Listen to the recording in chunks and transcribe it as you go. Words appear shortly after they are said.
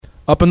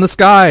Up in the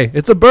sky.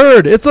 It's a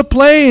bird. It's a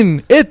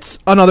plane. It's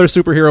another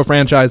superhero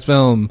franchise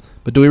film.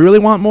 But do we really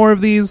want more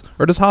of these?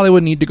 Or does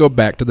Hollywood need to go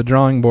back to the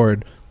drawing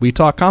board? We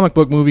talk comic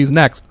book movies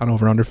next on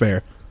Over Under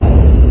Fair. Oh,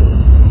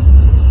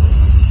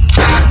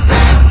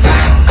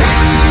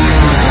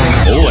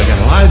 I got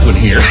a live one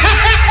here.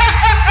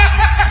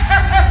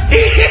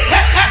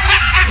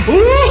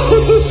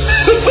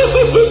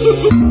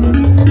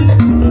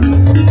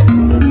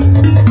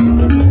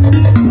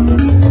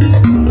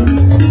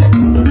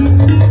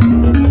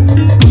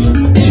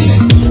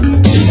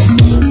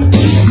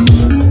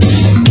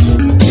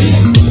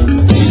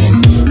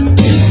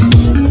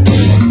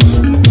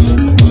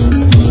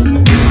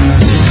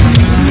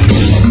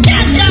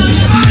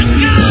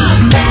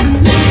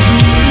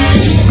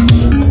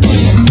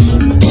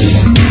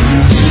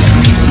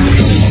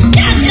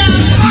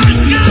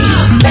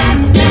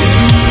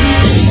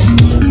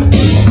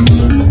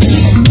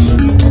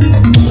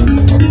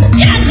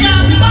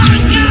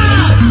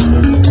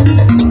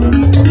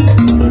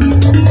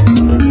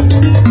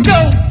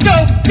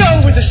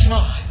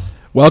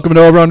 Welcome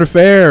to Over Under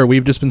Fair.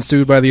 We've just been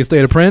sued by the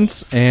estate of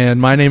Prince, and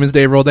my name is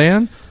Dave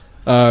Roldan.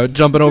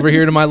 Jumping over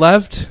here to my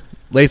left,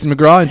 Lacey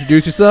McGraw,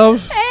 introduce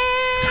yourself. Hey.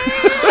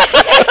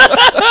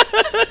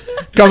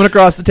 Coming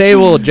across the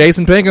table,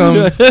 Jason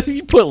Pinkham.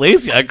 You put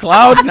Lacey on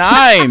cloud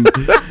 9.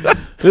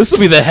 This will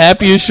be the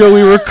happiest show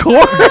we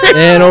record.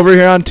 And over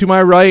here on to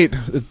my right,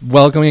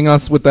 welcoming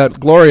us with that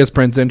glorious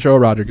Prince intro,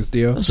 Roger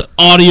Castillo. That's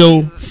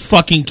audio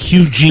fucking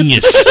Q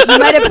genius. You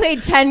might have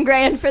paid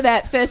 $10,000 for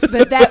that fist,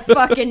 but that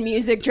fucking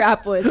music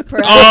drop was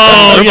perfect.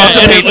 Oh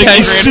yeah, and and like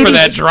as soon for as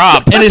that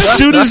drop. And as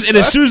soon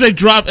as they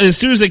dropped, as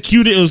soon as they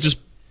cued it, it was just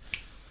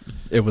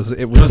It was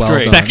well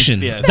great. done.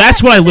 perfection. Yes.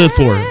 That's what I live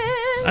for.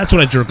 That's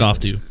what I jerk off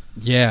to.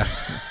 Yeah.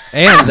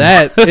 And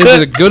that is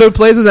as good a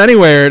place as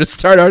anywhere to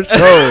start our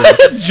show.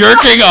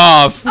 Jerking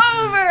off.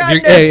 Over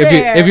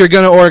If you're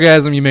going to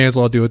orgasm, you may as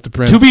well do it to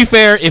Prince. To be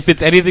fair, if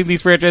it's anything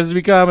these franchises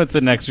become, it's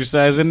an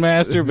exercise in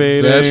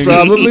masturbating. That's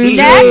probably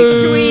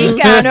Next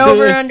week on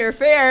Over Under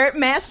Fair,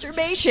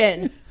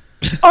 masturbation.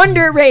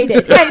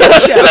 Underrated. End of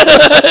show.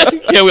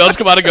 Yeah, we all just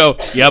come out and go,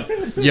 yep.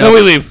 Then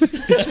we leave.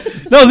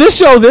 No, this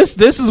show,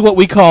 this is what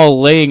we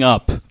call laying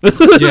up.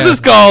 This is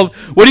called,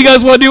 what do you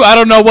guys want to do? I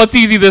don't know. What's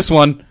easy this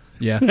one?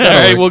 Yeah. All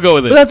right, we'll go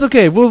with But it. that's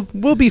okay.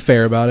 We'll be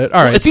fair about it.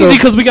 All right. It's easy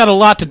because we got a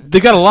lot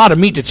of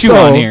meat to chew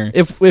on here.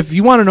 If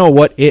you want to know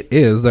what it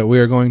is that we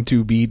are going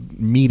to be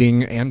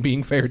meeting and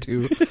being fair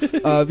to,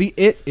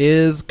 it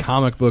is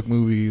comic book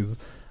movies.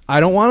 I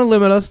don't want to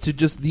limit us to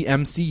just the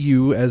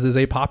MCU as is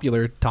a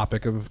popular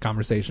topic of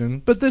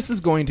conversation, but this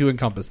is going to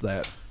encompass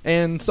that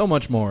and so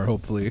much more.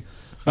 Hopefully,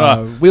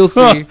 we'll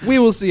see. We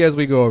will see as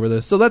we go over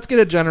this. So let's get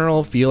a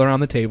general feel around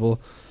the table.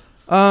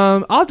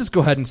 I'll just go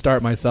ahead and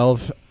start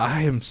myself.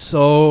 I am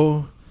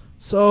so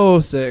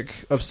sick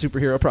of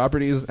superhero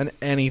properties and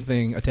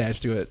anything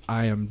attached to it.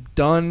 I am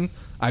done.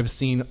 I've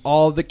seen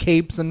all the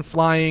capes and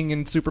flying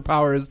and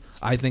superpowers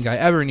I think I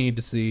ever need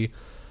to see.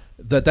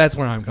 That's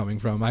where I'm coming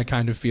from. I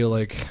kind of feel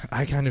like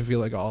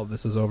all of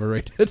this is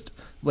overrated.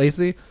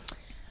 Lacey?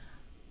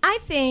 I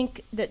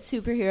think that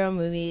superhero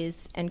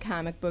movies and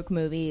comic book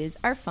movies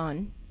are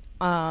fun.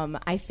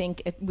 I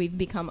think we've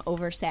become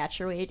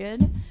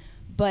oversaturated.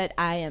 But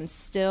I am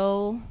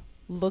still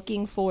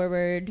looking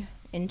forward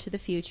into the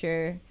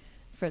future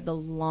for the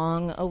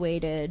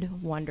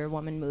long-awaited Wonder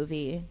Woman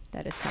movie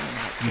that is coming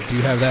out soon. You do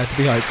have that to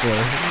be hyped for.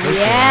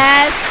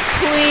 Yes,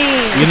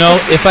 queen! You know,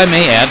 if I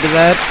may add to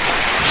that,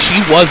 she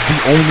was the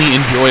only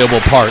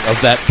enjoyable part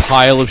of that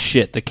pile of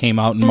shit that came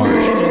out in March.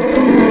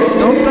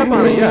 Don't step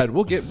on it yet.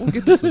 We'll get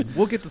to some.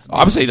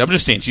 I'm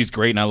just saying she's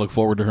great, and I look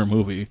forward to her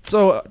movie.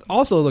 So,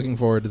 also looking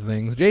forward to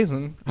things.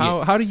 Jason,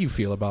 how do you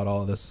feel about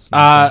all of this?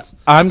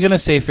 I'm gonna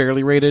say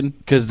fairly rated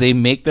because they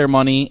make their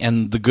money,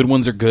 and the good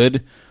ones are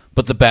good,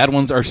 but the bad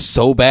ones are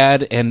so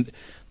bad, and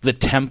the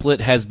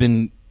template has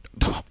been.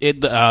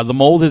 The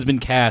mold has been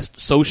cast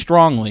so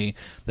strongly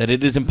that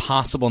it is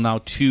impossible now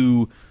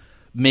to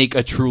make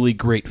a truly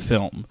great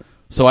film.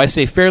 So I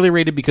say fairly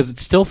rated because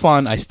it's still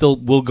fun. I still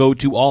will go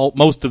to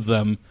most of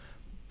them,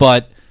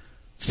 but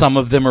some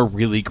of them are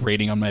really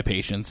grating on my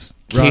patience.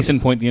 Case in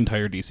point, the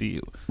entire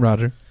DCU.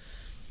 Roger?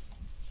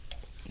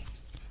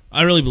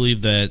 I really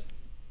believe that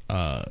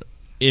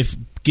if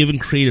given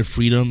creative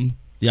freedom,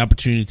 the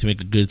opportunity to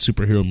make a good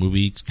superhero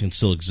movie can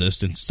still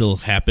exist and still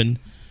happen.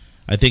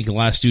 I think a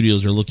lot of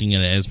studios are looking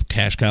at it as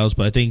cash cows,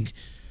 but I think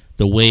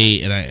the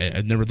way, and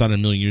I've never thought in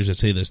a million years I'd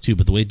say this too,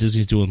 but the way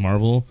Disney's doing with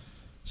Marvel,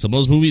 some of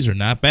those movies are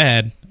not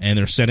bad, and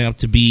they're setting up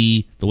to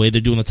be the way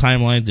they're doing the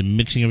timelines and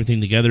mixing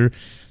everything together.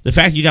 The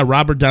fact you got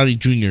Robert Downey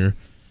Jr.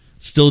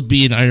 still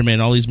being Iron Man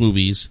in all these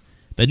movies,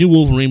 that new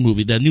Wolverine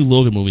movie, that new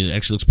Logan movie that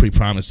actually looks pretty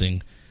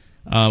promising.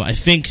 I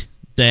think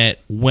that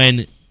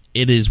when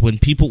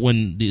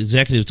the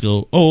executives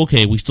go, oh,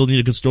 okay, we still need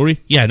a good story?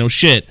 Yeah, no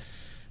shit.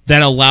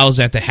 That allows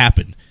that to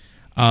happen.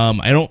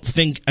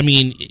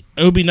 It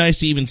would be nice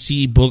to even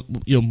see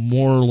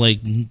more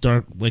like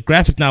dark, like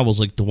graphic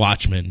novels like The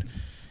Watchmen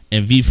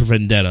and V for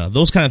Vendetta,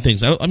 those kind of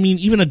things.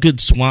 Even a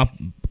good swamp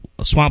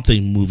Swamp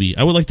Thing movie.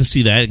 I would like to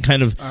see that and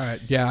kind of. All right,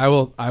 yeah,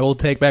 I will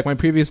take back my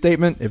previous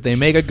statement. If they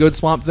make a good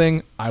Swamp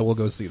Thing, I will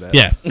go see that.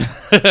 Yeah, not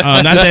Just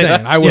that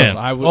saying, I will. yeah.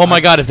 I will. Oh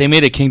my god! If they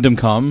made a Kingdom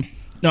Come,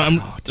 No,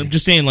 I'm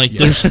just saying. Like,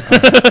 there's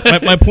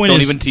my point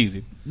don't is even tease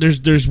you.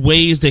 there's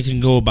ways they can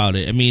go about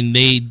it. I mean,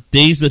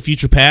 Days of the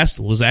Future Past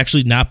was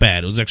actually not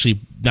bad. It was actually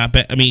not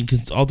bad. I mean,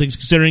 cause all things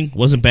considering,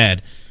 wasn't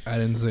bad. I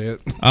didn't see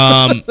it.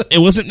 It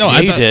wasn't. No, Yeah, I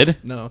you thought, did.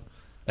 No.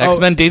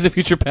 X-Men: Days of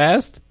Future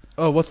Past,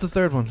 Oh, what's the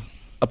third one?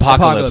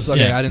 Apocalypse.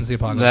 Okay, Yeah. I didn't see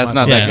Apocalypse. That's My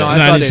not fault. that Yeah, good. I no,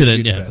 saw I didn't see Days of that.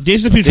 Future Yeah, Past.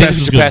 Days of the Future Days Past of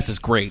was Future good. Past is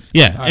great.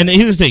 Yeah, All and right.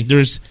 here's the thing: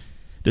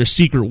 there's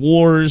Secret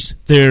Wars.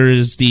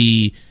 There's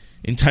the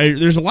entire.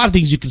 There's a lot of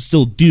things you can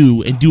still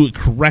do and do it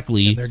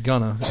correctly. They're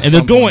gonna. And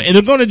they're going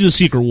to do the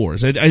Secret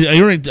Wars. I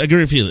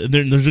already feel it.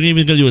 They're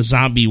even going to do a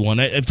zombie one.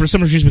 For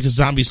some reason, because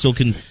zombies still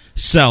can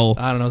sell.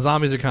 I don't know.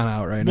 Zombies are kind of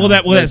out right Well,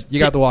 now. that's- you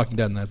got The Walking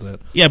Dead, and that's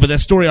it. Yeah, but that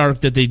story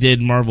arc that they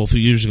did in Marvel a few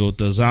years ago with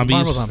the zombies.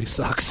 Marvel Zombie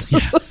sucks.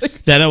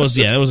 that was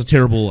a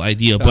terrible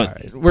idea.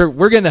 But All right.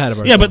 we're getting ahead of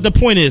ourselves. yeah, but the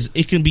point is,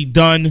 it can be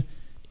done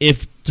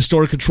if the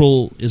story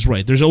control is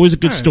right. There's always a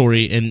good All right.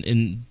 story,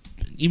 and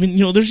even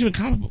there's even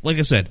comic, like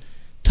I said,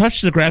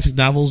 touch the graphic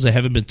novels that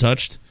haven't been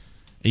touched,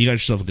 and you got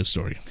yourself a good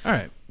story. All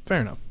right,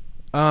 fair enough.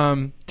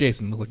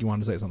 Jason, look like you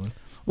wanted to say something.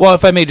 Well,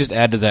 if I may just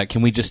add to that,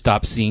 can we just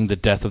stop seeing the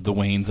death of the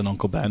Waynes and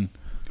Uncle Ben?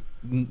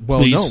 Well,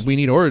 Please. no, we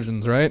need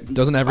origins, right?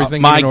 Doesn't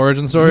everything My- need an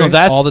origin story? No,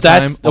 that's- all the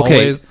that's- time, okay.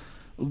 always.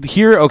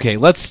 Here, okay,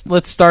 let's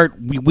start.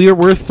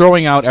 We're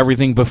throwing out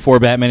everything before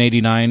Batman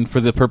 '89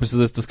 for the purpose of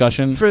this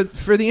discussion. For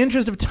the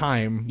interest of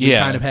time, we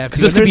Yeah, kind of have to.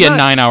 'cause this And could be there's a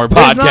not- 9-hour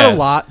There's not a podcast.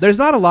 lot. There's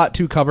not a lot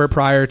to cover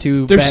prior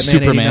to There's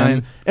Batman Superman.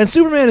 89. And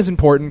Superman is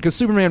important because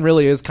Superman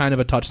really is kind of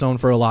a touchstone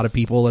for a lot of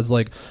people. As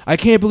like, I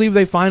can't believe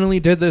they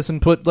finally did this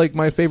and put like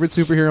my favorite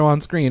superhero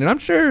on screen. And I'm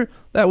sure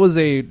that was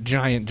a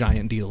giant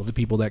deal to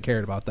people that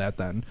cared about that.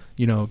 Then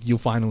you'll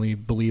finally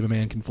believe a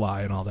man can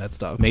fly and all that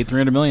stuff. Made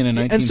 $300 million in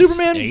 1980. And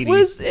Superman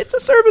it's a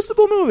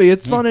serviceable movie.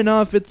 It's fun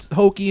enough. It's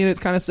hokey and it's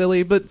kind of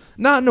silly, but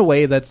not in a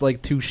way that's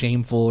like too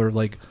shameful or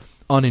like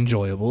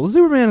unenjoyable.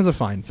 Superman is a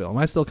fine film.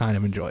 I still kind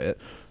of enjoy it.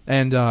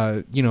 And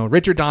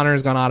Richard Donner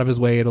has gone out of his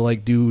way to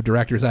like do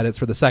director's edits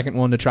for the second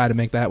one to try to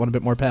make that one a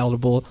bit more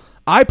palatable.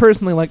 I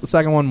personally like the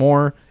second one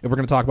more. If we're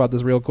going to talk about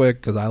this real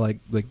quick, because I like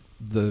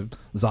the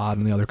Zod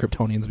and the other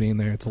Kryptonians being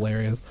there. It's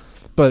hilarious.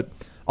 But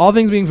all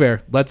things being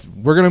fair,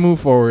 we're going to move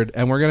forward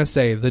and we're going to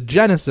say the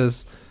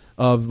genesis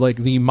of like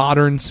the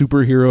modern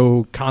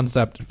superhero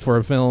concept for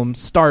a film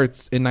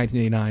starts in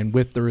 1989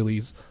 with the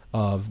release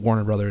of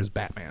Warner Brothers'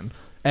 Batman,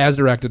 as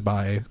directed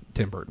by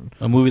Tim Burton.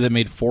 A movie that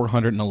made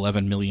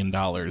 $411 million in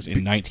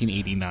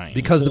 1989.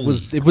 Because Holy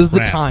it was the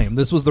crap. time.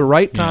 This was the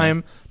right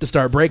time to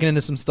start breaking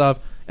into some stuff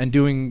and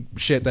doing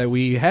shit that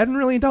we hadn't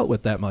really dealt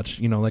with that much.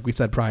 Like we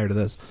said prior to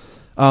this.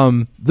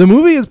 The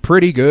movie is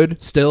pretty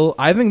good still.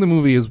 I think the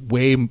movie is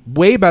way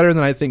better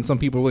than I think some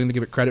people are willing to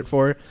give it credit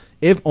for,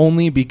 if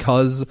only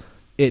because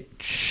it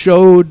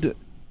showed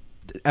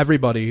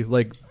everybody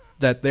like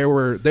that there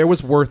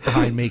was worth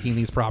behind making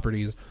these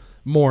properties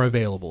more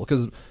available,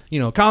 because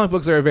comic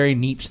books are a very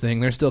niche thing.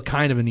 They're still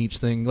kind of a niche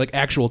thing, like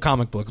actual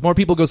comic books. More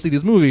people go see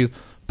these movies,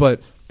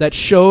 but that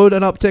showed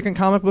an uptick in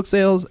comic book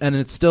sales, and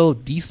it's still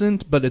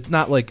decent, but it's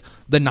not like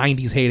the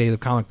 90s heyday of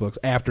comic books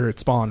after it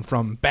spawned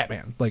from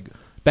Batman. Like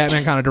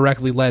Batman kind of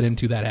directly led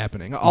into that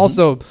happening.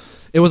 Also,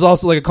 it was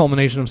also like a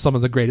culmination of some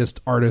of the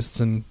greatest artists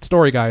and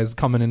story guys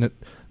coming in.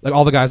 Like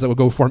all the guys that would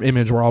go form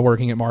Image were all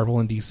working at Marvel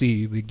and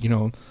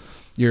DC.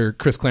 Your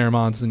Chris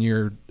Claremonts and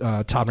your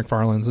Todd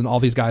McFarlane's and all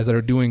these guys that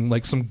are doing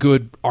like some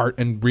good art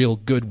and real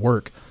good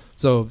work.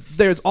 So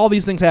there's all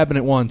these things happen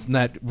at once, and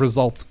that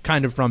results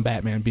kind of from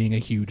Batman being a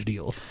huge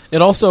deal.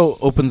 It also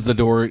opens the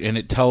door and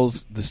it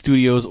tells the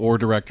studios or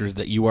directors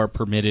that you are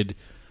permitted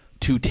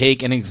to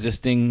take an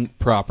existing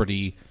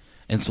property,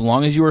 and so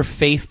long as you are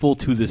faithful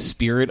to the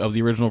spirit of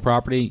the original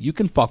property, you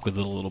can fuck with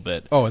it a little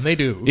bit. Oh, and they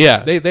do. Yeah.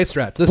 They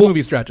stretch. This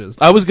movie stretches.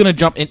 I was going to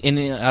jump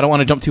in. I don't want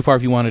to jump too far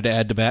if you wanted to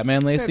add to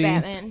Batman, Lacey.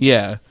 Batman?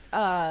 Yeah.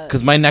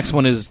 Because my next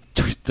one is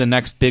the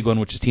next big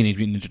one, which is Teenage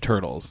Mutant Ninja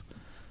Turtles.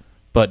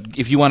 But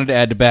if you wanted to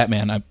add to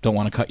Batman, I don't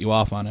want to cut you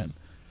off on it.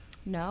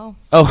 No.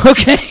 Oh,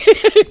 okay.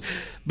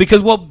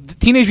 Because,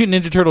 Teenage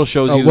Mutant Ninja Turtles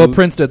shows you... Well,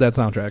 Prince did that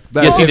soundtrack.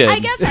 Yes, he did. I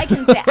guess I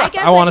can say.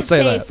 I wanna can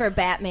say say that. for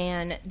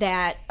Batman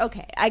that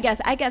okay. I guess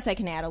I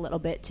can add a little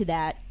bit to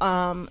that.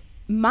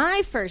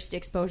 My first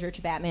exposure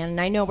to Batman,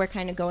 and I know we're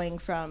kind of going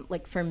from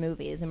for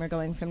movies, and we're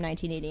going from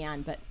 1980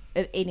 on, but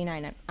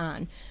 89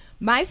 on.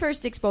 My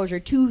first exposure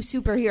to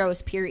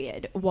superheroes,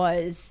 period,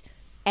 was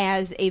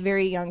as a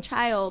very young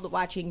child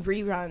watching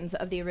reruns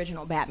of the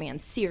original Batman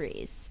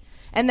series.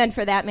 And then,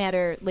 for that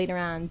matter, later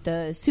on,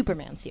 the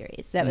Superman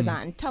series that was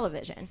on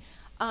television.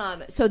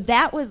 So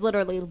that was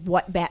literally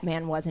what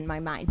Batman was in my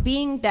mind.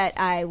 Being that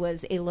I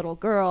was a little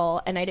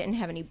girl and I didn't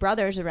have any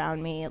brothers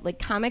around me, like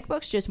comic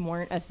books just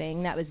weren't a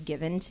thing that was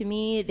given to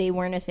me. They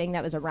weren't a thing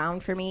that was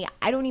around for me.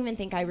 I don't even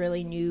think I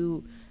really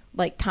knew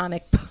like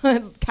comic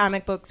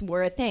books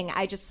were a thing.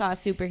 I just saw a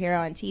superhero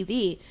on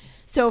TV.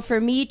 So for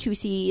me to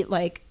see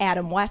like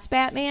Adam West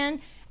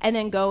Batman and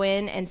then go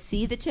in and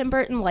see the Tim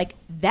Burton, like,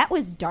 that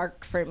was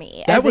dark for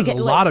me. That was a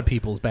lot of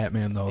people's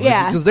Batman, though.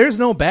 Yeah. Because there's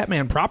no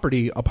Batman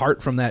property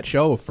apart from that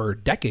show for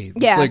decades.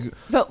 Yeah. Like,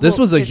 But- this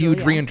was a visually, huge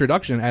yeah.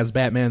 reintroduction as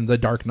Batman, the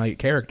Dark Knight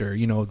character.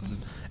 You know,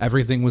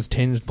 everything was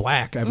tinged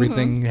black.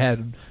 Everything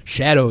had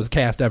shadows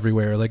cast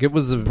everywhere. Like, it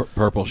was a...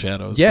 Purple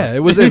shadows. Yeah, it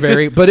was a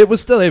very... But it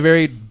was still a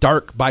very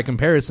dark, by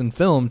comparison,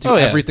 film to Oh,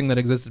 yeah. everything that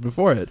existed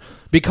before it.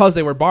 Because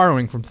they were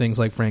borrowing from things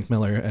like Frank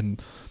Miller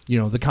and, you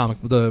know,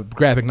 the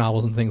graphic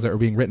novels and things that were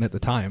being written at the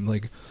time.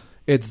 Like,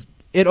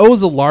 it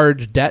owes a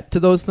large debt to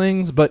those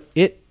things, but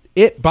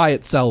it by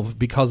itself,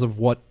 because of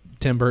what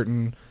Tim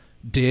Burton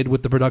did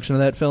with the production of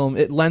that film,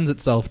 it lends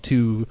itself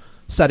to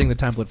setting the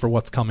template for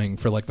what's coming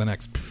for like the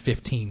next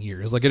 15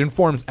 years. Like, it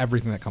informs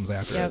everything that comes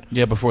after Yep. it.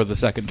 Yeah, before the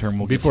second term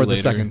we'll Before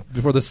get to later.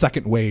 before the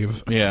second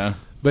wave. Yeah.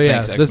 But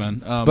yeah, Thanks, this,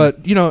 X-Men.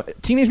 but you know,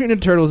 Teenage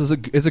Mutant Ninja Turtles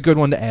is a good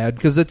one to add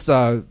because it's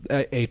a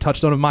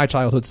touchstone of my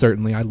childhood.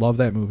 Certainly, I love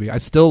that movie. I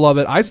still love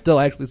it. I still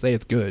actually say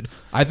it's good.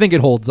 I think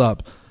it holds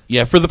up.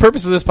 Yeah, for the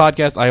purpose of this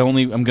podcast,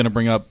 I'm going to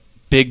bring up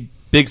big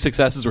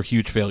successes or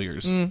huge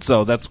failures.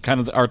 So that's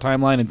kind of our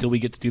timeline until we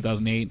get to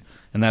 2008,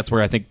 and that's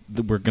where I think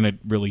that we're going to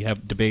really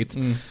have debates.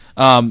 Teenage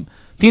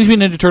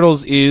Mutant Ninja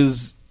Turtles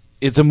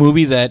it's a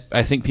movie that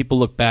I think people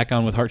look back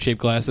on with heart-shaped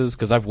glasses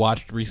because I've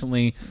watched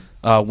recently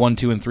 1,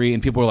 2, and 3,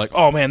 and people are like,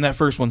 "Oh man, that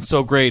first one's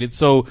so great! It's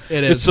so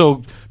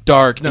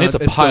dark, and it's a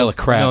pile still, of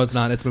crap." No, it's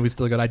not. It's movie's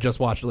still good. I just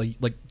watched it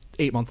like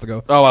 8 months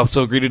ago. Oh, wow,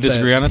 so agree to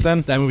disagree on it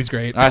then? That movie's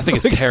great. I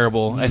think it's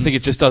terrible. I think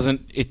it just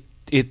doesn't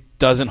it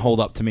doesn't hold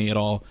up to me at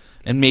all.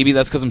 And maybe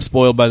that's because I'm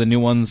spoiled by the new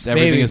ones.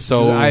 Everything Maybe, is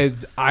so.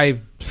 'cause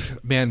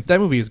man, that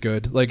movie is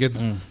good. Like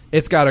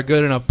it's got a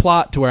good enough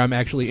plot to where I'm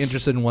actually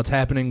interested in what's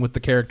happening with the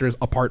characters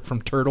apart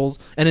from Turtles,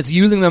 and it's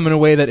using them in a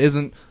way that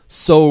isn't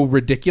so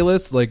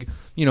ridiculous. Like,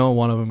 you know,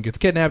 one of them gets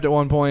kidnapped at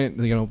one point.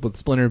 You know, with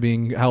Splinter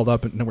being held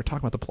up, and we're talking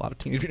about the plot of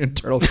Teenage Mutant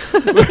Ninja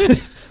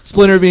Turtles.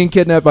 Splinter being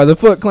kidnapped by the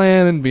Foot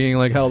Clan and being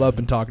like held up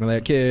and talking to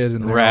that kid,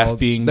 and Raph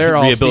being they're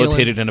all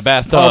rehabilitated stealing, in a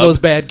bathtub. all those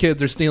bad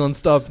kids are stealing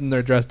stuff and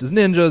they're dressed as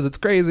ninjas. It's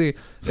crazy.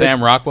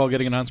 Sam Rockwell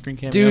getting an on-screen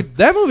cameo. Dude,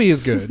 that movie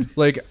is good.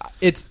 Like,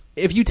 it's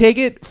if you take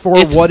it for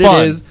It's what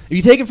fun. it is, if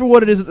you take it for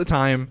what it is at the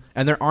time,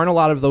 and there aren't a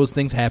lot of those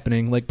things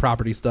happening, like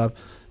property stuff,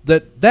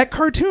 that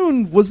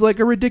cartoon was like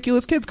a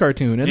ridiculous kids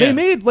cartoon, and Yeah. they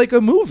made like a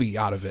movie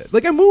out of it,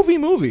 like a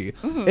movie.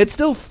 It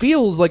still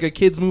feels like a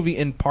kids movie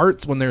in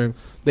parts when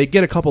they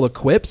get a couple of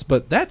quips,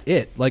 but that's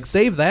it. Like,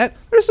 save that.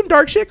 There's some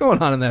dark shit going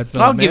on in that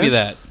film. I'll give man. you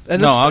that.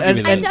 And No, it's- I'll give you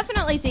and- I that.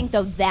 definitely think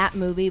though that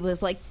movie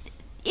was like,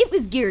 it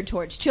was geared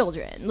towards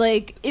children.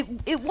 Like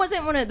it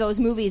wasn't one of those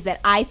movies that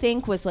I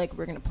think was like,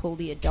 we're gonna pull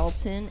the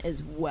adults in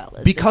as well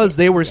as because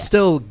the they kids. were Yeah.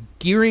 still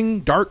gearing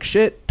dark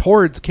shit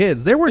towards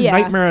kids. There were Yeah.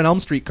 Nightmare on Elm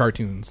Street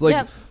cartoons. Like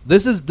Yep.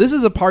 this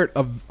is a part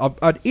of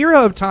an era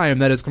of time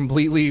that is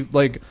completely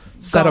like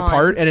set Gone.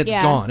 apart, and it's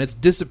Yeah. gone. It's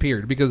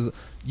disappeared because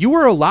you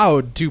were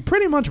allowed to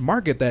pretty much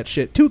market that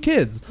shit to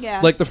kids. Yeah.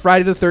 Like the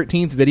Friday the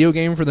 13th video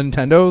game for the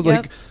Nintendo. Yep.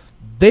 Like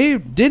they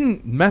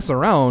didn't mess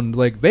around.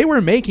 Like they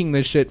were making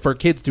this shit for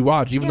kids to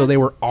watch, even Yeah. though they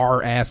were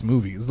R-ass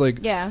movies. Like,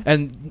 Yeah.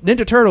 and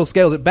Ninja Turtles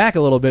scales it back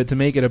a little bit to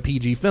make it a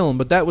PG film,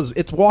 but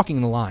it's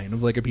walking the line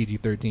of like a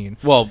PG-13.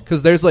 Well-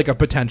 because there's like a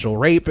potential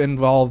rape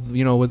involved,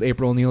 you know, with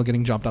April O'Neil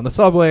getting jumped on the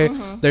subway.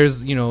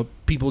 There's, you know,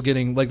 people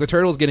getting like the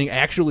Turtles getting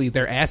actually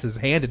their asses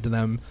handed to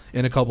them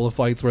in a couple of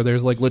fights where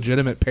there's like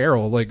legitimate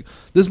peril. Like,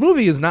 this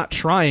movie is not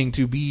trying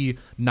to be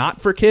not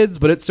for kids,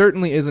 but it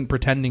certainly isn't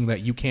pretending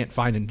that you can't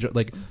find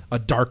like a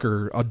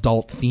darker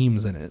adult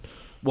themes in it.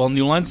 Well,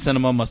 New Line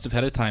Cinema must have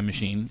had a time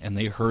machine, and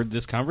they heard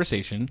this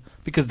conversation,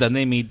 because then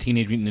they made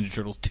Teenage Mutant Ninja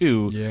Turtles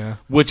 2, Yeah.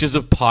 which is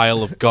a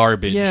pile of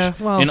garbage. Yeah,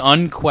 well, an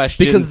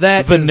unquestioned because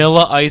that is-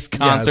 Vanilla Ice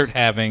concert Yes.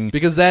 having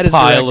Because that is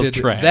pile directed,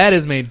 of trash. that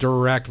is made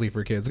directly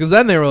for kids. Because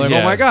then they were like, Yeah.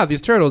 "Oh my god,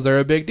 these turtles are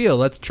a big deal.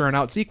 Let's churn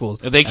out sequels."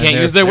 They And can't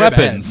they're- use their they're bad.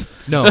 weapons.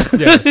 No,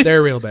 yeah,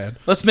 they're real bad.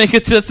 Let's make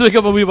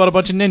a movie about a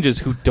bunch of ninjas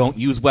who don't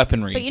use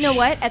weaponry. But you know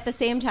what? At the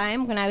same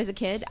time, when I was a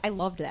kid, I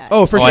loved that.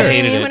 Oh, for Oh, I sure.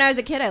 hated it. When I was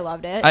a kid, I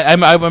loved it. I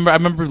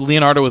remember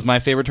Leonardo was my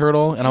favorite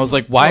turtle, and I was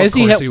like, why Oh, is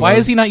of course he why was.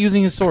 is he not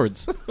using his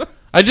swords?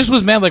 I just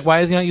was mad, like, why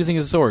is he not using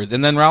his swords?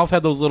 And then Ralph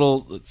had those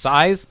little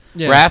sais.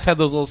 Yeah. Raph had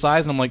those little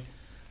sais, and I'm like,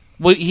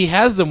 well, he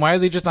has them. Why are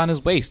they just on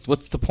his waist?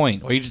 What's the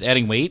point? Are you just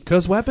adding weight?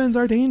 Because weapons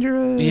are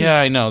dangerous. Yeah,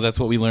 I know. That's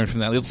what we learned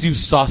from that. Let's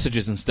use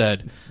sausages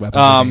instead.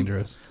 Weapons are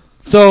dangerous.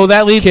 So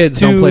that leads Kids,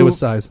 to don't play with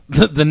size.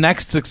 the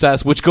next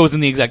success, which goes in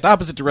the exact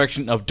opposite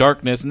direction of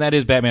darkness, and that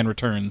is Batman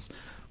Returns,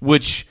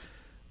 which,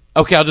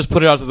 okay, I'll just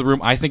put it out to the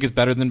room, I think is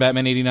better than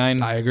Batman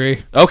 89. I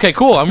agree. Okay,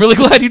 cool. I'm really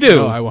glad you do.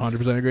 No, I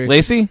 100% agree.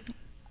 Lacey?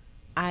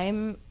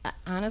 I'm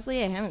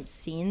honestly, I haven't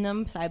seen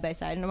them side by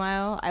side in a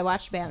while. I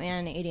watched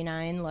Batman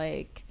 '89,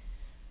 like,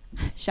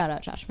 shout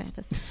out Josh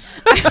Mathis.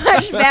 I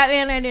watched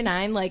Batman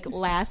 '99 like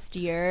last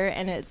year,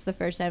 and it's the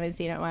first time I've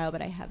seen it in a while.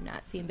 But I have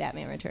not seen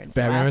Batman Returns.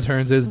 in a Batman while.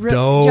 Returns is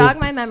dope. Jog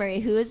my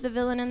memory. Who is the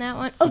villain in that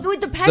one? Oh,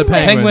 the Penguin.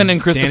 Penguin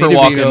and Christopher Danny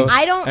Walken. DeVito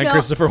I don't and know.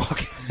 Christopher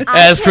Walken.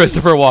 as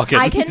Christopher Walken.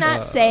 I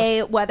cannot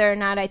say whether or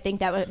not I think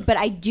that one, but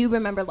I do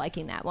remember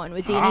liking that one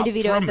with Danny Hop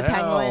DeVito as from the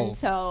hell. Penguin.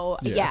 So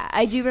Yeah.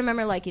 I do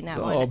remember liking that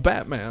Oh, one.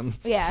 Batman.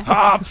 Yeah.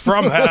 Hop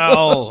from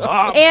hell.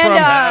 Hop And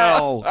from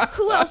hell.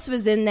 who else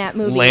was in that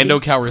movie? Lando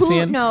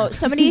Calrissian? No,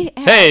 somebody. Had,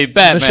 Hey,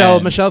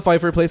 Batman. Michelle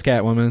Pfeiffer plays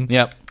Catwoman.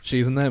 Yep.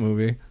 She's in that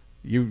movie.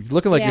 You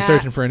looking like you're Yeah.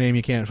 searching for a name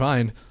you can't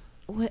find.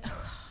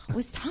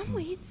 Was Tom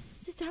Waits?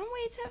 Did Tom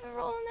Waits have a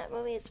role in that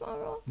movie? A small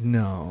role?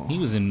 No. He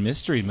was in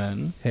Mystery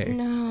Men. Hey,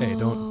 No. hey,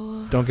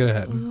 don't get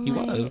ahead. He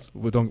was.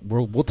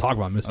 We'll talk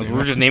about Mystery.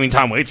 We're just naming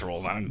Tom Waits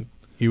roles. I'm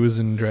He was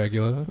in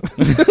Dracula.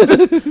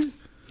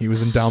 He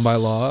was in Down by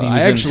Law. He was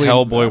I in actually,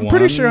 Hellboy I'm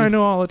pretty 1. sure I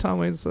know all of Tom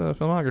Waits'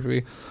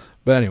 filmography.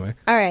 But anyway,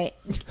 All right,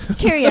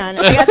 carry on.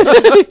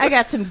 I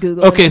got some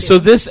Google. Okay, so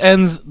this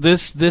ends.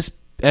 This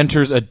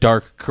enters a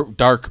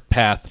dark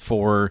path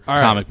for all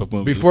right. comic book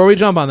movies. Before we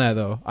jump on that,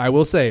 though, I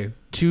will say,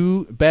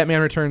 to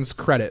Batman Returns'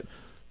 credit,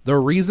 the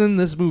reason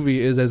this movie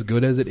is as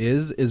good as it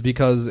is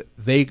because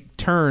they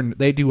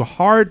do a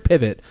hard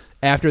pivot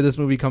after this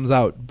movie comes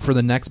out for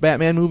the next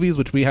Batman movies,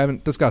 which we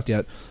haven't discussed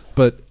yet.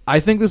 But I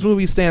think this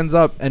movie stands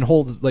up and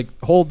holds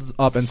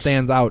up and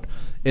stands out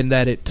in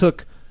that it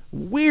took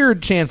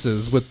weird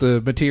chances with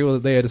the material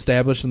that they had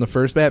established in the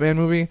first Batman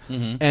movie,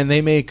 and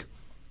they make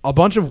a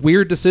bunch of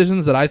weird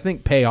decisions that I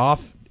think pay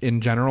off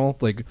in general.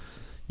 Like,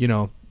 you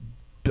know,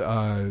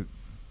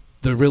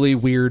 the really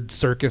weird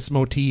circus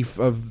motif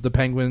of the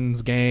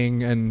Penguins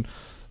gang and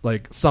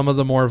like some of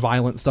the more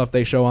violent stuff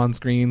they show on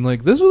screen.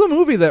 Like, this was a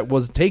movie that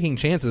was taking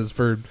chances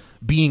for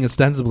being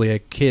ostensibly a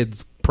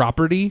kid's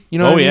property. You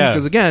know what I mean? yeah.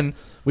 Because again,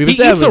 we've he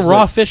eats established a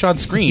raw that- fish on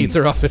screen. He eats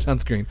a raw fish on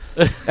screen,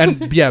 and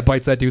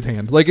bites that dude's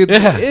hand. Like it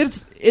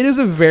is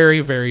a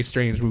very, very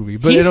strange movie.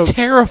 But He's in a,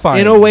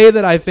 terrifying in a way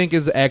that I think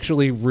is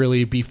actually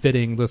really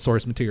befitting the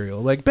source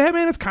material. Like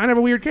Batman is kind of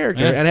a weird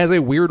character Yeah. and has a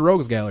weird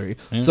rogues gallery.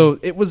 So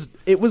it was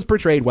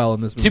portrayed well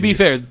in this movie. To be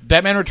fair,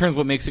 Batman Returns,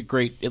 what makes it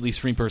great, at least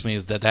for me personally,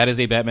 is that is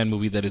a Batman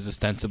movie that is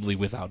ostensibly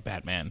without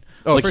Batman.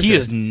 Oh, like, for he sure.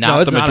 is No,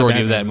 not it's the not a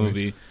majority of that Batman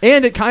movie.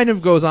 And it kind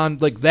of goes on,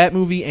 like that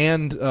movie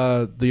and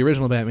the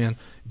original Batman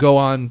go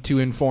on to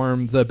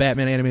inform the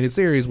Batman animated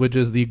series, which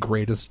is the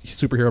greatest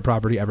superhero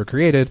property ever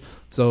created.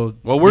 So,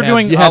 Well, we're you have-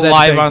 doing you have that to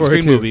live thank on for screen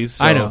it, too. movies,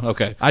 so- I know.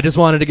 okay. I just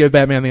wanted to give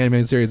Batman the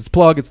animated series its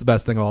plug. It's the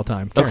best thing of all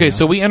time. Carry Okay, on.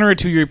 so we enter a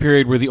 2-year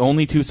period where the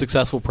only 2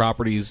 successful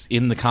properties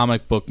in the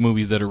comic book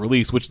movies that are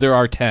released, which there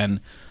are 10,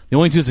 the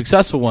only 2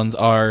 successful ones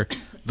are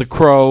The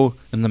Crow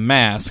and The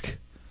Mask.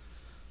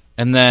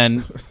 And then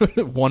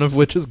one of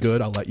which is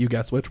good. I'll let you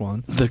guess which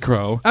one. The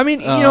Crow. I mean,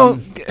 you know,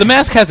 The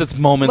Mask has its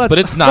moments, but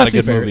it's not let's a be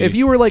good fair. movie. If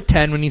you were like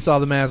 10 when you saw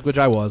The Mask, which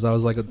I was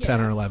like a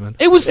 10 or 11.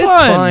 It was It's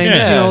fun. fine.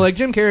 Yeah. You know, like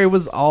Jim Carrey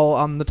was all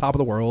on the top of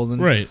the world,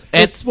 and Right.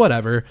 it's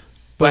whatever.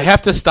 But I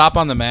have to stop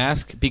on The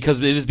Mask because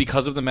it is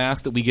because of The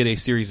Mask that we get a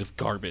series of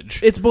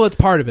garbage. It's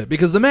part of it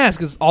because The Mask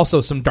is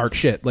also some dark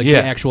shit, like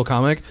Yeah. the actual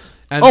comic.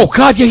 And, Oh,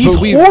 God, yeah, he's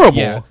but horrible.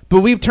 Yeah,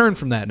 but we've turned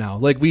from that now.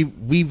 Like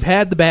we've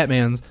had the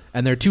Batmans,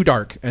 and they're too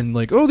dark, and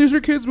like, oh, these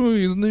are kids'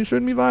 movies, and they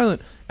shouldn't be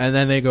violent. And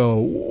then they go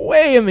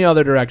way in the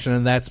other direction,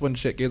 and that's when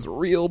shit gets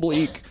real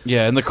bleak.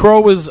 Yeah, and The Crow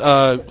was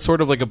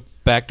sort of like a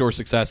backdoor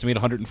success. It made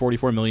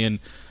 $144 million.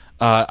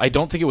 I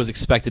don't think it was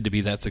expected to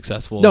be that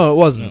successful. No, it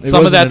wasn't. It Some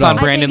of wasn't that's at on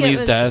all. Brandon I think it Lee's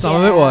was- desk. Some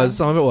of it was,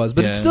 some of it was,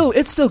 but Yeah.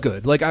 it's still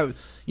good. Like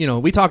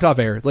we talked off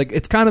air. Like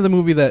it's kind of the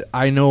movie that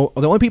I know.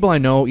 The only people I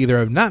know either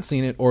have not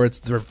seen it or it's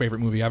their favorite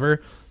movie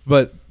ever.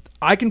 But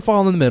I can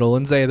fall in the middle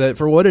and say that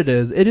for what it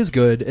is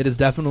good. It is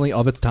definitely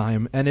of its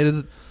time, and it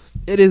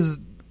is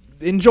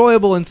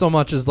enjoyable in so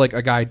much as like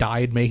a guy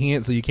died making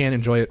it, so you can't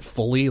enjoy it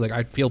fully. Like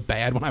I feel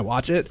bad when I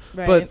watch it,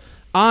 Right. but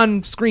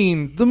on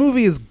screen the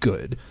movie is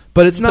good.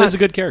 But it's He not plays a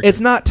good character.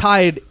 It's not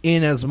tied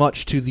in as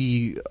much to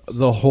the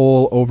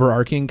whole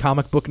overarching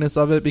comic bookness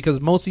of it because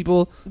most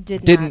people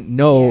didn't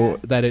know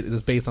that it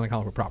is based on a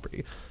comic book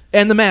property.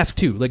 And The Mask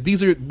too. Like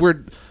these are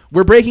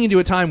we're breaking into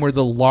a time where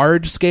the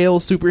large scale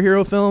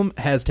superhero film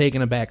has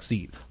taken a back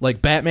seat.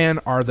 Like Batman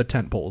are the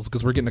tent poles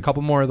because we're getting a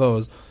couple more of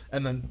those,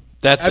 and then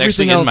That's everything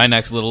actually in else- my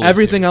next little list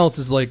Everything here. else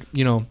is like,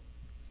 you know,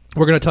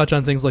 we're going to touch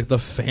on things like The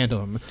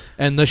Phantom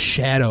and The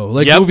Shadow.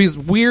 Like Yep. movies,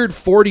 weird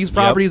 40s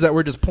properties that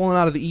we're just pulling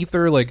out of the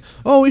ether. Like,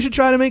 oh, we should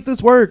try to make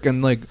this work.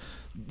 And like,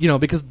 you know,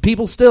 because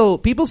people still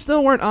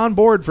weren't on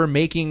board for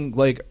making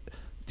like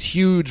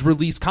huge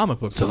release comic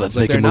books. So let's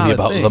Like, make a they're movie not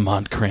about thing.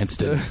 Lamont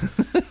Cranston.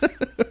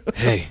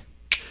 Hey,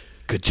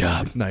 good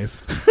job. Nice.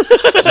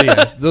 But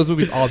yeah, those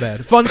movies all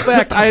bad. Fun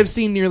fact: I have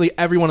seen nearly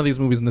every one of these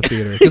movies in the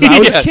theater because I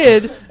was Yeah. a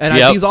kid, and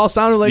Yep. these all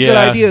sounded like good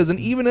Yeah. ideas. And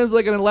even as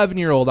like an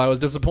 11-year-old, I was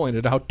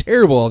disappointed how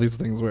terrible all these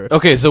things were.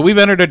 Okay, so we've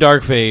entered a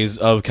dark phase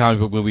of comic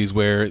book movies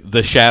where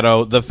The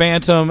Shadow, The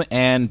Phantom,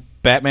 and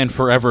Batman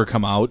Forever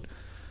come out.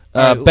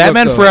 All right,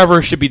 Batman look, though.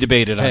 Forever should be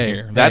debated on Hey,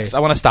 here. That's hey. I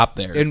want to stop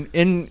there. In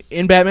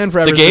Batman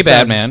Forever's The gay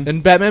defense, Batman.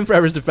 In Batman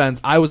Forever's defense,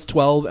 I was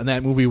 12, and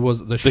that movie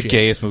was the shit.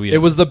 gayest movie It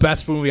ever. was the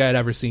best movie I'd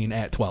ever seen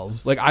at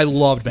 12. Like I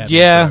loved Batman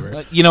yeah,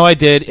 Forever. you know I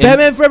did. And-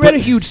 Batman Forever but had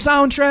a huge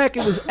soundtrack.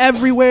 It was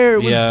everywhere.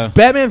 It was, Yeah.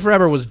 Batman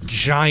Forever was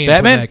giant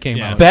Batman when that came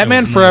out.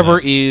 Batman I remember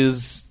Forever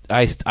is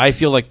I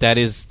feel like that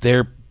is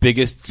their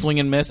biggest swing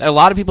and miss. A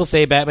lot of people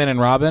say Batman and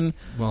Robin.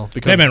 Well,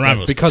 because Batman and Robin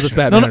was because it's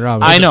trash. Batman and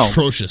Robin. I know,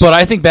 atrocious. but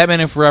I think Batman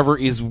and Forever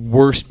is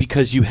worse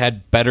because you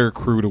had better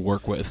crew to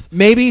work with.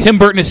 Maybe Tim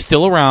Burton is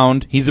still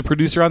around. He's a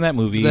producer on that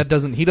movie.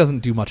 he doesn't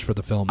do much for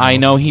the film. I though.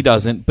 know he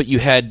doesn't, but you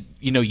had,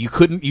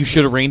 you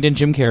should have reined in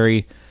Jim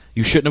Carrey.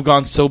 You shouldn't have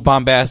gone so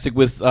bombastic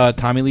with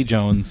Tommy Lee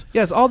Jones.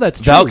 Yes, all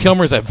that's true. Val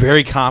Kilmer's a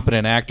very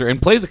competent actor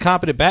and plays a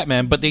competent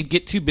Batman, but they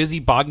get too busy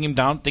bogging him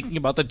down thinking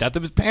about the death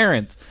of his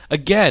parents.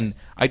 Again,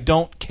 I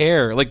don't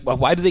care. Like,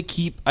 why do they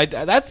keep...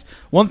 that's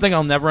one thing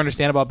I'll never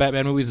understand about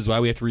Batman movies is why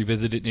we have to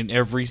revisit it in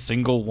every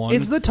single one.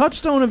 It's the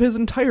touchstone of his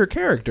entire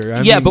character.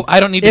 I Yeah, mean, but I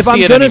don't need to if see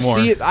I'm it gonna anymore.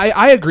 See it,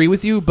 I agree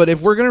with you, but if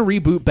we're going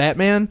to reboot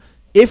Batman...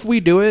 If we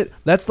do it,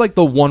 that's like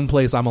the one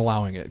place I'm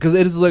allowing it, because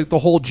it is like the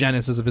whole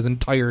genesis of his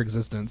entire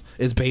existence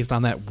is based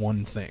on that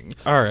one thing.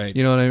 All right.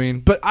 You know what I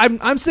mean? But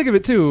I'm sick of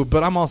it too.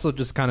 But I'm also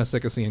just kind of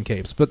sick of seeing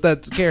capes. But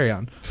that's carry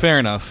on. Fair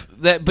enough.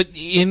 But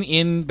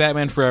in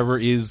Batman Forever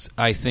is,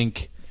 I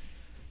think,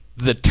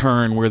 the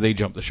turn where they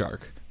jump the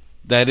shark.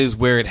 That is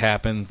where it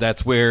happens.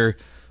 That's where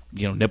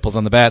nipples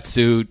on the bat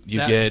suit.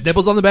 Get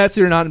nipples on the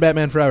Batsuit are not in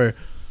Batman Forever.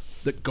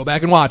 Go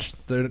back and watch.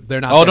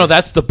 They're not. Oh there. no,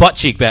 that's the butt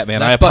cheek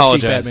Batman. That's I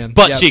apologize. Batman.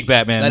 Butt Yep. cheek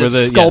Batman. That where is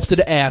the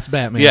sculpted ass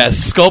Batman. Yes,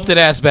 sculpted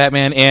ass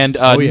Batman, and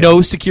yeah. no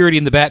security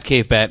in the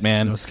Batcave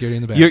Batman. No security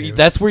in the You're- Batcave.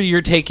 That's where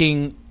you're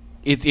taking.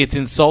 It's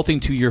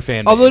insulting to your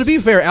fan base. Although to be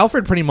fair,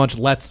 Alfred pretty much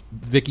lets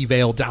Vicky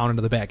Vale down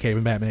into the Batcave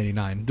in Batman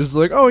 '89. Just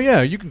like, oh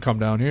yeah, you can come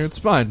down here. It's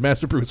fine.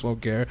 Master Bruce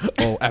won't care.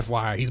 Oh,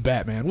 FYI, he's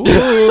Batman. Woo.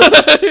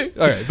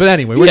 All right, but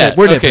anyway, we're okay,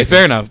 nitpicking.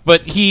 fair enough.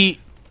 But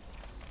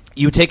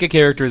you take a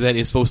character that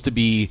is supposed to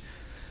be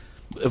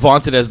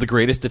vaunted as the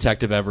greatest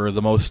detective ever,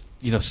 the most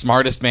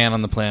smartest man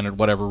on the planet,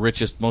 whatever,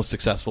 richest, most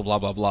successful, blah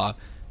blah blah,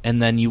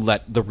 and then you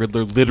let the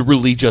Riddler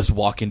literally just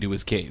walk into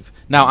his cave.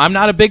 Now, I'm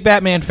not a big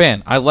Batman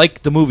fan. I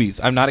like the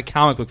movies. I'm not a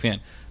comic book fan,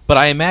 but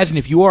I imagine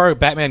if you are a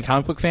Batman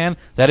comic book fan,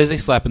 that is a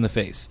slap in the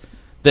face.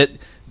 That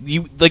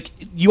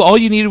all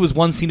you needed was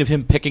one scene of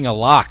him picking a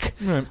lock,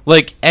 Right.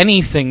 like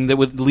anything that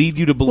would lead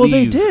you to believe. Well,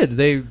 they did.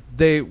 They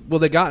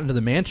got into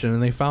the mansion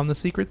and they found the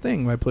secret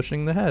thing by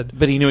pushing the head.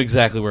 But he knew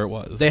exactly where it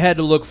was. They had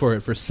to look for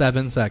it for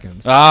 7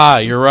 seconds. Ah,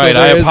 you're right.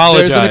 So I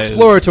apologize. There's an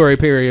exploratory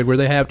period where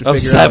they have to of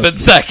figure 7 out.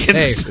 seconds.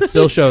 Hey, it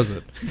still shows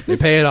it. They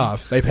pay it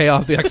off. They pay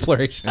off the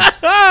exploration.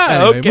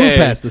 Anyway, Okay. move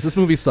past this. This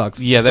movie sucks.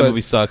 Yeah, that But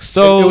movie sucks.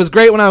 So it was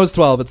great when I was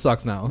 12. It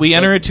sucks now. we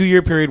enter a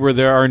 2-year period where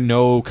there are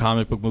no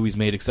comic book movies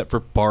made except for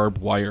Barbed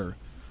Wire.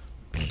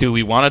 Do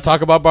we want to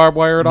talk about Barbed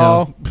Wire at No.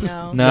 all?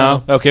 No.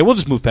 No? Okay, we'll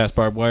just move past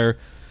Barbed Wire.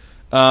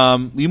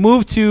 We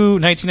move to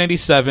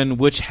 1997,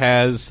 which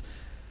has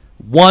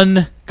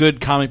one good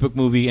comic book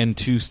movie and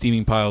 2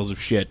 steaming piles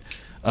of shit.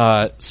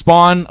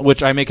 Spawn,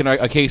 which I make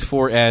a case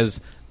for as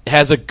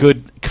has a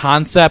good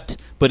concept,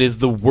 but is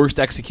the worst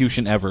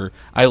execution ever.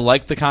 I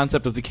like the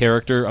concept of the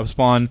character of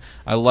Spawn.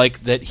 I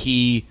like that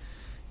he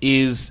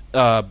is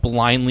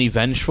blindly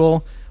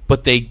vengeful,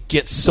 but they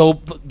get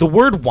so... The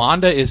word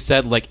Wanda is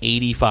said like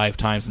 85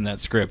 times in that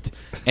script.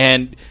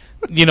 And,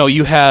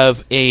 you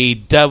have a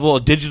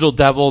digital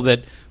devil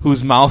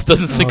whose mouth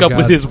doesn't sync Oh, up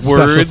with God. his Special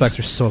words. effects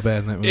are so bad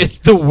in that movie. It's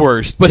the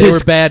worst. But they his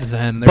were bad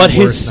then. They're but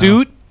his worse now.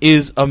 suit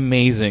is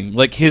amazing.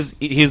 Like his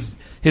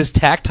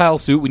tactile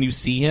suit when you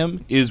see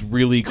him is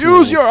really cool.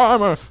 Use your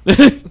armor. use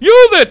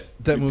it.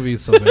 That movie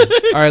is so bad.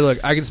 All right, look,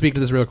 I can speak to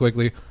this real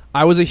quickly.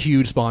 I was a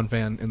huge Spawn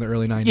fan in the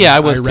early 90s. Yeah, I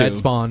was read too.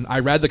 Spawn. I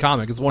read the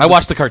comic. It's one I of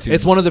watched the cartoon.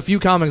 It's one of the few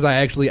comics I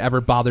actually ever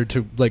bothered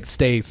to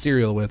stay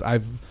serial with.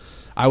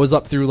 I was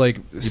up through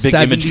big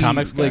 70 Image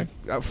Comics guy?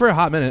 for a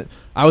hot minute.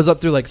 I was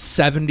up through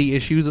 70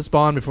 issues of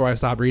Spawn before I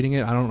stopped reading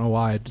it. I don't know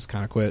why. I just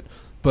kind of quit.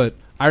 But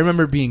I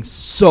remember being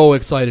so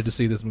excited to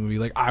see this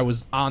movie. I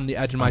was on the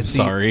edge of my seat.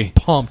 Sorry.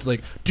 Pumped.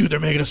 Dude, they're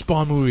making a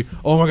Spawn movie.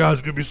 Oh my God,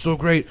 it's going to be so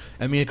great.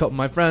 And me and a couple of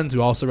my friends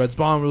who also read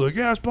Spawn were like,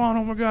 yeah, Spawn,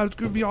 oh my God, it's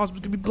going to be awesome.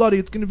 It's going to be bloody.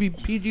 It's going to be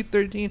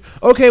PG-13.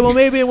 Okay, well,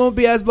 maybe it won't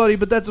be as bloody,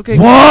 but that's okay.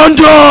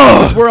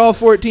 Wanda! We're all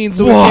 14,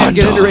 so we can't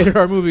get into rated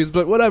R movies.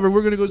 But whatever,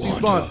 we're going to go see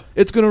Spawn.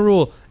 It's going to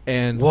rule.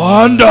 And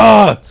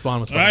Wanda! Spawn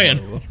was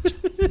Ryan.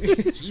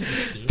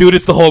 Dude,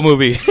 it's the whole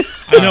movie.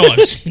 I know.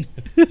 I've seen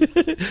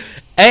it.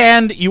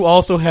 And you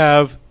also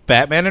have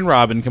Batman and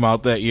Robin come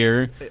out that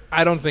year.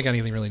 I don't think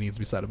anything really needs to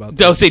be said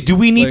about I'll that. say, do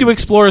we need Like- to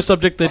explore a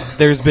subject that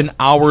there's been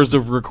hours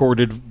of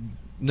recorded?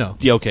 No.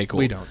 Yeah, okay, cool.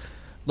 We don't.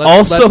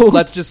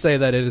 Let's just say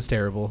that it is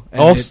terrible.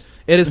 And Also-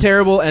 it is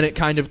terrible, and it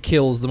kind of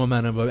kills the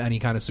momentum of any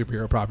kind of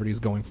superhero properties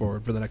going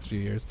forward for the next few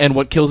years. And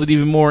what kills it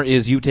even more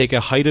is you take a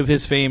height of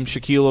his fame,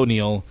 Shaquille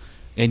O'Neal,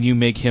 and you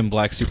make him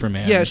Black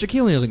Superman. Yeah,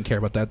 Shaquille O'Neal didn't care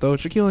about that, though.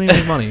 Shaquille O'Neal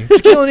needed money.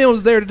 Shaquille O'Neal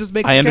was there to just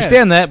make I some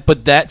understand that,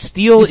 but that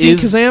steal cash. You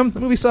is... see Kazam? The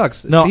movie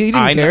sucks. No, he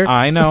didn't care.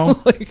 I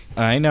know. Like-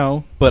 I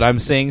know. But I'm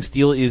saying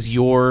Steel is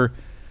your...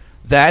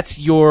 That's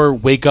your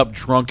wake up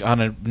drunk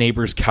on a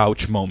neighbor's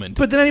couch moment.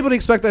 But did anybody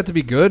expect that to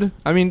be good?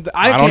 I mean,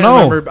 I don't can't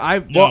know. remember.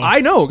 I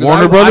know. 'cause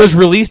Warner Brothers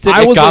released it.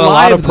 I It was got a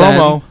lot alive of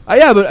promo. then.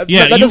 Yeah, but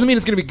Yeah, that you- doesn't mean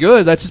it's going to be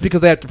good. That's just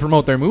because they have to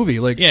promote their movie.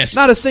 Yes.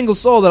 Not a single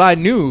soul that I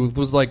knew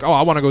was like, "Oh,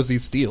 I want to go see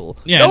Steel."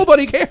 Yeah.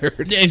 Nobody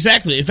cared. Yeah,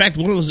 exactly. In fact,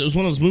 it was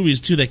one of those movies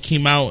too that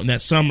came out in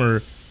that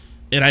summer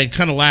and I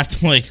kind of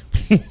laughed. I'm like,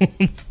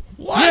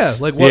 what? Yeah,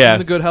 like what Yeah. in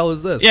the good hell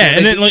is this? Yeah, Can't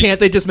and they, then, like- can't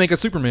they just make a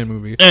Superman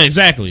movie? Yeah,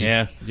 exactly.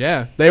 Yeah.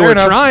 Yeah, they Fair were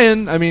enough.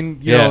 trying. I mean,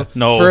 you Yeah, know,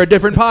 no. for a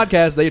different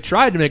podcast, they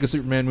tried to make a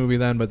Superman movie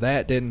then, but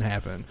that didn't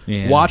happen.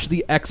 Yeah. Watch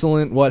the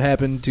excellent "What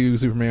Happened to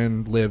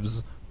Superman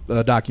Lives"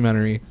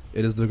 documentary.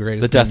 It is the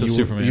greatest The Death thing of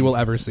Superman. you will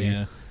ever see.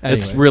 Yeah. Anyway.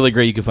 It's really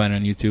great. You can find it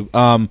on YouTube.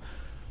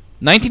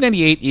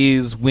 1998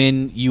 is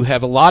when you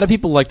have a lot of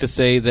people like to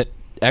say that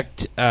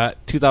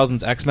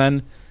 2000's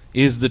X-Men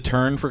is the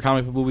turn for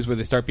comic book movies where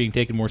they start being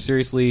taken more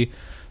seriously,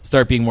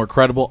 start being more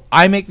credible.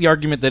 I make the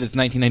argument that it's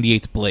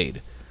 1998's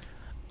Blade.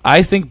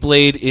 I think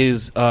Blade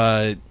is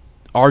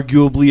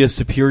arguably a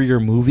superior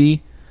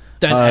movie.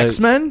 Then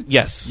X-Men.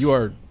 Yes. You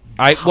are.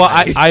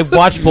 I've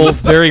watched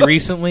both very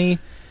recently.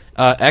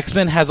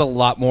 X-Men has a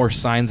lot more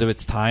signs of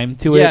its time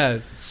to it. Yeah,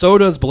 so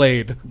does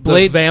Blade.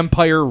 Blade- The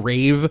vampire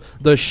rave,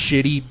 the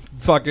shitty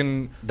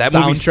fucking That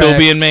soundtrack, movie's still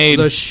being made.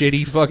 The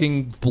shitty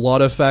fucking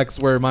blood effects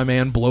where my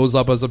man blows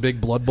up as a big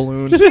blood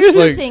balloon. Here's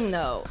Like, the thing,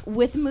 though.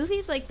 With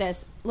movies like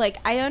this, like,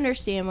 I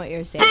understand what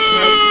you're saying.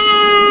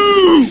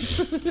 Like,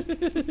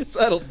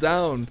 settle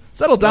down,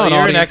 Oh, you're an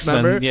audience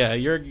X-Men. member. Yeah,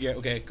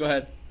 okay. Go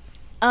ahead.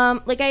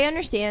 like, I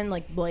understand,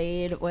 like,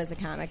 Blade was a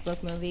comic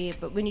book movie,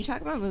 but when you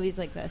talk about movies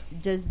like this,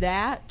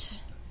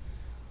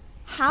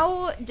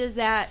 how does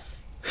that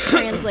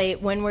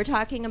translate when we're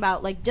talking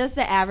about, like, does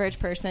the average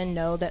person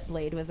know that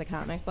Blade was a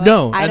comic book?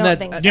 No, I and don't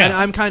think so. Yeah. And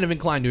I'm kind of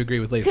inclined to agree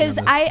with Lacey on Because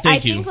this. I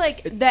Thank you. think,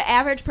 like, the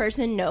average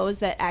person knows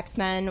that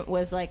X-Men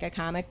was, like, a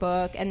comic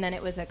book, and then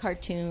it was a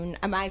cartoon.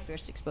 My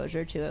first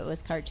exposure to it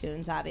was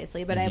cartoons,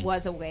 obviously, but I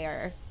was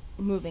aware,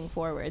 moving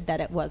forward,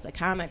 that it was a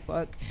comic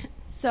book.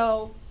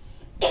 So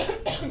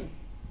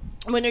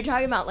when you're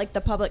talking about, like, the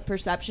public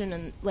perception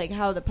and, like,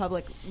 how the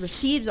public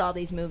receives all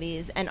these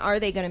movies and are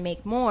they going to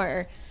make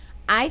more,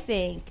 I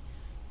think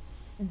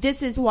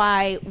this is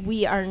why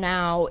we are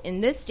now,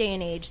 in this day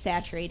and age,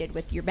 saturated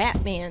with your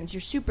Batmans,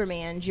 your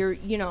Supermans,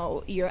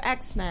 your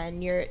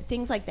X-Men, your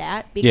things like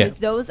that, because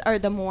those are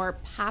the more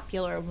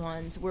popular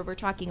ones where we're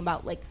talking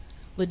about, like,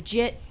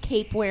 legit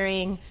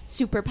cape-wearing,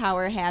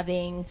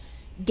 superpower-having,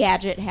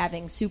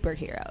 gadget-having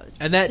superheroes.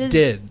 And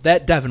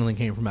that definitely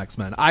came from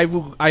X-Men.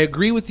 I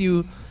agree with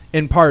you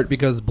in part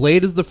because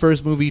Blade is the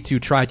first movie to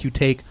try to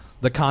take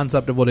the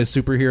concept of what a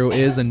superhero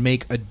is and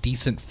make a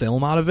decent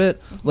film out of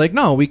it. Like,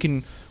 no, we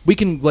can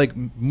like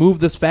move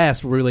this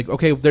fast where we're like,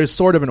 okay, there's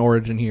sort of an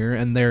origin here,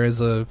 and there is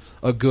a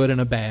good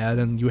and a bad,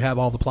 and you have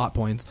all the plot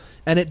points,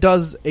 and it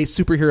does a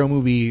superhero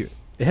movie.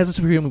 It has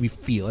a superhero movie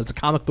feel. It's a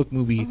comic book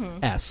movie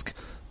esque,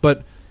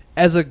 but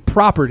as a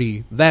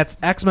property, that's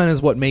X-Men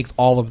is what makes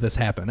all of this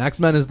happen.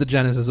 X-Men is the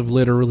genesis of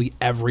literally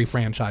every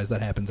franchise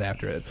that happens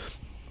after it.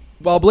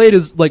 While Blade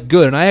is, like,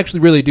 good, and I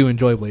actually really do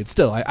enjoy Blade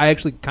still. I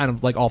actually kind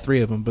of like all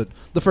three of them, but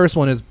the first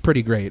one is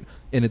pretty great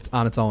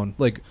on its own.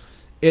 Like,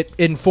 it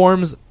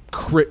informs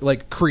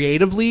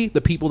creatively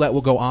the people that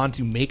will go on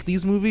to make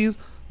these movies.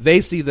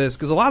 They see this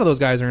because a lot of those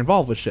guys are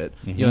involved with shit.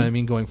 You know what I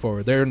mean? Going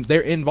forward, they're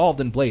involved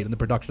in Blade, in the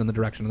production and the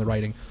direction and the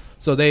writing.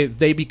 So they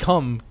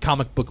become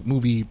comic book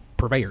movie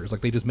purveyors.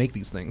 Like, they just make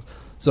these things.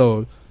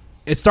 So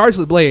it starts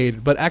with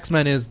Blade, but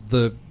X-Men is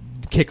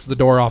kicks the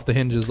door off the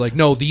hinges. Like,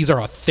 no, these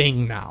are a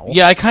thing now.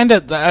 Yeah,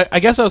 I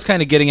guess I was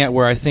kind of getting at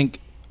where I think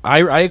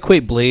I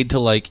equate Blade to,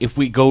 like, if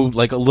we go,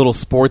 like, a little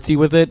sportsy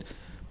with it,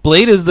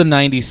 Blade is the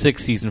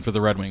 96 season for the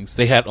Red Wings.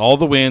 They had all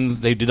the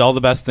wins, they did all the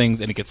best things,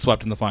 and it gets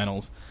swept in the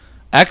finals.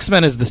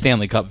 X-Men is the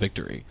Stanley Cup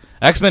victory.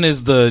 X-Men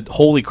is the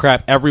holy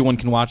crap, everyone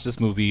can watch this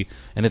movie,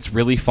 and it's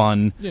really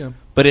fun. Yeah.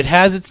 But it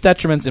has its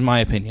detriments, in my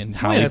opinion.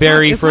 Halle it's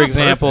Berry, not- it's for not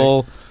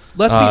example.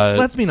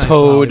 Let's be nice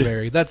Toad. to Halle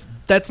Berry.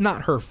 That's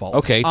not her fault.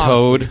 Okay,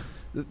 honestly. Toad.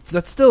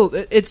 That's still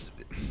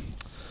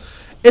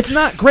it's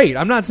not great.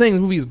 I'm not saying the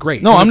movie is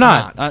great. No, It's I'm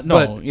not.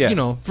 No, but, yeah. you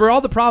know, for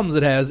all the problems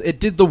it has, it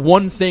did the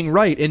one thing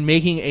right in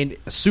making a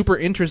super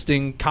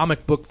interesting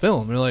comic book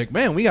film. They're like,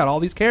 man, we got all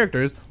these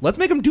characters. Let's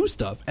make them do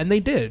stuff, and they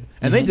did,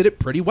 and they did it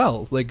pretty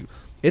well. Like,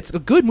 it's a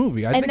good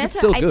movie. I think it's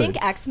still good. I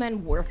think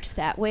X-Men works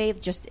that way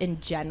just in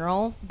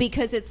general,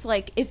 because it's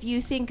like, if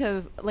you think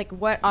of, like,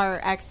 what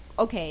are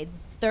okay,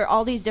 there are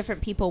all these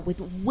different people with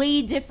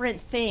way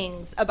different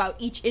things about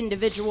each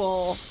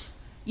individual,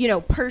 you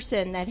know,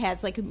 person that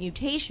has, like, a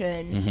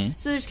mutation.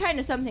 So there's kind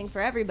of something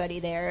for everybody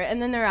there.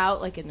 And then they're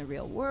out, like, in the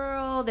real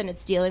world, and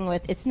it's dealing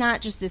with, it's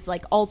not just this,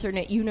 like,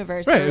 alternate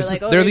universe Right, where it's like,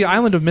 just- they're the there's-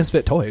 island of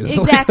misfit toys.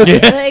 Exactly.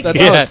 Like,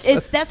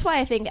 That's that's why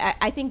I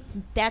think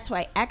that's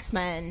why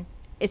X-Men,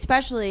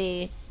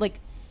 especially, like,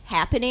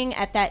 happening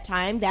at that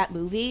time, that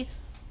movie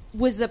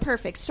was the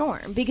perfect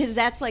storm, because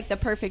that's, like, the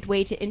perfect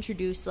way to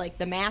introduce, like,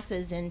 the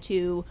masses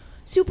into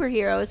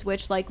superheroes,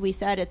 which, like we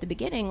said at the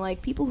beginning,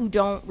 like, people who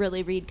don't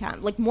really read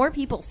like, more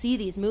people see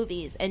these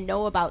movies and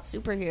know about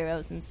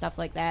superheroes and stuff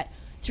like that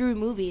through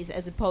movies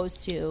as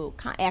opposed to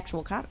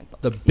actual comic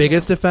books. The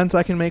biggest defense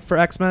I can make for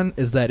X-Men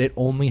is that it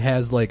only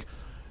has, like,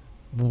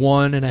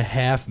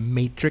 1.5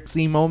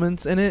 Matrix-y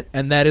moments in it,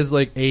 and that is,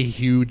 like, a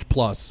huge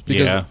plus,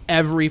 because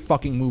every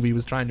fucking movie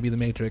was trying to be the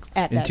Matrix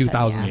At in that time,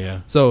 2000.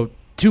 yeah. So,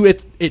 to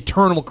its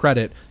eternal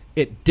credit,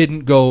 it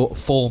didn't go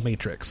full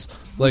Matrix.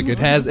 Like it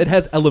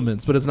has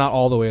elements, but it's not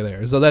all the way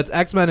there. So that's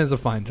X-Men is a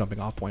fine jumping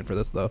off point for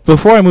this, though.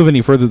 Before I move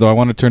any further, though, I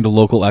want to turn to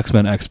local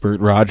X-Men expert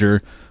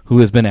Roger, who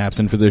has been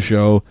absent for this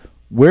show.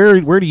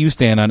 Where do you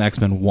stand on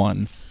X-Men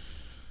 1?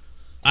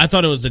 I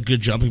thought it was a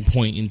good jumping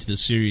point into the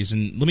series,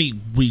 and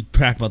we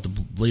talk about the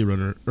Blade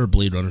Runner.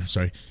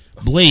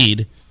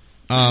 Blade.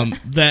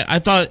 That I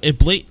thought if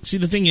Blade. See,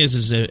 the thing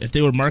is that if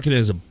they were marketed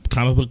as a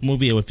comic book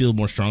movie, I would feel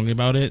more strongly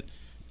about it.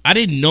 I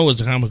didn't know it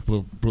was a comic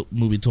book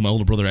movie until my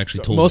older brother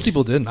actually told me. Most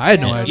people didn't. I had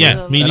no idea.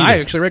 Yeah, me and neither. I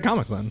actually read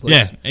comics then. Like,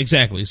 Yeah,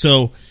 exactly.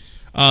 So,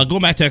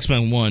 going back to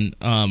X-Men 1,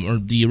 or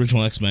the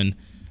original X-Men,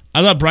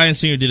 I thought Bryan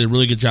Singer did a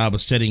really good job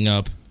of setting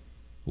up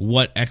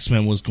what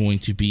X-Men was going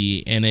to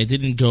be, and they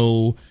didn't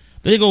go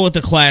with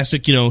the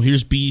classic,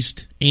 here's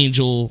Beast,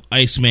 Angel,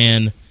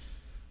 Iceman,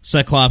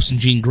 Cyclops, and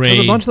Jean Grey.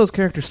 A bunch of those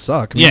characters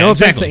suck. Yeah, no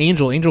exactly. offense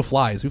to Angel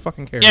flies. Who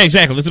fucking cares? Yeah,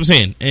 exactly. That's what I'm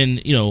saying. And,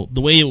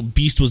 the way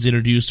Beast was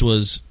introduced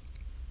was,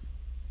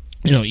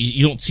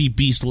 you don't see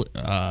Beast,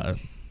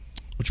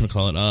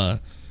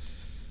 whatchamacallit,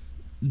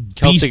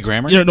 Kelsey Beast,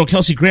 Grammer? No,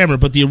 Kelsey Grammer,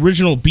 but the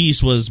original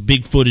Beast was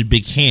big-footed,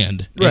 big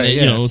hand. Right,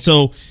 and,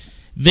 so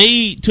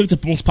they took the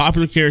most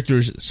popular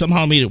characters,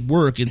 somehow made it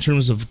work in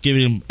terms of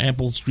giving them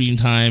ample screen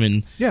time,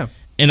 and Yeah.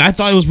 and I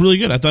thought it was really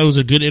good. I thought it was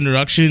a good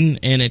introduction,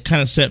 and it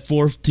kind of set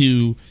forth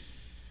to,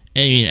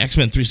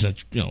 X-Men 3 is an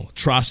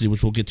atrocity,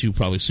 which we'll get to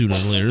probably sooner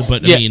or later,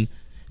 but Yeah.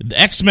 the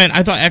X-Men,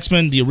 I thought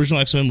X-Men, the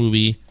original X-Men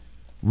movie,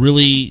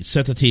 really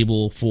set the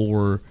table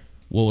for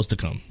what was to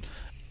come.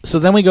 So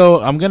then we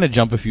go, I'm going to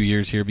jump a few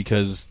years here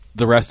because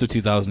the rest of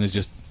 2000 is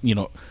just,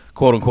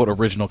 quote-unquote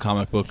original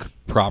comic book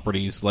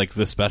properties like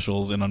The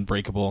Specials and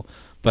Unbreakable.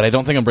 But I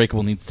don't think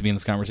Unbreakable needs to be in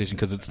this conversation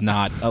because it's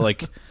not, All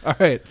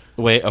right.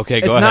 Wait,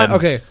 okay, go It's ahead. not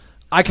okay.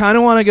 I kind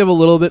of want to give a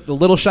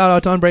little shout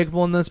out to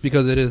Unbreakable in this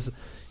because it is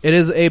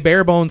a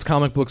bare bones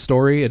comic book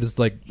story. It is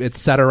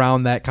it's set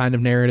around that kind of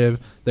narrative.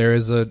 There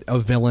is a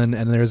villain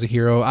and there's a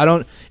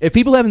hero. If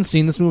people haven't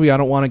seen this movie, I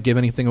don't want to give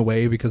anything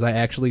away because I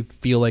actually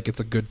feel like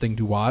it's a good thing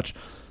to watch.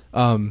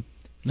 No,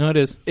 it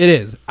is. It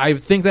is. I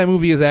think that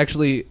movie is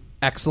actually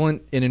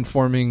excellent in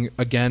informing,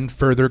 again,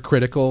 further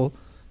critical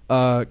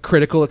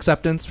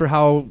acceptance for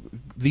how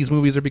these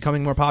movies are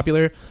becoming more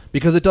popular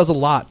because it does a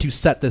lot to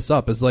set this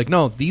up. It's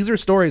no, these are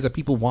stories that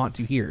people want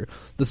to hear.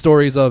 The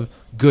stories of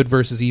good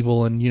versus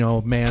evil and,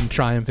 man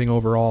triumphing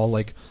over all.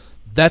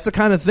 That's a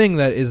kind of thing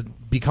that is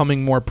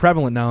becoming more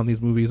prevalent now in these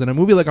movies. And a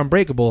movie like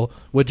Unbreakable,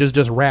 which is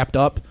just wrapped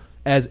up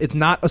as it's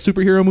not a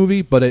superhero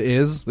movie, but it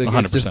is.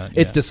 100%.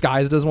 It's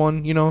disguised as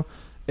one,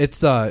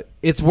 It's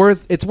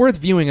worth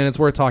viewing and it's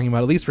worth talking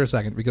about at least for a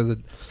second because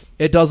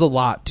it does a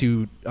lot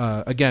to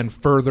again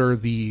further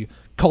the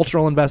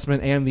cultural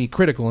investment and the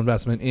critical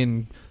investment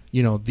in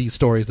these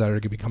stories that are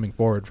going to be coming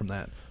forward from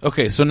that.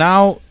 Okay, so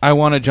now I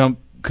want to jump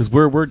because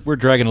we're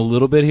dragging a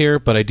little bit here,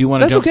 but I do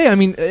want to jump. That's okay. I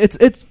mean,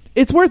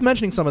 it's worth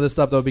mentioning some of this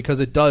stuff though because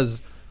it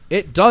does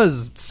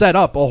set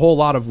up a whole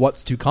lot of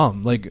what's to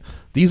come.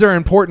 These are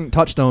important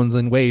touchstones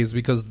in ways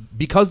because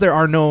there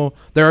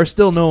are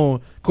still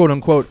no quote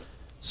unquote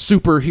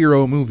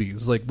superhero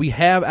movies. We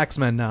have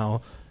X-Men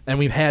now and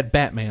we've had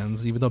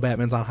Batman's, even though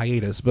Batman's on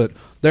hiatus, but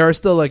there are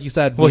still, like you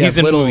said, he's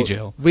in movie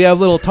jail. We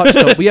have little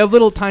touchstones. We have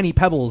little tiny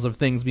pebbles of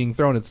things being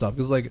thrown at stuff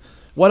because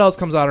what else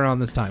comes out around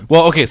this time?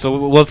 Well, okay, so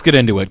let's get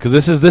into it because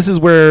this is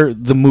where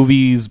the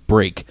movies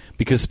break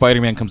because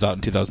Spider-Man comes out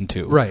in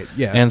 2002, Right,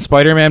 yeah. and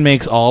Spider-Man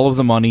makes all of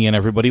the money and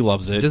everybody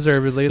loves it.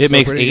 Deservedly, it's it still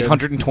makes pretty good.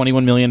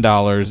 $821 million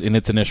in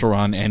its initial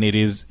run, and it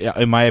is,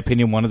 in my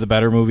opinion, one of the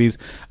better movies.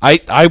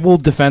 I will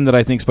defend that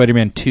I think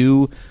Spider-Man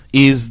 2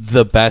 is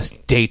the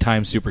best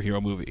daytime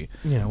superhero movie.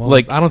 Yeah, well,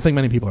 I don't think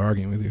many people are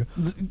arguing with you.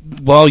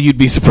 Well, you'd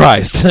be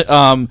surprised.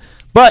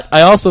 But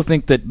I also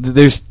think that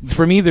there's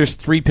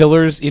three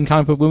pillars in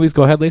comic book movies.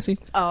 Go ahead, Lacey.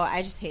 Oh,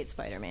 I just hate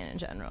Spider-Man in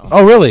general.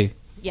 Oh, really?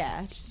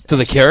 Yeah. To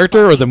the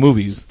character or the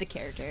movies? Just the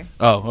character.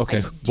 Oh, okay.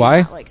 I just Why?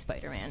 do not like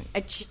Spider-Man.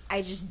 I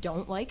just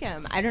don't like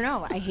him. I don't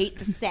know. I hate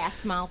the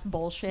sass mouth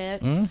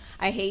bullshit.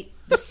 I hate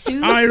the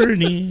suit.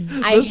 Irony.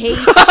 I hate.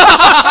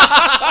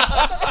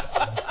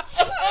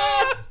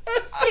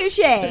 Touche.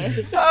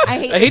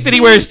 I hate that he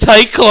wears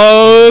tight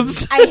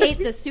clothes. I hate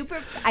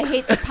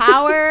the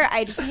power.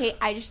 I just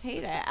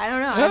hate it. I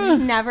don't know. I've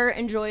just never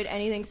enjoyed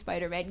anything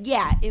Spider-Man.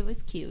 Yeah, it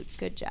was cute.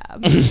 Good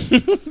job.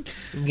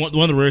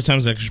 One of the rare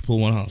times I actually pull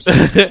one house.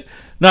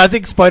 No, I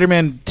think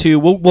Spider-Man 2.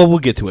 We'll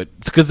get to it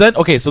because then.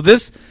 Okay, so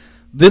this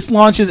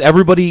launches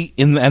everybody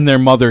and their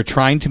mother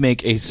trying to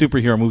make a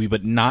superhero movie,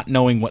 but not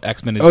knowing what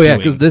X-Men is doing. Oh yeah,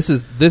 because this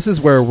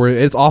is where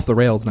it's off the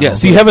rails now. Yeah,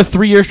 so you have a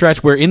 3-year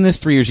stretch where in this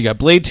 3 years you got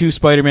Blade 2,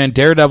 Spider-Man,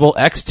 Daredevil,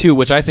 X2,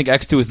 which I think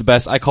X2 is the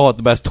best. I call it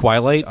the best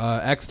Twilight.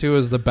 X2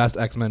 is the best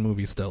X-Men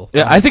movie still.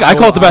 Yeah, I think I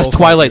call it the best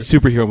Twilight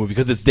superhero movie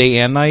because it's day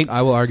and night.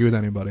 I will argue with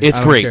anybody. It's I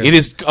don't great. care. It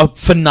is a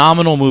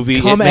phenomenal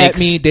movie. Come it makes, at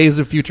me, Days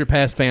of Future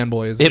Past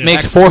fanboys. It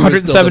makes X2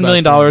 is still the $407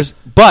 million. best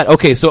one. But,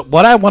 okay, so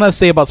what I want to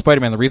say about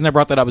Spider-Man, the reason I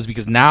brought that up is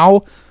because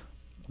now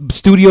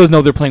studios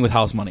know they're playing with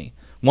house money.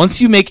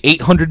 Once you make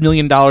 $800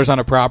 million on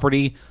a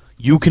property,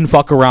 you can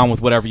fuck around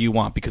with whatever you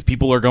want because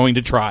people are going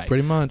to try.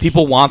 Pretty much.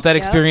 People want that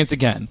Yep. experience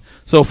again.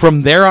 So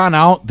from there on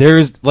out,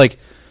 there's like,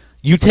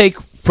 you take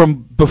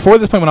from before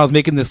this point when I was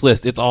making this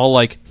list, it's all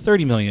like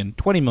 30 million,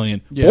 20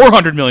 million, Yeah.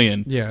 400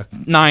 million, Yeah.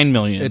 9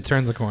 million. It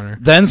turns a corner.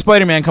 Then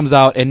Spider-Man comes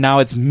out, and now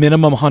it's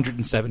minimum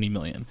 170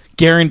 million,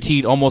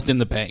 guaranteed, almost in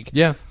the bank.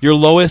 Yeah. Your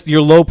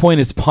low point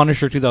is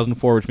Punisher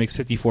 2004, which makes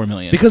 54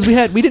 million. Because we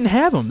didn't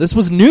have them. This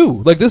was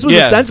new. Like this was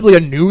Yeah. ostensibly a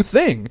new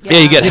thing. yeah,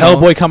 you get You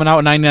Hellboy know. coming out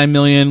at 99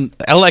 million,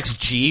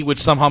 LXG,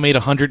 which somehow made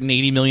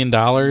 180 million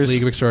dollars.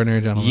 League of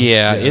Extraordinary Gentlemen.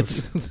 Yeah,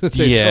 it's-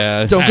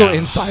 yeah. Don't go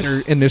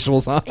insider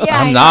initials on. Yeah,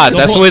 I I'm know. not.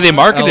 That's the way they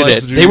marketed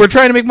it. LXG. They were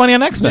trying to make money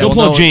on X-Men. Don't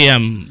well, pull no-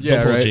 JM. Yeah,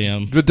 Don't pull right.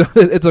 JM.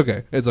 But it's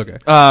okay. It's okay.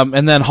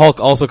 And then Hulk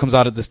also comes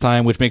out at this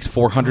time, which makes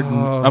 400.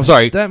 I'm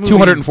sorry, that movie-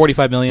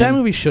 245 million. That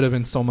movie should have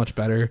been so much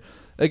better.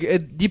 Like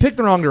you picked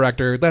the wrong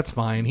director. That's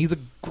fine. He's a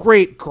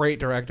great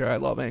director. I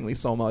love Ang Lee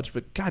so much.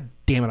 But god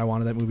damn it, I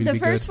wanted that movie to The be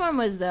first good. one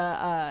was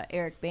the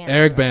Eric Bana.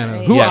 Eric Bana,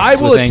 right? who Yes,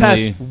 I will with Ang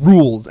attest Lee.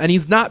 rules, and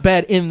he's not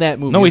bad in that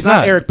movie. No, it's he's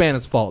not. Eric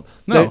Bana's fault.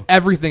 No.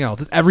 Everything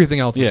else. It's everything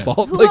else's Yeah.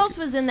 fault. Who Like, else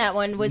was in that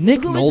one? Was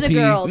Nick who was the Nolte.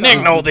 girl? Nick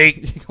though?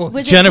 Nolte.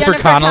 Was it Jennifer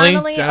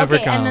Connelly? Jennifer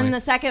Okay, and Connelly. then the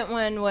second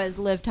one was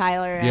Liv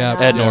Tyler. And, Yeah,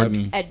 Ed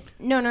Norton.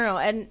 No,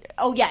 and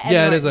Ed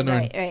Yeah, it is Ed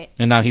Norton. Norton. Right.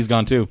 And now he's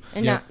gone too.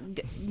 And Yeah.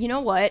 now, you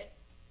know what?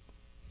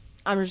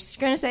 I'm just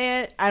gonna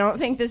say it. I don't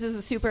think this is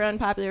a super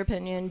unpopular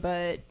opinion,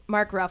 but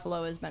Mark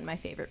Ruffalo has been my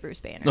favorite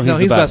Bruce Banner. No, No, he's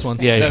the the best. best one.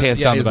 Yeah, Yeah, hands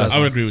yeah, down he's the the best. I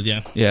would agree with you.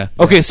 Yeah.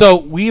 Okay, so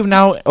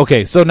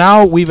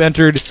we've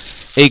entered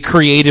a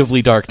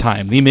creatively dark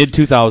time, the mid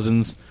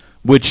 2000s,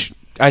 which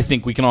I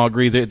think we can all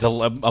agree that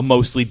a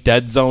mostly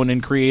dead zone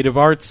in creative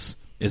arts.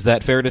 Is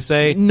that fair to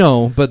say?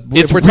 no, but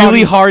It's if we're really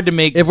talking, hard to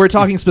make. If we're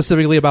talking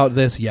specifically about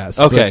this, yes.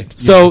 Okay, but,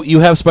 so you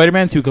have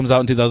Spider-Man 2 comes out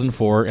in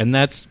 2004, and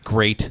that's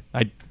great.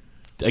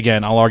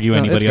 I'll argue No,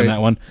 anybody it's on great.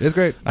 that one. It's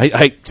great.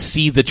 I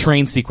see the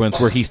train sequence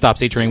where he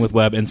stops a train with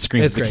web and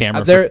screams It's at the great.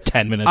 camera There- for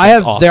 10 minutes. I have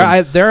It's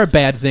awesome. there are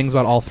bad things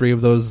about all three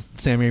of those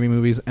Sam Raimi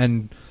movies,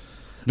 and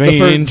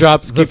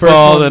Raindrops keep first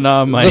falling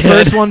on my the head.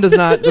 first one does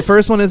not. The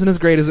first one isn't as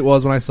great as it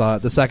was when I saw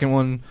it. The second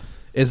one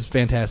is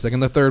fantastic,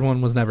 and the third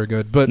one was never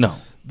good. But No.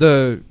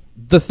 the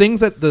things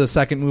that the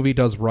second movie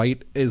does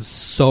right is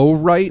so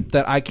right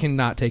that I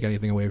cannot take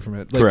anything away from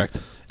it. Like,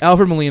 Correct.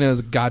 Alfred Molina is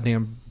a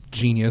goddamn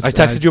genius. I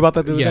texted you about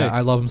that the other yeah, day.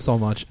 I love him so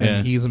much, and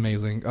Yeah. he's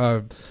amazing.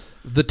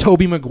 The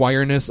Tobey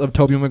Maguire-ness of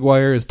Tobey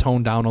Maguire is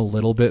toned down a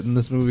little bit in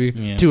this movie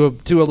Yeah.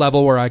 to a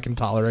level where I can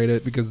tolerate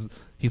it because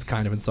he's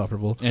kind of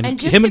insufferable. And And him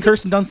just and to be-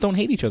 Kirsten Dunst don't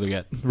hate each other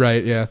yet.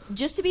 Right? Yeah.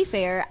 Just to be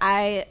fair,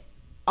 I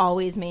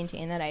always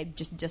maintain that I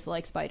just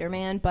dislike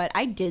Spider-Man, but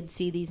I did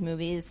see these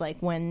movies like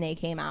when they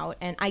came out,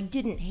 and I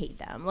didn't hate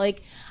them.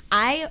 Like,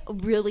 I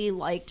really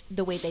liked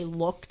the way they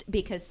looked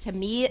because to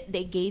me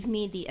they gave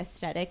me the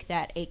aesthetic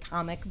that a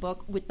comic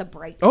book with the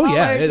bright Oh, colors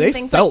yeah, and they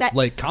things felt like that,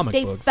 like comic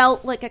they books.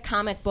 felt like a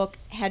comic book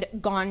had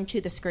gone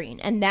to the screen,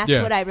 and that's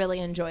Yeah. what I really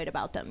enjoyed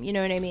about them. You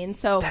know what I mean?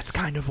 So That's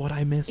kind of what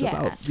I miss Yeah.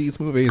 about these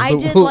movies. I but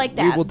did we'll- like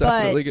that. We will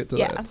definitely but, get to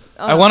yeah. that.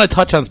 I want to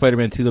touch on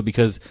Spider-Man 2, though,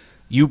 because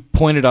you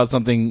pointed out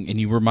something and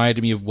you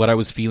reminded me of what I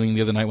was feeling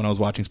the other night when I was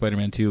watching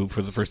Spider-Man 2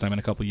 for the first time in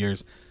a couple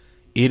years.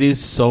 It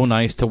is so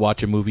nice to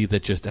watch a movie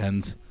that just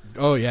ends.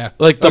 Oh yeah,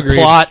 Like, the Agreed.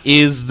 plot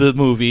is the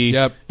movie,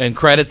 Yep. and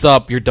credits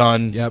up, you're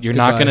done. Yep, You're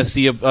not goodbye. going to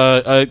see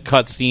a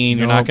cut scene.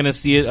 You're not Nope. going to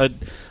see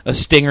a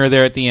stinger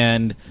there at the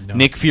end. No.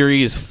 Nick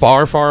Fury is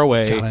far, far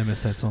away. God, I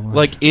miss that so much.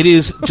 Like, it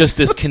is just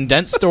this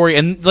condensed story,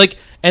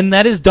 and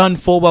that is done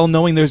full well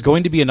knowing there's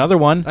going to be another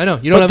one. I know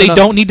you don't. but have they enough,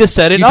 don't need to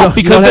set it you up don't-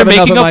 you because don't they're have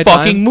enough making of a my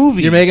fucking time.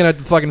 movie. You're making a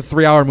fucking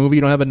 3-hour movie.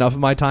 You don't have enough of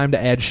my time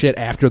to add shit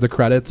after the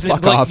credits.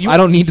 Fuck Like, off. you- I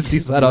don't need to see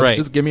setup. Right.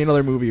 Just give me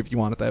another movie if you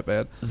want it that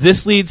bad.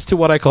 This leads to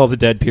what I call the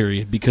dead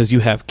period because you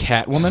have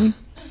Catwoman,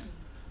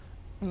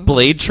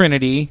 Blade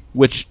Trinity,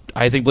 which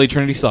I think Blade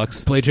Trinity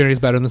sucks. Blade Trinity is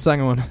better than the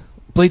second one.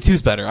 Blade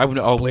 2's better. I would.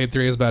 Oh, Blade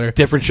 3 is better.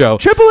 different show.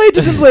 Triple H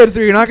is in Blade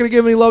 3. You're not going to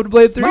give any love to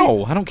Blade 3?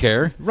 No, I don't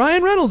care.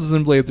 Ryan Reynolds is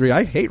in Blade 3.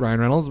 I hate Ryan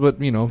Reynolds,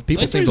 but you know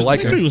people seem to like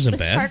Blade 3 him. wasn't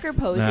was bad. Parker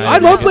Posey. Nah. I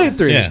love Blade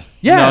 3. Yeah.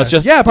 yeah, No, it's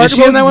just yeah. Parker is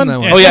she in that Posey's one? in that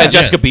one. Oh yeah, Yeah.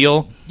 Jessica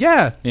Biel.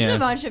 Yeah, There's Yeah. a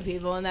bunch of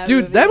people in that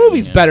dude, movie. that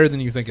movie's Yeah. better than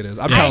you think it is.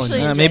 I'm I telling actually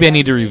you. enjoyed Maybe I that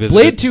need to movie. revisit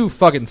Blade it. 2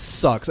 fucking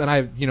sucks,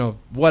 and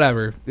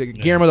whatever.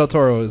 Guillermo del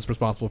Toro is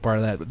responsible for part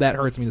of that. That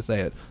hurts me to say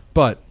it,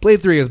 but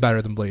Blade 3 is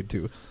better than Blade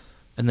 2.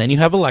 And then you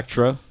have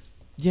Elektra,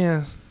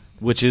 Yeah,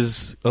 which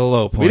is a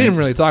low point. we didn't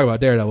really talk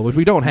about Daredevil, which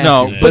we don't have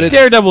No, to. but it's,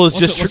 Daredevil is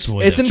What's just. the- what's the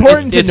way it's that-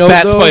 important to It's note,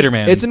 Bat though.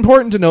 Spider-Man. It's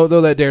important to note,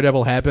 though, that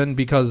Daredevil happened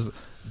because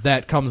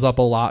that comes up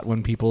a lot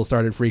when people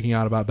started freaking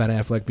out about Ben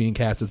Affleck being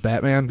cast as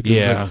Batman. Because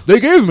Yeah.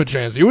 they gave him a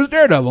chance. He was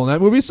Daredevil, and that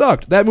movie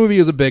sucked. That movie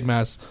is a big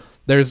mess.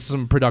 There's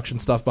some production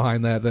stuff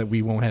behind that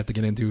we won't have to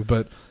get into.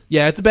 But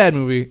yeah, it's a bad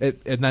movie.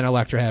 And then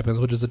Elektra happens,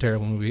 which is a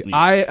terrible movie. Yeah.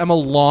 I am a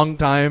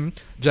long-time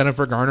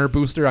Jennifer Garner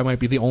booster. I might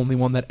be the only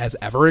one that has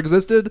ever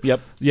existed. Yep.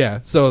 Yeah,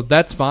 so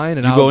that's fine.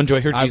 And You I'll go enjoy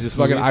her I Jesus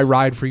fucking, movies. I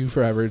ride for you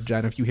forever,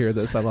 Jen. If you hear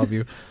this, I love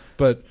you.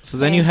 But So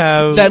then you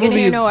have. That You're gonna movie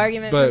hear is- no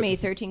argument but- from me.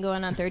 13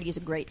 going on 30 is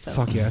a great film.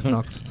 fuck yeah,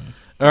 Nux.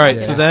 All right,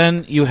 Yeah. so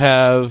then you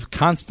have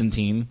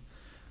Constantine,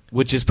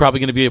 which is probably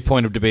going to be a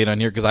point of debate on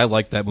here because I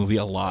like that movie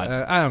a lot.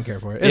 I don't care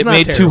for it. It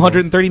made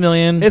 $230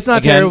 million. It's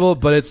not Again, terrible,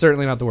 but it's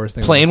certainly not the worst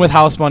thing. Playing with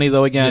house money,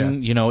 though,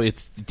 again, Yeah.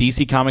 it's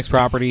DC Comics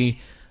property.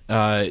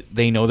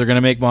 They know they're going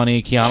to make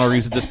money. Keanu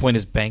Reeves at this point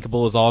is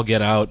bankable as all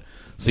get out.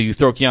 So you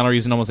throw Keanu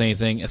Reeves in almost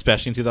anything,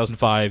 especially in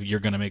 2005, you're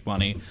going to make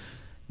money.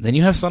 Then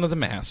you have Son of the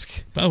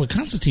Mask. By the way,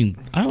 Constantine,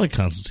 I like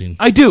Constantine.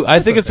 I do. I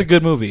think it's a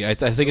good movie. I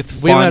think it's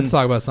fun. We don't have to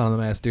talk about Son of the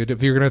Mask, dude.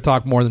 If you're going to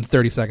talk more than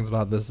 30 seconds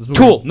about this movie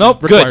Cool.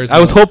 Nope. requires Good. I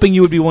was more. hoping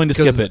you would be willing to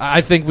skip 'Cause it.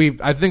 I think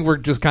we're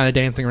just kind of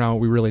dancing around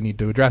what we really need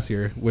to address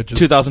here, which is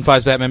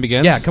 2005's Batman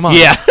Begins. yeah. Come on.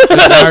 Yeah.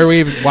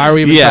 why are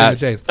we even cutting the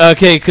chase?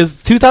 Okay, because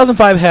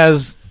 2005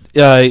 has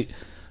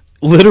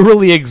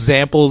literally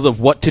examples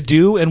of what to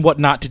do and what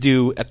not to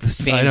do at the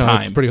same I know,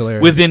 time. it's pretty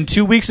hilarious. Within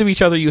 2 weeks of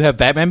each other, you have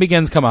Batman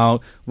Begins come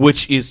out,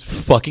 which is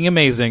fucking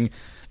amazing,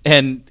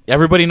 and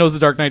everybody knows the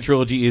Dark Knight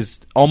trilogy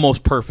is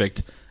almost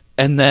perfect.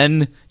 And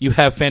then you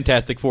have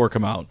Fantastic Four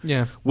come out,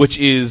 Yeah. which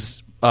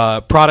is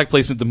product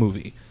placement. The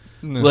movie.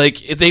 Like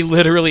they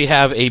literally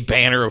have a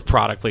banner of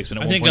product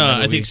placement. At one point in the I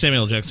movie. think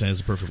Samuel Jackson has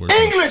the perfect word.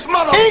 English,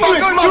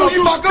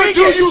 motherfucker,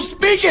 do you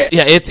speak it?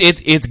 Yeah,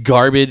 it's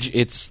garbage.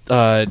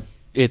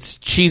 It's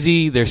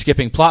cheesy. They're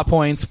skipping plot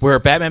points. Where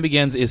Batman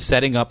Begins is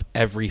setting up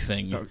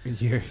everything.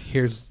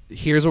 Here's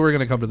where we're going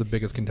to come to the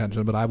biggest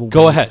contention, but I will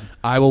Go wait. ahead.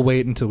 I will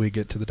wait until we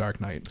get to the Dark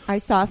Knight. I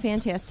saw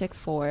Fantastic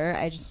Four.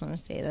 I just want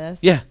to say this.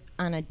 Yeah.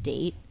 On a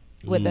date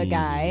with a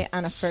guy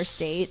on a first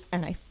date,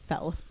 and I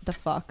fell the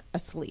fuck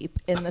asleep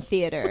in the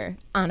theater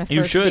on a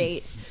You first should.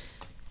 date.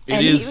 It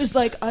And is- he was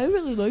like, "I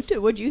really liked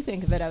it. What'd you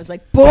think of it?" I was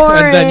like,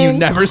 "Boring." And then you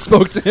never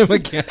spoke to him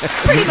again.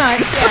 Pretty much,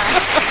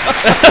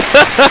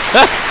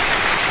 yeah.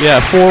 Yeah,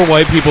 4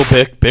 white people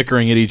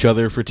bickering at each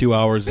other for 2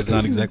 hours is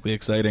not exactly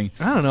exciting.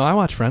 I don't know. I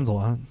watch Friends a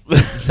lot.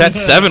 That's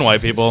 7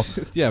 white people.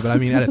 Yeah, but I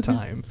mean at a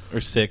time.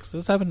 Or 6.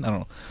 Is it 7? I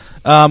don't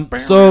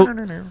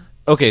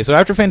know. So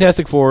after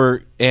Fantastic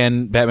Four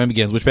and Batman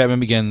Begins, which Batman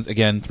Begins,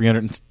 again,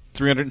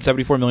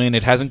 $374 million.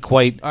 It hasn't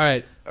quite... All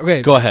right.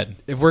 Okay. Go ahead.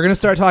 If we're going to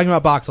start talking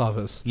about box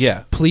office,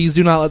 Yeah. please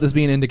do not let this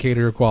be an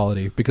indicator of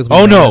quality because we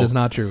Oh, know no. that is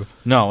not true.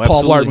 No, Paul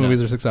absolutely Blart not.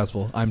 movies are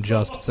successful. I'm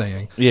just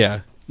saying. Yeah.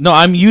 No,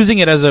 I'm using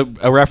it as a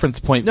reference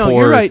point No, for...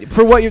 you're right.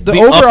 For what the the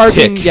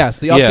overarching, uptick. yes,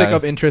 the uptick Yeah.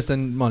 of interest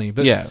and money.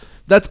 But Yeah.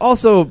 that's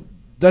also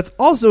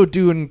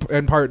due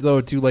in part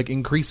though to like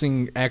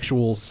increasing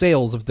actual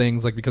sales of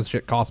things, like because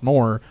shit costs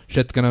more,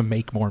 shit's gonna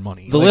make more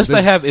money. The Like, list I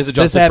this- have is this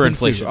adjusted for happens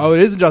too. inflation. Oh,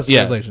 it is adjusted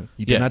Yeah. for inflation.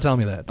 You did Yeah. not tell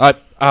me that.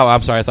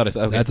 I'm sorry. I thought I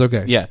said... Okay. That's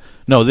okay. Yeah.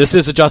 No, this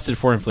is adjusted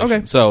for inflation.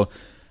 Okay. So,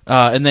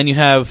 and then you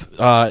have...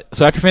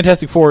 so after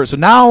Fantastic Four... So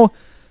now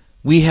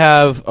we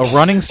have a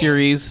running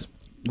series.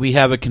 We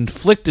have a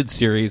conflicted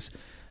series.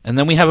 And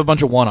then we have a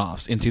bunch of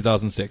one-offs in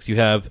 2006. You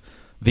have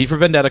V for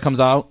Vendetta comes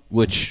out,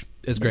 which...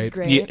 It's great.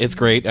 great. Yeah, it's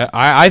great.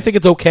 I think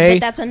it's okay. But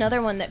that's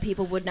another one that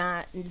people would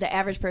not. The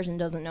average person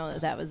doesn't know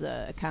that was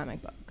a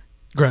comic book,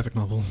 Graphic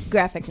novel.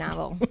 graphic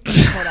novel.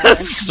 Whatever.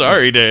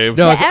 Sorry, Dave.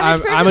 No, The it's,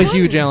 average I'm a person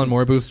huge wouldn't. Alan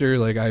Moore booster.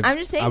 Like I'm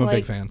just saying, I'm a like,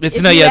 big fan. It's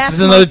If no, you yeah, ask it's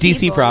another most DC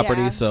people,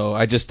 property, yeah. so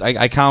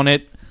I count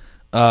it.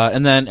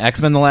 And then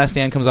X-Men: The Last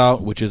Stand comes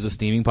out, which is a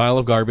steaming pile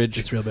of garbage.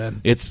 It's real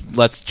bad. It's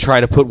let's try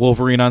to put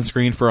Wolverine on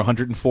screen for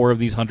 104 of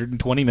these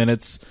 120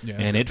 minutes, Yeah,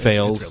 and it it's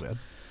fails. real bad.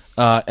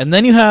 And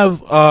then you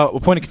have a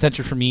point of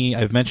contention for me.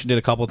 I've mentioned it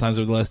a couple of times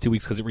over the last 2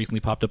 weeks because it recently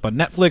popped up on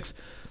Netflix.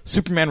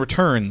 Superman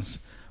Returns,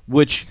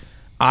 which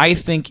I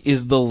think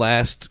is the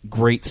last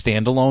great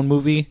standalone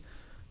movie.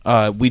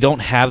 We don't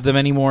have them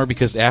anymore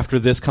because after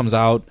this comes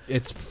out,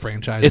 It's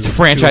franchise. It's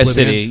franchise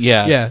city,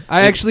 yeah. Yeah.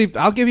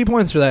 I'll give you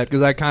points for that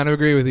because I kind of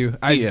agree with you.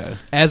 Yeah.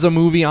 As a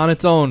movie on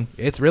its own,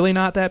 it's really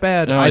not that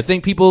bad. No, I it's-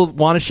 think people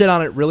want to shit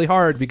on it really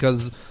hard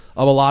because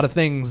of a lot of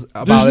things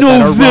about there's it no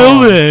that are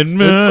villain, wrong.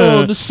 man.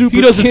 Like, the super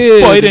He doesn't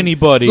kid. fight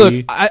anybody.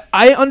 Look,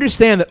 I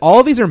understand that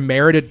all these are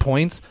merited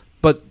points,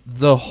 but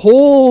the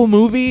whole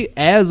movie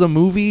as a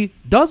movie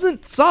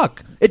doesn't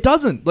suck. It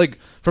doesn't. Like,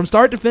 from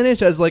start to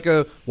finish, as like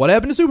a what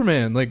happened to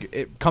Superman,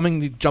 like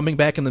jumping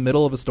back in the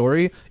middle of a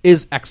story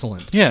is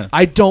excellent. Yeah.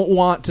 I don't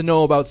want to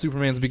know about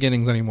Superman's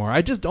beginnings anymore.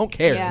 I just don't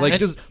care. Yeah. Like, And-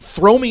 just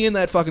throw me in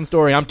that fucking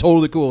story. I'm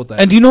totally cool with that.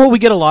 And do you know what we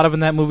get a lot of in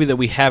that movie that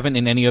we haven't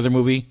in any other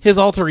movie? His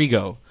alter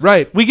ego.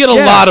 Right. We get a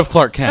Yeah. lot of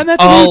Clark Kent. And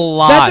that's a huge,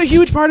 lot. That's a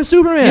huge part of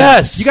Superman.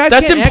 Yes, you guys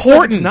that's can't act like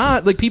important. it's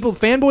not like people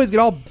fanboys get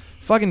all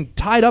fucking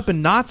tied up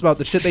in knots about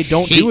the shit they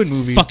don't do in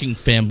movies. Fucking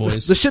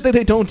fanboys. The shit that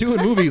they don't do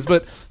in movies,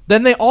 but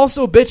then they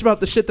also bitch about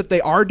the shit that they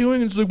are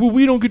doing. And it's like, well,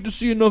 we don't get to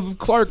see enough of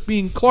Clark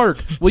being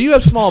Clark. Well, you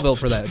have Smallville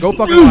for that. Go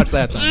fucking watch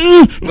that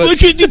then. Why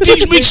can't the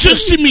things make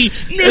sense to me?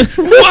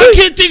 Why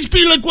can't things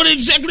be like what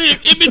exactly an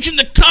image in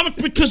the comic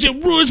because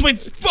it ruins my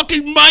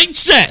fucking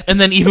mindset? And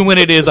then even when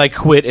it is, I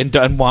quit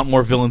and want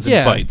more villains and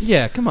Yeah, fights.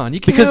 yeah, come on. You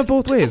can't Because have it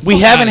both ways. We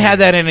Fuck haven't outta had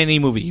here. that in any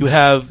movie. You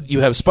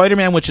have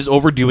Spider-Man, which is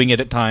overdoing it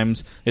at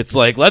times. It's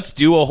like, let's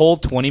do a whole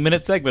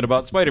 20-minute segment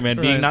about Spider-Man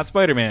being Right. not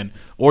Spider-Man.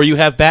 Or you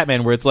have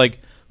Batman, where it's like,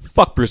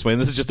 fuck Bruce Wayne.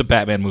 This is just a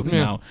Batman movie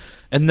Yeah. now.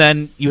 And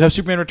then you have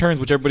Superman Returns,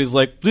 which everybody's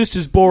like, this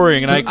is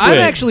boring, and I quit. I'm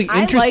actually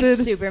I interested.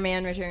 like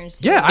Superman Returns.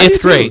 Too. Yeah, I It's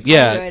do too. great,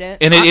 yeah. I enjoyed it.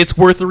 And it's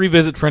worth a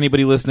revisit for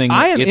anybody listening.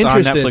 I am it's on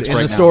interested Netflix in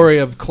right the now. story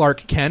of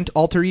Clark Kent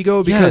alter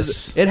ego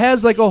because Yes. it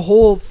has like a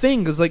whole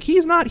thing. Because like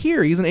he's not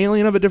here; he's an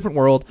alien of a different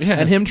world, Yeah.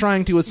 and him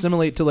trying to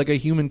assimilate to like a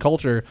human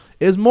culture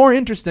is more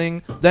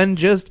interesting than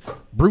just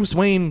Bruce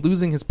Wayne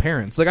losing his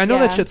parents. Like I know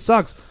that Yeah. shit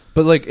sucks,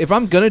 but like if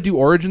I'm gonna do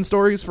origin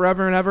stories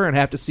forever and ever and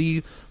have to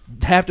see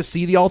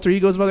the alter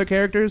egos of other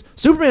characters,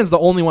 Superman's the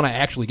only one I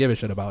actually give a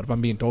shit about. If I'm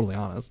being totally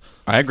honest,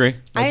 I agree.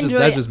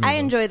 that's just me, I though.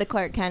 enjoy the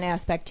Clark Kent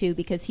aspect too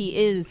because he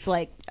is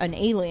like an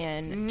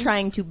alien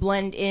trying to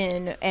blend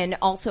in and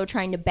also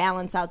trying to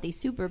balance out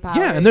these superpowers.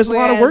 Yeah, and there's a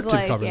lot of Whereas, work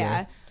to cover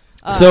there.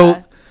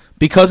 So,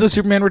 because of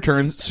Superman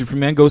Returns,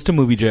 Superman goes to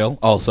movie jail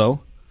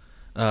also.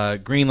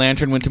 Green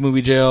Lantern went to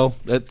movie jail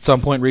at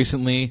some point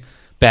recently.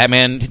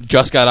 Batman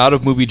just got out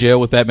of movie jail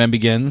with Batman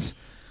Begins.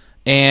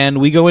 And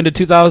we go into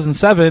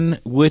 2007,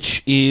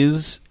 which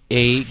is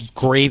a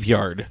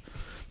graveyard.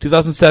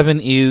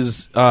 2007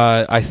 is,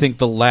 I think,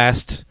 the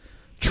last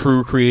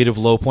true creative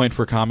low point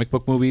for comic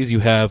book movies. You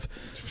have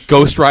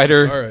Ghost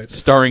Rider, All right.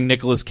 starring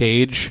Nicolas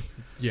Cage.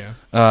 yeah.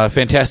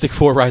 Fantastic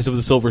Four: Rise of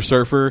the Silver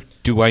Surfer.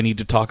 Do I need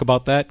to talk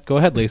about that? Go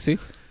ahead, Lacey.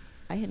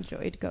 I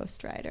enjoyed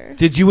Ghost Rider.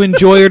 Did you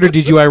enjoy it, or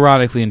did you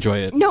ironically enjoy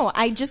it? No,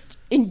 I just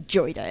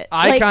enjoyed it.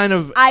 I kind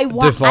of I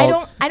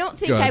default- don't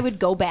think Go ahead. I would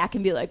go back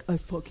and be like, I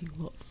fucking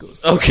love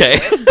Ghost Okay.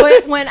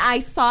 but when I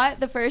saw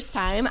it the first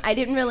time, I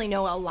didn't really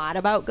know a lot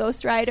about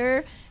Ghost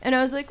Rider, and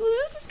I was like, well,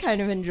 this is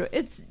kind of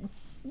it's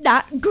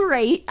not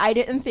great. I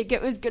didn't think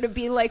it was going to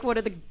be like one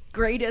of the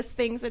greatest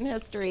things in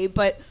history,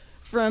 but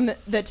from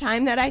the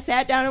time that I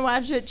sat down and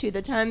watched it to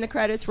the time the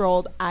credits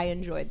rolled, I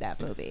enjoyed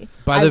that movie.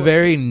 By I the would-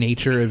 very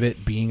nature of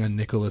it being a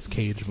Nicolas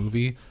Cage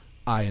movie,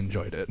 I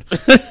enjoyed it.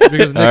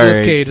 Because Nicolas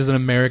right. Cage is an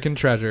American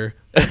treasure.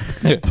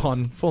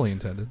 Pun fully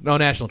intended. No,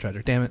 national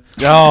treasure. Damn it.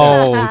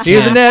 Oh, He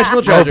is a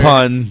national treasure.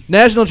 pun.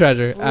 National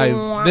treasure.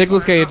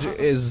 Nicolas Cage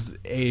is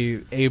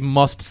a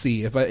must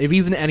see. If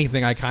he's in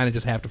anything, I kind of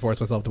just have to force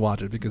myself to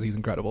watch it because he's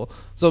incredible.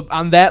 So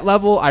on that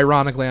level,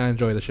 ironically, I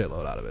enjoy the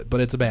shitload out of it.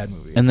 But it's a bad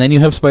movie. And then you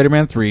have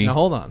Spider-Man 3. Now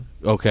hold on.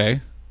 Okay.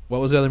 What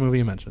was the other movie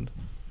you mentioned?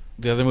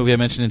 The other movie I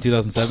mentioned in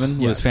 2007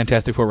 was Yes.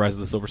 Fantastic Four: Rise of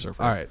the Silver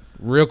Surfer. All right.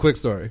 Real quick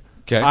story.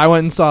 'Kay. I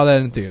went and saw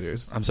that in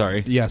theaters. I'm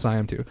sorry. Yes, I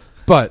am too.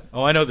 But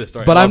Oh, I know this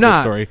story. but I I'm love this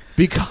not story.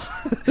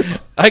 because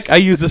I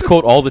use this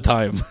quote all the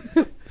time.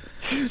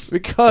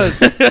 because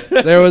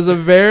there was a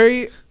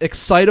very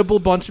excitable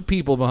bunch of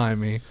people behind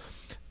me.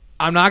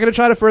 I'm not going to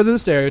try to further the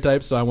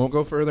stereotypes, so I won't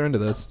go further into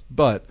this.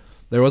 But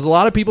there was a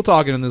lot of people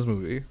talking in this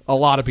movie, a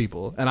lot of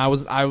people, and I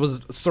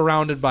was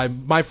surrounded by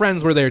my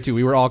friends were there too.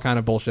 We were all kind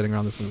of bullshitting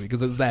around this movie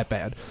because it was that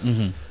bad.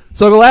 Mm-hmm.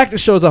 So Galactus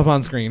shows up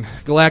on screen.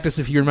 Galactus,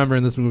 if you remember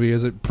in this movie,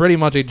 is pretty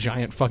much a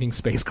giant fucking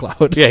space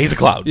cloud. Yeah, he's a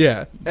cloud.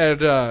 Yeah,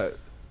 and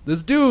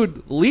this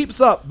dude leaps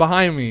up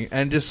behind me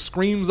and just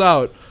screams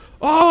out,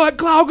 "Oh, that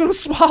cloud gonna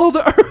swallow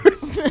the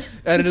earth!"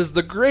 And it is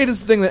the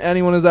greatest thing that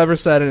anyone has ever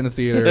said in a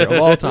theater of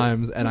all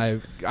times. And I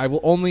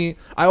only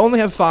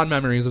have fond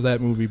memories of that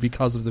movie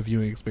because of the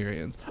viewing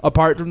experience.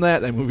 Apart from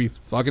that, that movie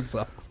fucking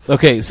sucks.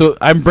 Okay, so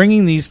I'm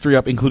bringing these three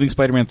up, including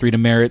Spider-Man 3, to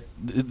merit.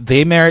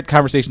 They merit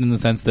conversation in the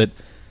sense that,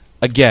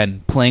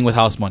 again, playing with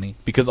house money,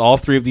 because all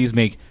three of these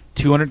make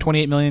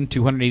 $228 million,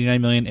 $289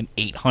 million, and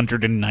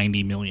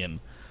 $890 million.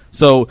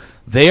 So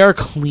they are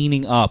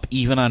cleaning up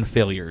even on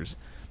failures,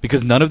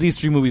 because none of these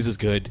three movies is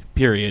good.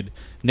 Period.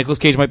 Nicolas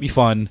Cage might be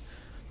fun.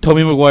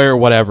 Tobey Maguire,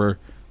 whatever.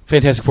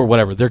 Fantastic Four,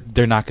 whatever.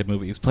 They're not good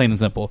movies, plain and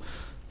simple.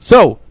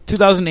 So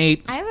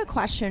 2008. I have a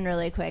question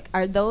really quick.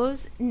 Are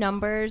those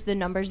numbers the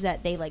numbers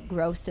that they like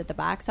grossed at the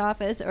box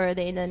office, or are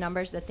they the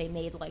numbers that they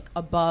made like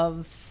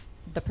above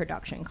the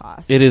production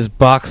cost? It is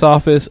box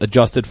office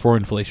adjusted for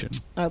inflation.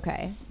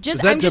 Okay. Is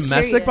that I'm just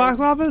domestic curious. box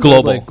office?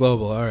 Global. Or like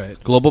global. All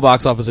right. Global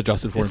box office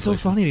adjusted for It's so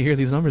inflation. funny to hear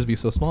these numbers be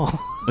so small.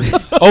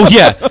 Oh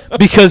yeah,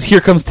 because here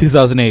comes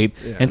 2008,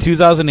 Yeah. and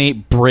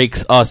 2008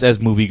 breaks us as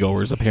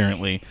moviegoers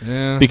apparently.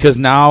 Yeah. Because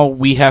now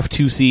we have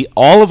to see.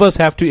 All of us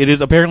have to. It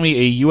is apparently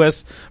a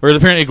U.S. or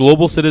apparently a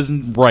global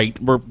citizen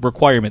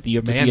requirement that you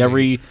have to see Mandate.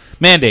 every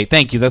mandate.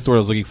 Thank you. That's what I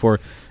was looking for.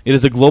 It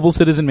is a global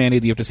citizen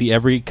mandate that you have to see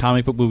every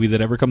comic book movie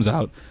that ever comes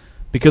out.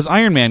 Because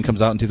Iron Man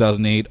comes out in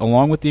 2008,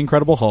 along with The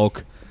Incredible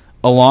Hulk,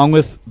 along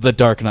with The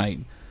Dark Knight,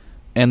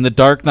 and The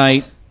Dark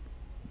Knight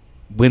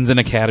wins an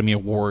Academy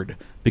Award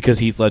because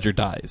Heath Ledger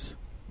dies.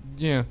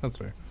 Yeah, that's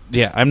fair.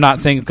 Yeah, I'm not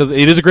saying because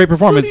it is a great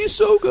performance.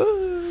 so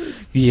good.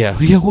 Yeah.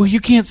 Well, you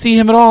can't see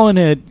him at all in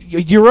it.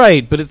 You're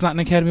right, but it's not an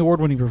Academy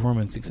Award-winning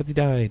performance, except he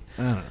died.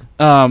 I don't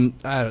know. Um,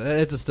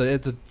 It's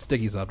a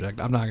sticky subject.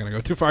 I'm not going to go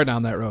too far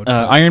down that road.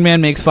 Iron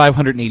Man makes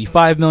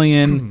 $585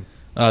 million.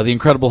 The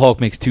Incredible Hulk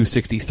makes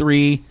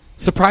 $263.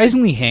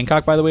 Surprisingly,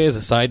 Hancock, by the way, as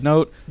a side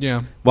note,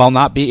 yeah. while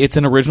not be, it's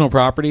an original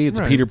property. It's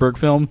Right. a Peter Berg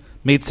film.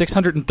 Made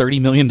 $630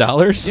 million.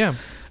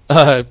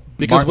 Yeah.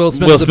 Because Will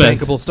Smith is a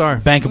bankable star.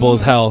 Bankable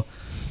as hell.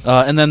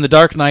 And then The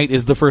Dark Knight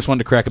is the first one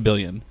to crack $1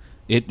 billion.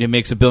 It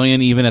makes $1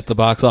 billion even at the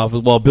box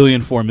office. Well,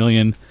 $1.4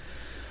 billion.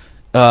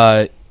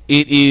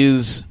 It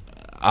is.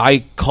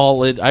 I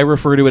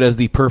refer to it as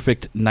the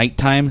perfect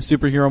nighttime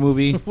superhero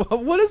movie.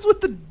 What is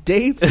with the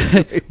dates?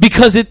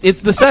 Because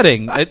it's the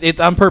setting. It's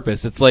on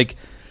purpose. It's like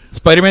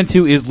Spider-Man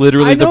 2 is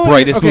literally the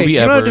brightest movie you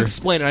ever. You don't have to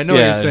explain it. I know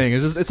what you're saying.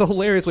 It's a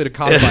hilarious way to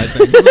codify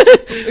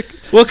things.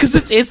 Well, because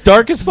it's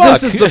dark as fuck.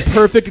 This is the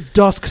perfect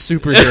dusk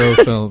superhero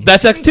film.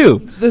 That's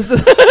X2. This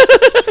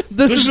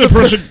is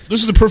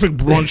the perfect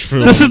brunch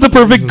film. This is the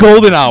perfect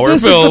golden hour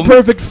This film. is the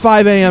perfect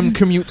 5 a.m.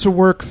 commute to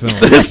work film.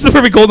 This is the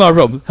perfect golden hour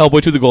film.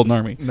 Hellboy 2: The Golden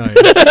Army. Nice.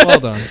 Well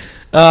done.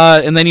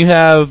 And then you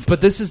have... But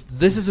this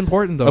is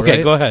important, though, Okay,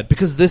 right? go ahead.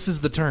 Because this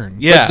is the turn.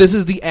 Yeah. Like, this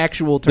is the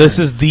actual turn. This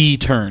is the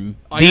turn.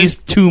 These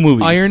two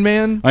movies. Iron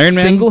Man,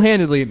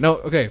 single-handedly... No,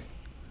 okay.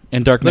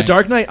 And Dark Knight. The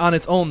Dark Knight on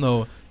its own,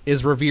 though,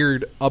 is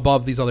revered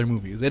above these other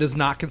movies. It is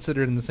not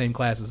considered in the same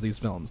class as these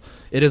films.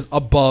 It is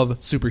above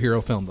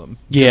superhero filmdom.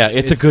 Yeah,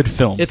 it's a good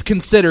film. It's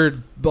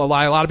considered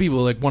by a lot of people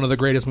like one of the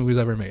greatest movies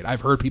ever made.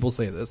 I've heard people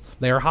say this.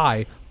 They are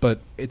high,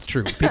 but it's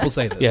true. People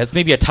say this. Yeah, it's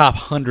maybe a top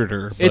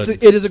 100er.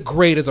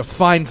 It's a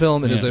fine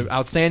film. It is an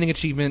outstanding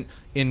achievement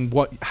in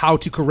how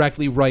to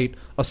correctly write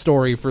a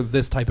story for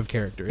this type of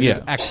character. It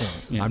is excellent.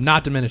 Yeah. I'm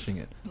not diminishing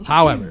it.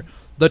 However,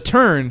 the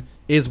turn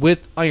is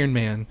with Iron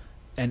Man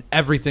and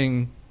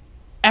everything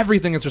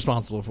it's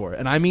responsible for.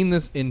 And I mean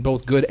this in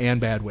both good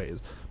and bad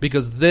ways.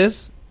 Because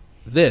this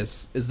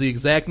is the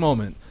exact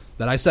moment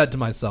that I said to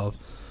myself,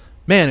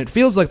 man, it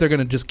feels like they're going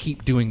to just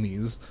keep doing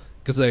these.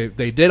 Because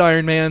they did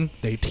Iron Man,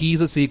 they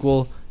tease a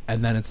sequel,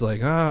 and then it's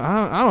like,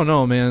 I don't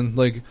know, man.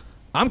 Like,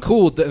 I'm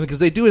cool with that. Because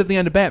they do it at the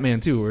end of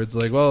Batman, too, where it's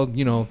like, well,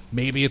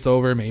 maybe it's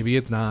over, maybe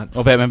it's not.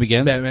 Oh, Batman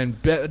Begins? Batman,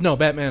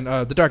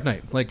 The Dark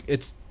Knight. Like,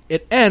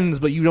 it ends,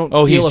 but you don't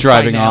feel he's a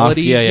driving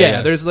finality. Off.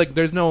 Yeah.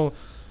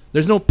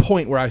 There's no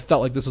point where I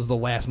felt like this was the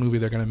last movie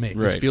they're going to make.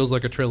 Right. This feels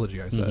like a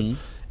trilogy, I said.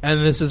 Mm-hmm. And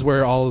this is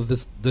where all of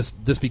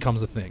this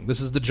becomes a thing. This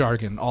is the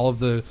jargon. All of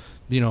the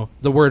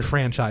word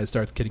franchise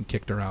starts getting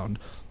kicked around.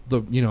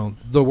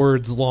 The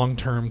words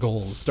long-term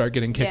goals start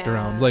getting kicked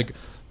around. Like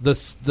the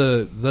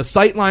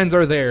sight lines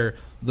are there.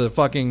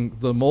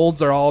 The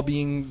molds are all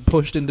being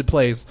pushed into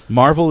place.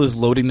 Marvel is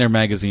loading their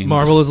magazines.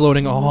 Marvel is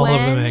loading all of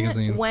the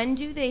magazines. When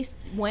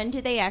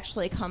do they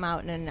actually come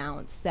out and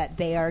announce that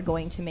they are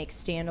going to make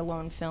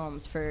standalone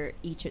films for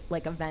each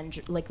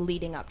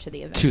leading up to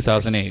the Avengers?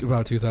 2008.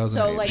 About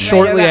 2008. So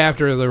shortly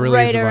after the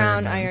release of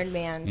around Iron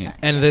Man. Yeah.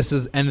 And this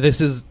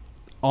is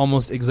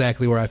almost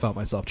exactly where I felt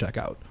myself check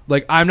out.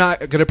 Like, I'm not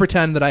going to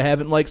pretend that I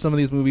haven't liked some of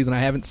these movies and I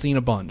haven't seen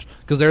a bunch,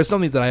 because there are some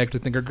of these that I actually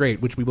think are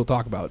great, which we will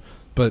talk about.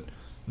 But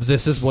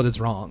this is what is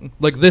wrong.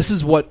 Like, this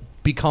is what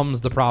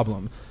becomes the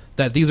problem.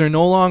 That these are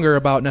no longer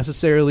about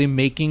necessarily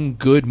making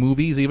good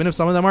movies, even if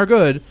some of them are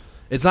good.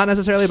 It's not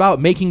necessarily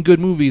about making good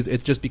movies.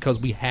 It's just because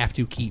we have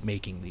to keep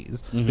making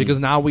these. Mm-hmm. Because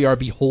now we are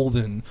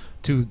beholden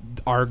to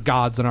our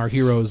gods and our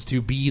heroes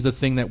to be the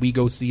thing that we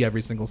go see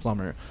every single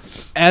summer.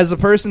 As a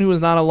person who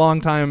is not a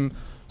longtime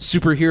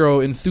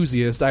superhero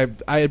enthusiast,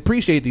 I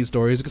appreciate these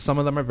stories because some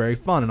of them are very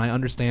fun, and I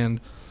understand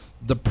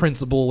the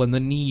principle and the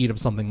need of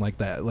something like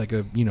that, like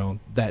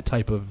that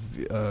type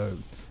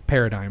of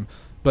paradigm.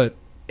 But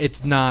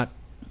it's not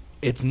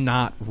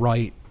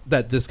right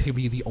that this could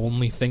be the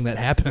only thing that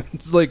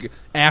happens. Like,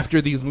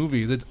 after these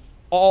movies, it's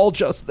all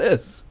just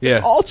this. Yeah.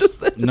 It's all just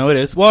this. No, it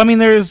is. Well, I mean,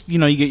 there's you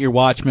get your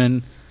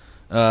Watchmen.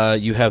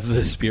 You have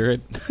The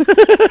Spirit.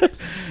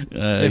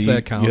 If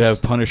that counts. You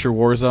have Punisher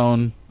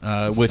Warzone,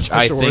 which Punisher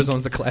I think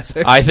Warzone's a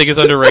classic. I think is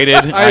underrated.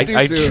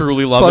 I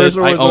truly love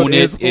Punisher it. I own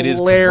Warzone it. It is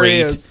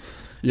hilarious. great.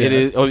 Yeah. It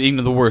is in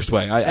the worst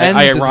way. I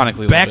just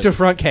ironically back love to it.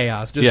 front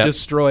chaos. Just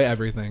destroy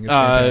everything. It's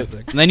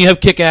fantastic. And then you have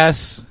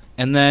Kick-Ass,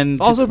 and then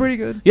Also pretty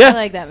good. Yeah, I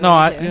like that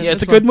movie too.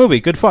 It's a good movie.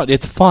 Good fun.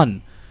 It's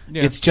fun.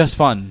 Yeah. It's just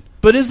fun.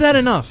 But is that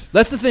enough?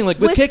 That's the thing. Like,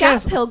 with Was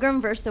Kick-Ass, Scott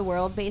Pilgrim vs. the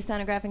World based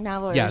on a graphic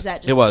novel? Or Yes. is that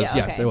just, It was.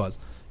 Yeah, yes, okay. it was.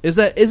 Is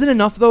it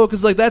enough though?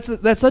 Because like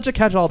that's such a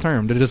catch-all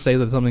term to just say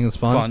that something is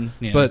fun. Fun,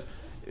 yeah. But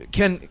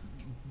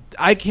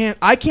I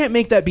can't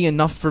make that be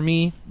enough for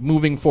me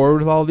moving forward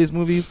with all of these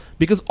movies,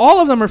 because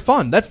all of them are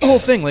fun. That's the whole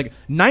thing. Like,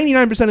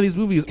 99% of these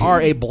movies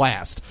are a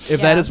blast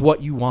if that is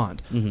what you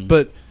want. Mm-hmm.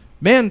 But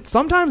man,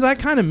 sometimes I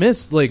kind of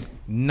miss like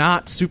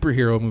not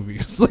superhero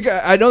movies. Like,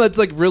 I know that's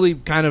like really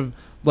kind of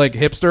like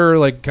hipster,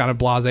 like kind of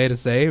blasé to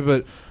say,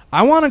 but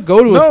I want to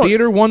go to a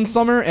theater one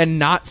summer and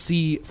not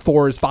see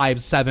 4s, 5s,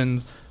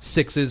 7s,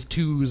 6s,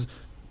 2s,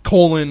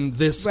 colon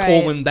this,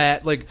 colon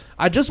that. Like,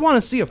 I just want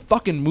to see a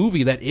fucking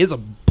movie that is a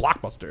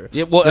blockbuster.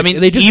 Yeah, well, like, I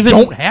mean, they just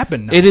don't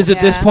happen now. It is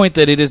at this point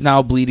that it is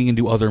now bleeding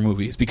into other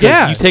movies,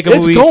 because you take a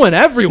movie, it's going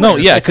everywhere. No,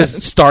 yeah,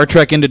 because Star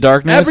Trek Into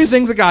Darkness,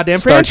 everything's a goddamn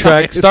Star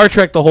franchise. Star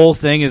Trek, the whole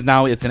thing is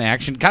now it's an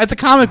action. It's a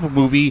comic book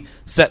movie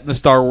set in the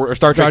Star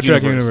Trek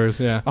universe.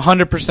 Yeah,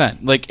 100%.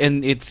 Like,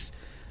 and it's.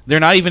 They're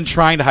not even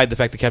trying to hide the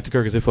fact that Captain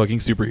Kirk is a fucking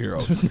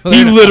superhero.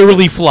 He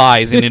literally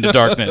flies in Into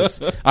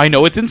Darkness. I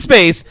know it's in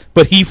space,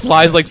 but he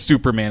flies like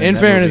Superman. In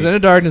fairness, Into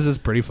Darkness is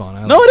pretty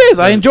fun. It is.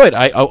 I enjoyed it.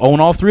 I own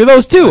all three of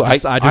those too. I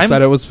just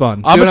said it was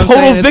fun. I'm a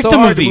total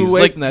victim of these.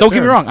 Like, don't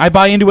get me wrong. I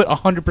buy into it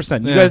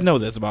 100%. You guys know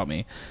this about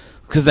me.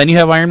 Because then you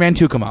have Iron Man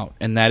 2 come out,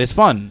 and that is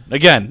fun.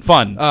 Again,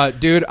 fun.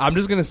 Dude, I'm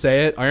just gonna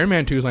say it. Iron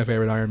Man 2 is my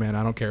favorite Iron Man.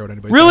 I don't care what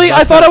anybody Really? says.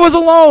 I thought I was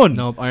alone.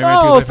 Nope, Iron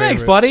Man 2 is my favorite.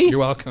 Thanks, buddy. You're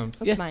welcome.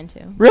 That's mine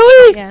too.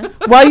 Really? Yeah.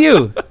 Why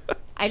you?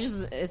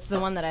 It's the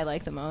one that I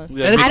like the most.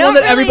 Yeah. And it's I the one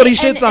don't that everybody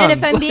really- shits on. And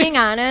if I'm being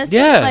honest,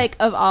 Yeah.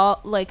 of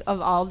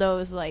all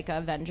those like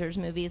Avengers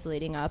movies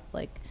leading up,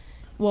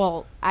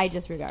 well, I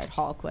disregard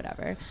Hulk,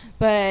 whatever.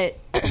 But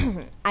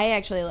I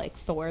actually like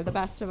Thor the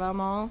best of them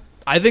all.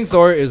 I think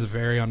Thor is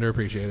very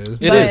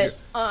underappreciated. It is.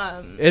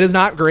 It is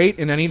not great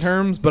in any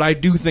terms, but I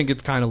do think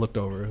it's kind of looked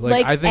over.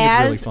 I think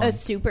it's really fun.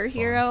 As a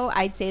superhero,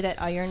 I'd say that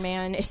Iron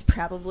Man is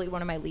probably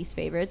one of my least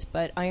favorites,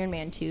 but Iron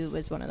Man 2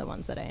 was one of the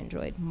ones that I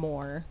enjoyed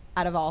more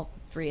out of all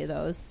three of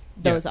those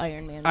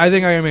Iron Man movies. I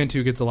think Iron Man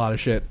 2 gets a lot of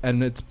shit,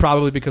 and it's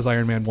probably because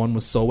Iron Man 1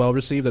 was so well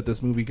received that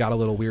this movie got a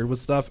little weird with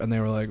stuff, and they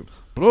were like,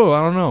 oh,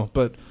 I don't know,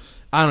 but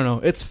I don't know.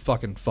 It's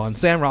fucking fun.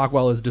 Sam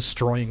Rockwell is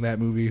destroying that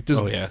movie. Just,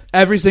 Oh, yeah.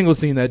 Every single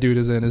scene that dude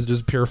is in is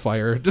just pure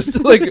fire. Just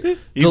like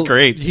He's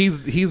great.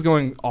 He's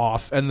going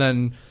off, and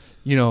then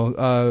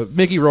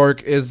Mickey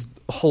Rourke is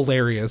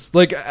hilarious.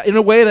 Like in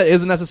a way that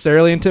isn't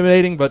necessarily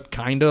intimidating, but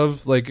kind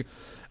of like.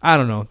 I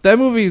don't know. That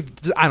movie,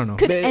 I don't know.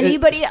 Could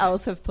anybody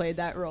else have played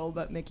that role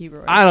but Mickey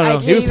Rourke? I don't know.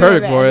 He was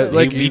perfect for it.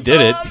 Like he did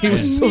it. He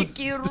was so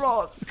Mickey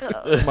Rourke.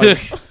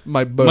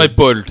 my bird. My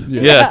bird.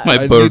 Yeah, my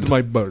I bird. need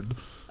my bird.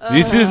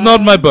 This is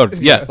not my bird.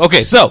 Yeah.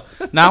 Okay. So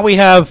now we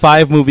have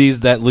 5 movies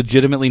that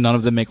legitimately none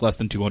of them make less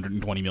than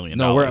 $220 million.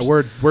 No,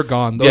 we're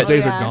gone. Those Yeah.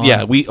 days Yeah. are gone.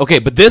 Yeah. Okay.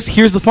 But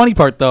here's the funny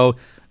part, though.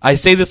 I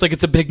say this like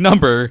it's a big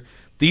number.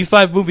 These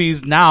 5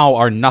 movies now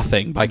are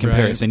nothing by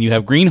comparison. You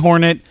have Green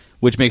Hornet,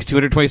 which makes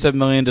 $227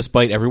 million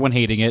despite everyone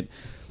hating it.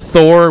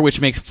 Thor, which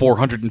makes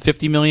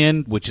 $450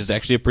 million, which is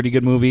actually a pretty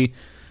good movie.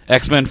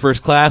 X-Men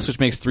First Class, which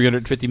makes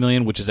 $350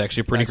 million, which is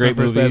actually a pretty great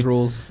First movie. Class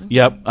rules.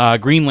 Yep.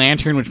 Green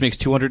Lantern, which makes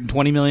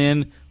 $220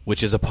 million,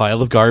 which is a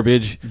pile of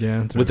garbage.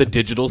 Yeah, that's with right. a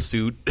digital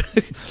suit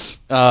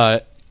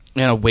and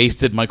a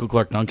wasted Michael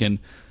Clark Duncan.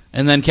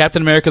 And then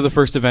Captain America: The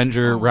First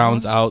Avenger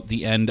rounds out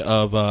the end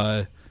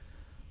of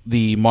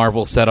the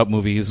Marvel setup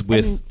movies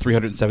with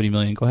 $370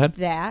 million. Go ahead.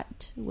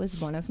 That was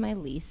one of my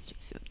least.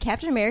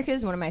 Captain America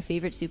is one of my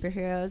favorite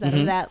superheroes out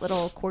of that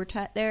little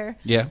quartet there.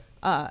 Yeah.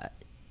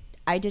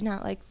 I did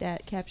not like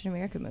that Captain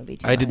America movie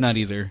too I did much. not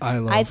either. I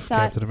love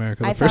Captain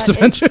America: The I First thought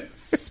Avenger. it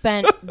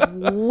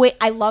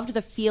I loved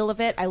the feel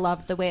of it. I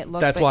loved the way it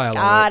looked. That's but why I love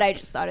God, it. I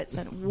just thought it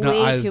spent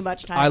way too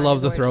much time. I on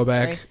love his the origin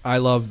throwback. story. I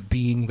love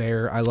being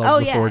there. I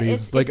love the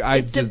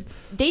 40s.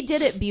 They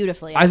did it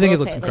beautifully. I think will it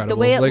looks say. incredible. The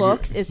way it Like,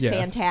 looks is yeah.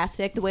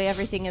 fantastic. The way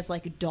everything is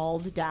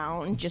dulled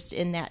down just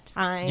in that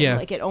time. Yeah.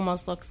 It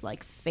almost looks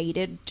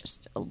faded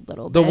just a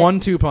little The bit.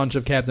 1-2 punch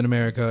of Captain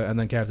America and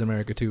then Captain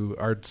America 2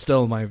 are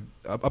still my,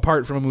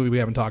 apart from a movie we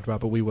haven't talked about,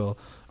 but we will,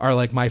 are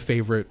my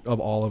favorite of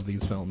all of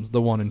these films.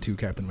 The 1 and 2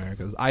 Captain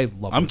Americas. I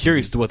love. I'm those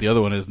curious movies. to what the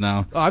other one is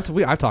now. Oh,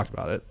 I've talked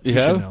about it. You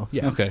have? should know.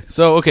 Yeah. Okay.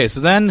 So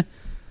then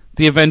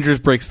The Avengers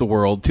breaks the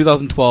world.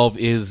 2012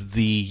 is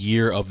the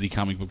year of the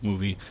comic book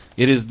movie.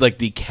 It is the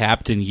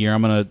captain year.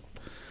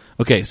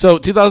 Okay, so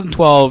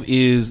 2012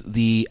 is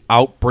the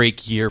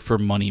outbreak year for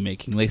money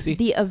making. Lacey?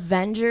 The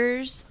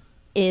Avengers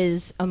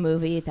is a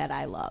movie that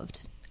I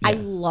loved. I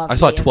loved. I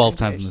saw The it 12 Avengers.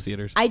 times in the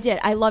theaters. I did.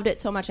 I loved it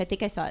so much. I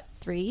think I saw it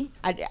 3.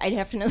 I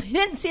definitely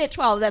didn't see it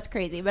 12. That's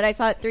crazy. But I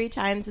saw it 3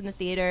 times in the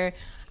theater.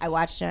 I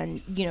watched on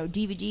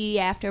DVD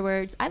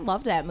afterwards. I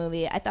loved that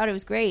movie. I thought it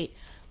was great.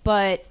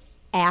 But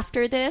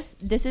after this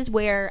is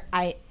where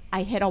I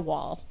hit a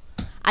wall.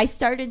 I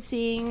started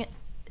seeing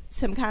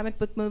some comic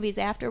book movies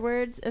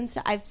afterwards, and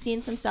I've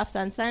seen some stuff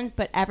since then.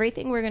 But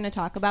everything we're going to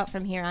talk about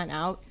from here on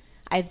out,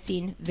 I've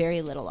seen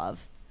very little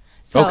of.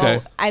 So Okay.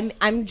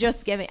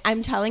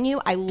 I'm telling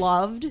you, I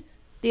loved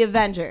the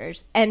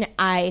Avengers, and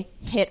I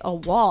hit a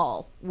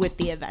wall with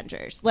the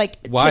Avengers.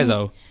 Why,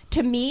 though?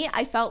 To me,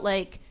 I felt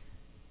like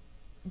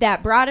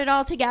that brought it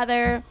all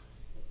together.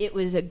 It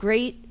was a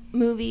great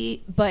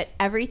movie, but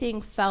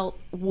everything felt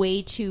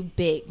way too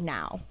big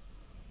now.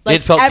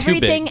 It felt too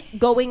everything big.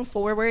 going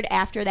forward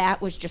after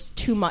that was just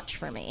too much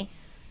for me.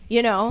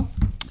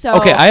 So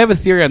Okay, I have a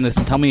theory on this.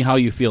 Tell me how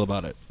you feel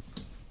about it.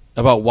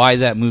 About why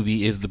that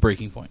movie is the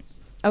breaking point.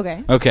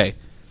 okay. Okay.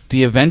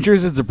 The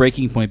Avengers is the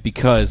breaking point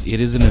because it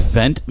is an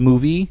event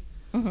movie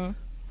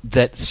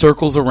that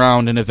circles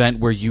around an event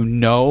where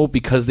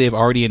because they've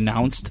already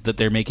announced that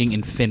they're making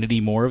infinity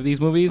more of these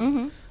movies,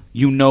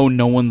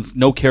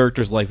 no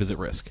character's life is at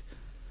risk.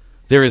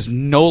 There is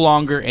no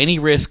longer any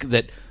risk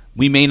that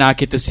we may not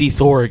get to see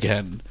Thor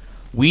again.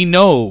 We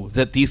know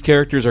that these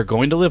characters are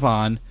going to live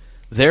on,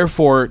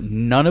 therefore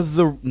none of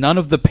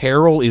the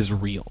peril is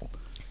real.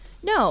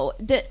 No,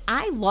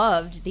 I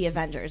loved the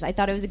Avengers. I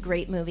thought it was a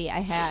great movie.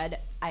 I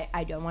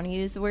don't want to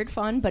use the word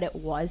fun, but it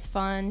was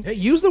fun. Hey,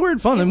 use the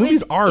word fun. The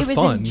movies are It was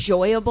fun.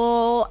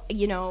 enjoyable,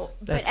 but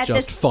That's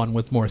just fun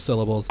with more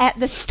syllables. at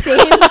the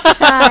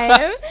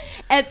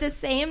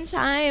same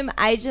time,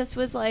 I just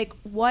was like,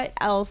 what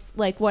else?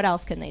 What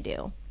else can they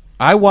do?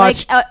 I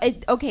watched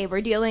Okay,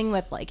 we're dealing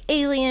with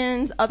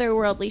aliens,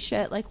 otherworldly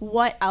shit.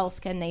 What else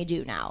can they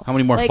do now? How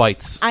many more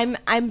fights? I'm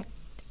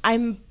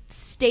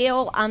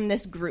stale on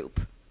this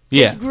group.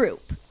 Yeah. This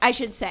group, I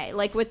should say,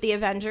 like with the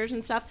Avengers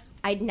and stuff.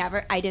 I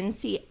didn't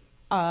see.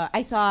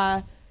 I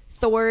saw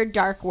Thor: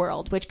 Dark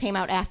World, which came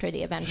out after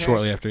the Avengers.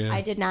 Shortly after, yeah.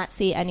 I did not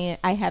see any.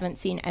 I haven't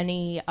seen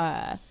any.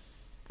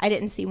 I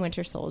didn't see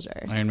Winter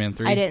Soldier. Iron Man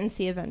 3? I didn't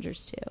see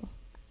Avengers 2.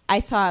 I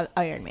saw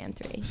Iron Man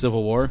 3.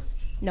 Civil War?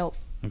 Nope.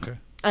 Okay.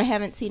 I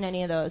haven't seen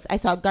any of those. I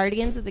saw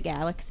Guardians of the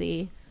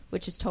Galaxy,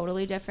 which is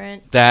totally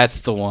different. That's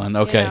the one.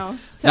 Okay. You know,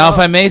 now, if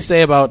I may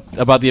say about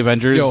the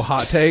Avengers. Yo,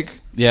 hot take.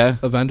 Yeah.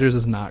 Avengers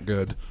is not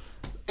good.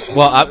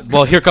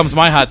 Well, here comes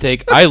my hot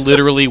take. I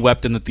literally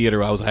wept in the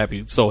theater. I was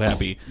happy, so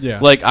happy. Yeah.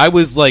 Like I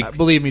was like,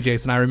 believe me,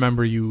 Jason. I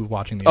remember you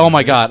watching the. oh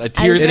my Avengers. god,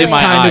 tears It in is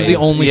my kind eyes. of the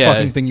only Yeah.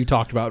 fucking thing you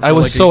talked about. I for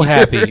was like a so year.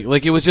 happy.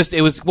 Like it was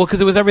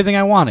because it was everything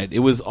I wanted. It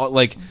was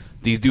like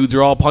these dudes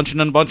are all punching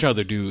a bunch of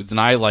other dudes, and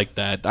I like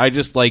that. I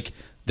just like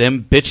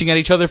them bitching at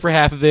each other for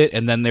half of it,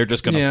 and then they're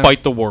just going to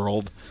fight the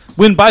world.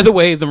 When, by the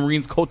way, the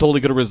Marines totally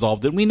could have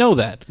resolved it. We know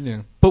that.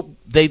 Yeah. But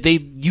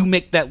you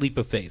make that leap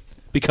of faith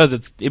because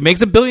it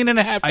makes $1.5 billion.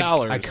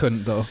 I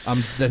couldn't though.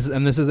 This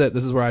is it.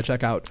 This is where I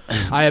check out.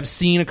 I have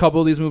seen a couple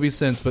of these movies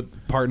since, but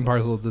part and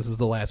parcel, this is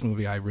the last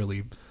movie I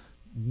really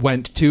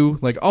went to.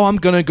 Like, oh, I'm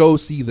gonna go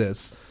see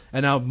this,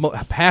 and now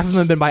half of them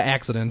have been by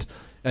accident,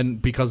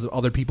 and because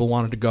other people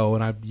wanted to go,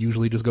 and I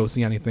usually just go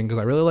see anything because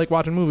I really like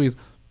watching movies.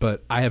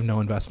 But I have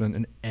no investment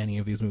in any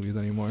of these movies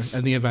anymore,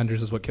 and The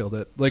Avengers is what killed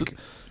it. Like,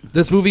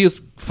 this movie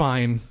is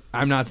fine.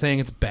 I'm not saying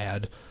it's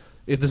bad.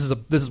 This is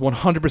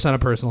 100% a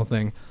personal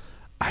thing.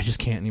 I just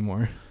can't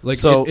anymore. Like,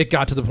 So- it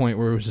got to the point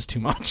where it was just too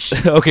much.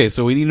 Okay,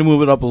 so we need to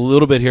move it up a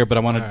little bit here, but I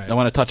want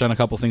to touch on a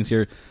couple things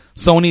here.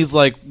 Sony's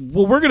like,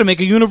 well, we're going to make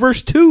a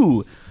universe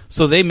too.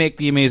 So they make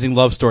The Amazing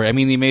Love Story. I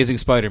mean, The Amazing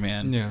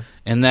Spider-Man. Yeah.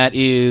 And that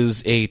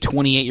is a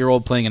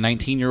 28-year-old playing a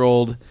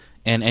 19-year-old,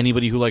 and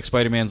anybody who likes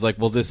Spider-Man's like,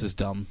 well, this is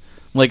dumb.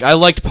 Like, I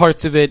liked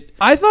parts of it.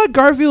 I thought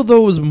Garfield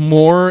though was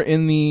more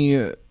in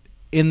the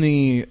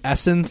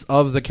essence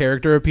of the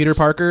character of Peter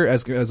Parker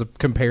as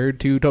compared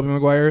to Tobey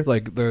Maguire,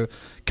 like the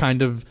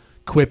kind of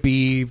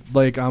quippy,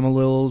 like I'm a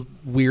little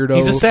weirdo.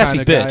 He's a sassy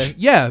kinda bitch. guy.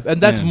 Yeah, and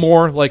that's Yeah.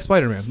 more like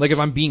Spider-Man. Like if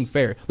I'm being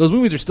fair, those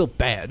movies are still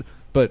bad,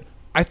 but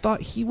I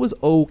thought he was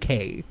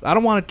okay. I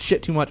don't want to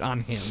shit too much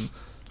on him.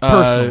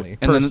 Personally.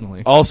 And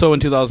then also in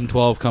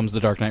 2012 comes The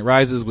Dark Knight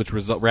Rises, which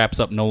wraps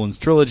up Nolan's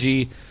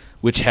trilogy,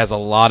 which has a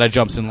lot of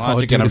jumps in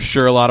logic, dude. and I'm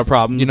sure a lot of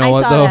problems. You know I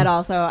what, saw though? that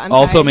also. I'm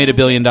also sorry, made $1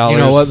 billion. You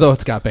know what though?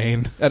 It's got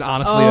Bane, and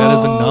honestly, that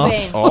is enough.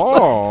 Bane.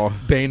 Oh,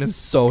 Bane is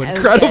so That was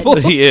incredible.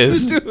 good. he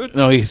is. Dude.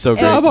 No, he's so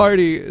great. Tom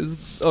Hardy is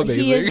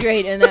amazing. He is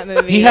great in that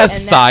movie. He has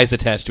and thighs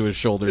attached to his It's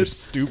shoulders.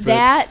 stupid.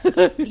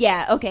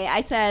 yeah, okay.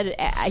 I said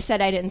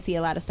I didn't see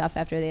a lot of stuff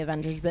after the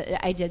Avengers, but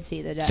I did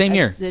see Same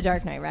year. The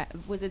Dark Knight.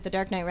 Was it The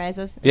Dark Knight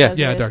Rises? Yeah. That was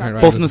Yeah, what it was Dark Knight called?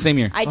 Rises. Both in the same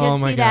year. I did Oh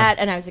my see God. that,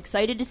 and I was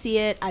excited to see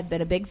it. I've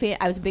been a big fan.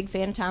 I was a big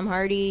fan of Tom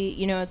Hardy,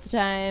 at the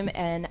time,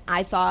 and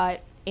I thought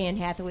Anne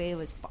Hathaway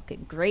was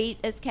fucking great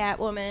as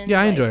Catwoman.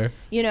 Yeah, I enjoy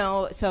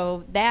her.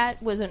 So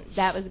that was a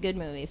good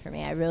movie for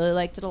me. I really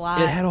liked it a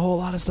lot. It had a whole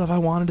lot of stuff I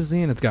wanted to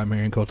see, and it's got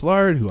Marion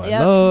Cotillard, who I Yep.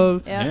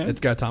 love. Yep. Yeah. It's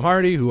got Tom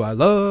Hardy, who I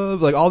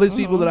love. Like all these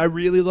people that I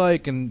really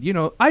like, and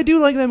I do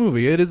like that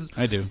movie. It is.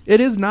 I do.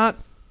 It is not.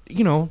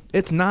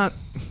 It's not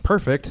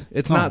perfect.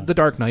 It's No. not The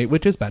Dark Knight,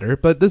 which is better,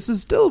 but this is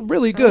still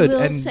really good. I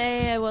will and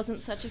say I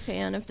wasn't such a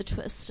fan of the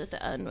twist at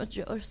the end with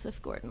Joseph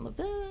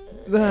Gordon-Levitt.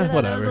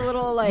 whatever. It was a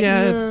little like,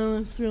 Yeah, no,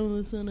 let's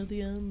throw this in at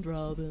the end,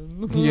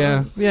 Robin.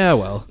 yeah.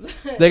 Well,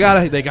 they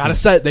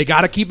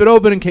gotta keep it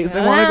open in case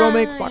they want to go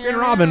make fucking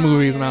Robin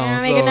movies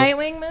now. Make so. a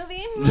Nightwing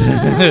movie?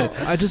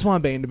 I just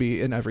want Bane to be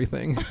in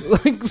everything,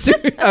 like,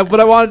 seriously, but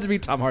I want it to be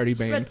Tom Hardy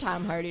Bane. But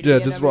Tom Hardy. to Yeah,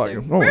 be in just walking.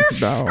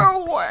 everything.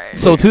 Oh, no.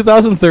 So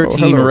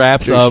 2013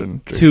 wraps up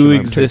two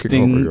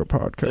existing.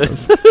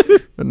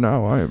 podcast, and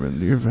now I am in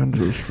the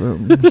Avengers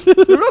films.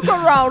 Look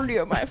around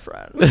you, my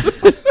friend.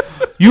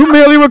 You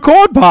merely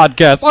record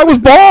podcasts. I was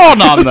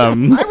born on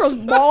them. I was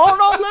born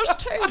on this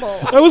table.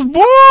 I was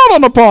born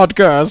on a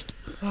podcast.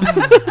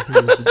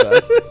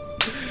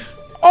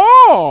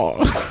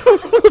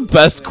 Oh,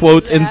 best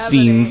quotes and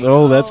scenes.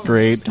 Oh, that's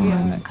great.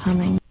 Storm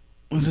coming.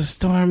 There's a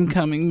storm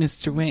coming,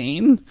 Mr.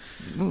 Wayne.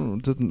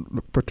 It doesn't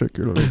look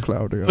particularly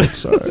cloudy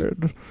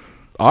outside.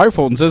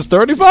 iPhone says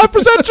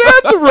 35%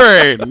 chance of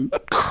rain.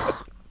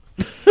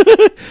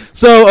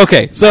 So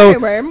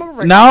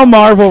now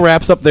Marvel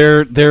wraps up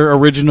their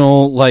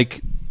original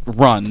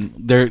run.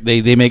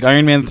 They make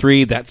Iron Man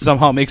 3 that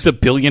somehow makes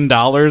 $1 billion.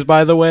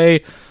 By the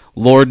way,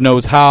 Lord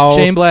knows how.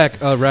 Shane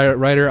Black,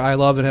 writer I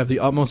love and have the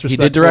utmost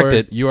respect. He did direct for.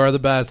 it. You are the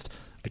best.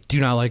 I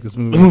do not like this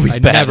movie. The movie's I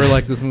bad. never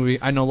liked this movie.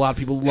 I know a lot of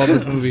people love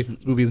this movie.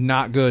 This movie is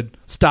not good.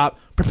 Stop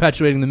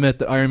perpetuating the myth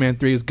that Iron Man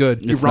 3 is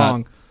good. You're It's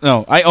wrong. not.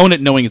 No, I own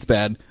it knowing it's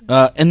bad.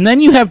 And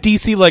then you have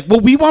DC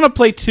we want to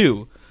play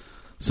 2.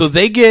 So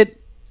they get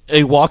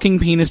a walking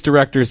penis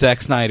director,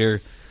 Zack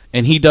Snyder,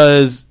 and he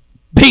does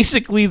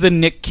basically the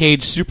Nick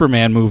Cage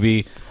Superman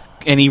movie,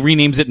 and he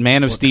renames it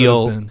Man of What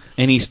Steel, could've been.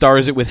 and he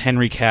stars it with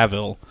Henry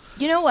Cavill.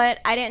 You know what?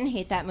 I didn't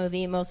hate that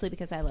movie mostly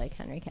because I like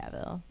Henry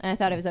Cavill, and I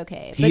thought it was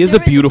okay. He is a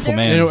beautiful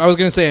man. I was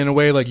going to say, in a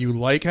way, like, you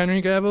like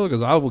Henry Cavill,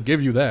 because I will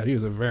give you that. He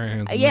was a very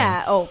handsome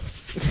man. Oh,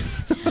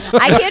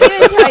 I can't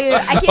even tell you.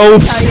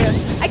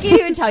 I can't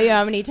even tell you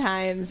how many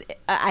times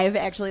I've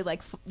actually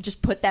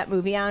just put that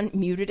movie on,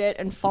 muted it,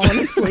 and fallen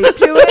asleep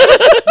to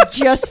it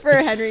just for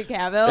Henry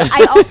Cavill.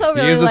 I also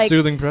really he is a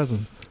soothing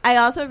presence. I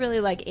also really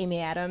like Amy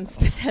Adams,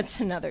 but that's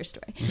another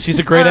story. She's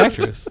a great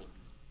actress.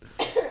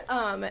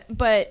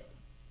 But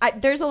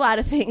there's a lot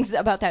of things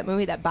about that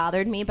movie that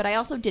bothered me, but I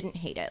also didn't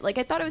hate it. Like,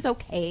 I thought it was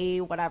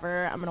okay,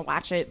 whatever. I'm going to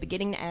watch it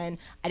beginning to end.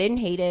 I didn't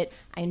hate it.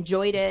 I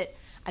enjoyed it.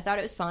 I thought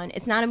it was fun.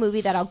 It's not a movie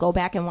that I'll go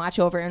back and watch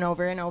over and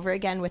over and over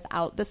again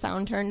without the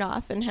sound turned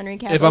off and Henry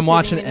Cavill. If I'm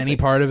watching any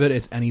part of it,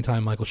 it's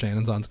anytime Michael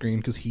Shannon's on screen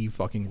because he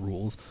fucking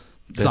rules.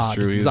 That's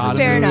true. Zod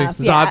Fair enough.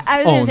 Zod I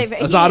was owns, gonna say,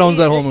 Zod owns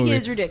that whole movie. He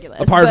is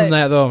ridiculous. Apart from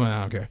that, though, man,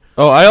 I don't care.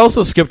 Oh, I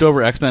also skipped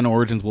over X-Men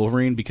Origins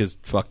Wolverine because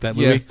fuck that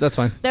movie. Yeah, that's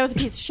fine. That was a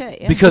piece of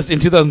shit. Yeah. Because in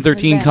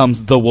 2013 Bad.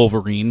 comes The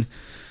Wolverine.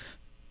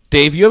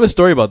 Dave, you have a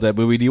story about that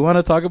movie. Do you want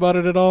to talk about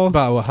it at all?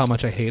 About how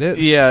much I hate it?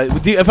 Yeah.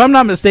 If I'm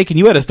not mistaken,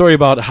 you had a story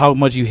about how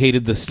much you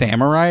hated the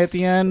samurai at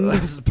the end.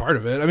 This is part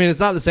of it. I mean,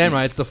 it's not the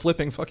samurai; it's the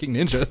flipping fucking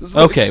ninjas.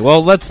 Okay,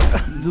 well,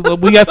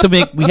 we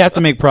have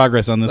to make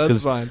progress on this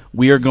because fine.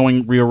 we are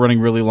running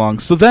really long.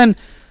 So then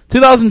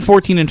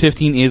 2014 and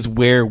 15 is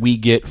where we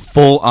get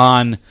full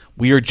on.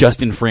 We are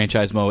just in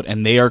franchise mode,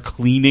 and they are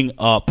cleaning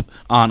up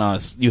on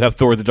us. You have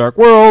Thor: The Dark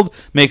World,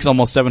 makes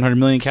almost $700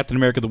 million. Captain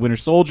America: The Winter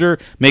Soldier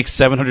makes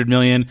 $700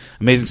 million.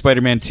 Amazing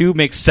Spider-Man 2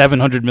 makes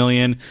 $700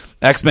 million.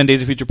 X-Men: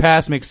 Days of Future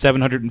Past makes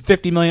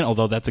 $750 million.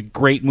 Although that's a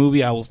great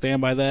movie, I will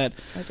stand by that.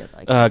 I did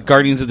like that.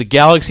 Guardians of the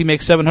Galaxy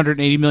makes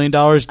 $780 million.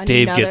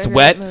 Dave gets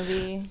wet.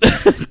 Movie.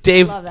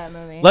 Dave, Love that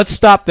movie. let's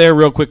stop there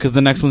real quick because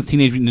the next one's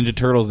Teenage Mutant Ninja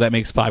Turtles. That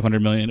makes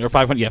 $500 million or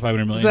 $500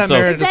 million. That So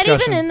merit Is that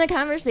discussion. even in the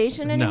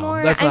conversation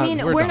anymore? that's I not-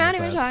 mean, we're we're done not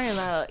with even that. talking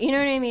about. You know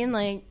what I mean?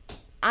 Like,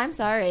 I'm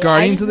sorry.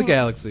 Guardians of the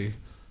Galaxy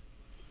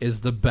is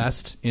the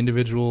best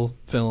individual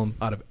film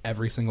out of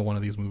every single one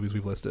of these movies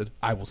we've listed.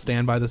 I will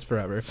stand by this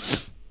forever.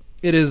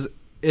 It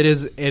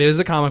is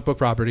a comic book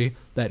property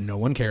that no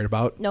one cared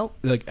about. Nope.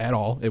 Like, at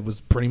all. It was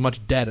pretty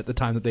much dead at the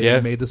time that they Yeah.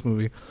 made this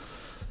movie.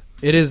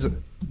 It is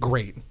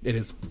great. It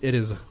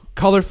is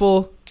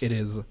colorful. It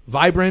is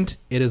vibrant.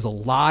 It is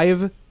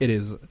alive. It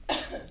is.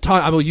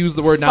 I will use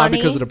the word now funny.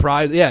 because of the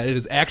prize. Yeah, it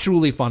is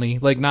actually funny.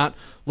 Like, not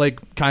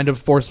like kind of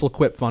forceful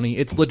quip funny.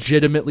 It's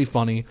legitimately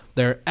funny.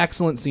 There are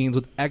excellent scenes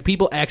with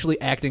people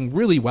actually acting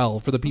really well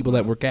for the people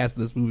that were cast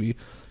in this movie.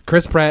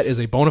 Chris Pratt is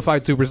a bona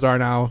fide superstar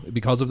now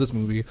because of this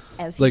movie.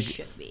 As he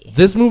should be.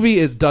 This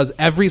movie does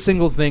every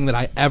single thing that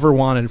I ever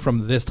wanted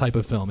from this type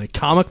of film. A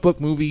comic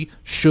book movie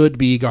should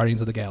be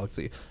Guardians of the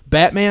Galaxy.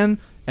 Batman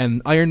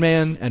and Iron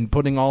Man and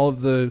putting all of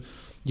the,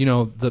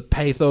 the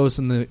pathos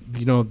and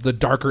the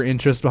darker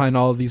interest behind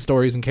all of these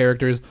stories and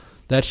characters.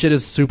 That shit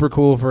is super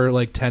cool for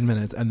like 10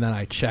 minutes, and then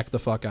I check the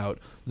fuck out.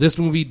 This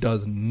movie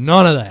does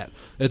none of that.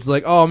 It's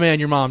like, oh man,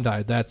 your mom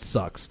died. That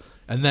sucks.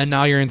 And then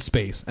now you're in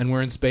space, and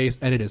we're in space,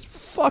 and it is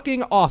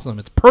fucking awesome.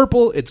 It's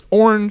purple, it's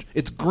orange,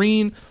 it's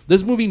green.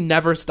 This movie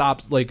never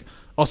stops, like,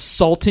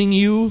 assaulting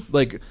you,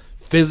 like,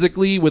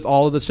 physically with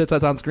all of the shit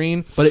that's on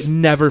screen, but it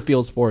never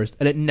feels forced,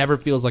 and it never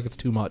feels like it's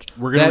too much.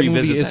 We're gonna that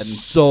revisit movie that.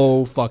 is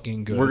so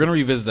fucking good. we're going to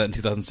revisit that in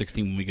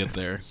 2016 when we get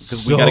there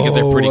because we got to get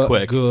there pretty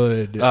quick.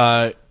 Good.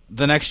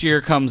 The next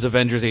year comes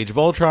Avengers: Age of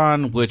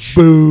Ultron, which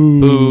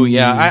boo.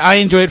 Yeah, I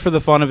enjoy it for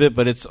the fun of it,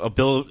 but it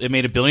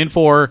made $1.4 billion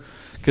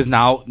because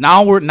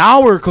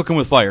now we're cooking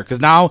with fire because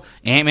now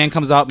Ant-Man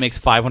comes out, makes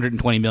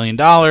 $520 million.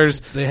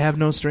 They have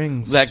no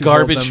strings. That to hold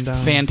garbage them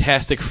down.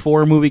 Fantastic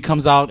Four movie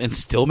comes out and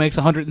still makes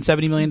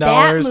 $170 million.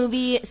 That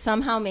movie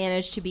somehow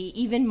managed to be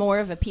even more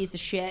of a piece of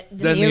shit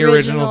than the original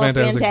original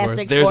Fantastic Four.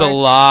 Fantastic There's Four. a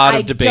lot of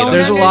I debate don't on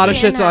There's a lot of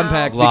shit understand to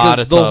unpack how- Lot because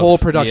of the tough- whole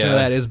production yeah. of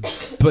that is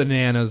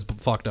bananas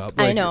fucked up.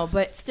 I Like, know,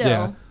 but still.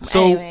 Yeah.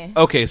 So anyway.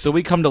 okay, so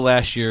we come to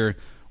last year,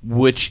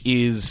 which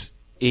is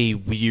a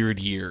weird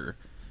year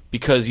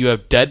because you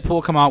have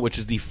Deadpool come out, which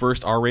is the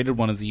first R-rated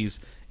one of these,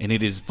 and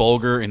it is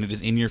vulgar and it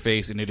is in your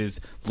face and it is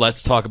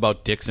let's talk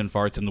about dicks and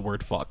farts and the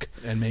word fuck,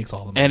 and makes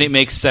all of them. and it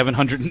makes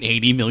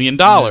 $780 million.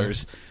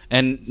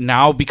 And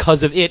now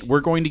because of it, we're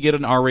going to get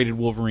an R-rated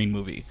Wolverine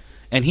movie.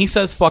 And he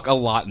says fuck a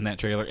lot in that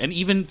trailer, and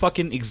even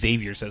fucking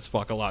Xavier says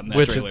fuck a lot in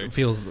that trailer.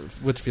 feels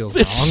It's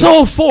wrong.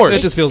 so forced.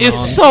 It just feels it's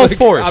wrong. so Like,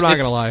 forced. I'm not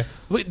It's- gonna lie.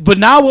 But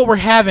now what we're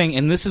having,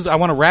 and this is, I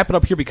want to wrap it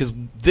up here because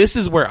this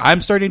is where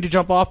I'm starting to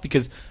jump off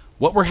because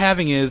what we're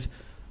having is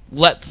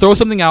throw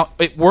something out.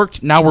 It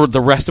worked. Now the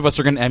rest of us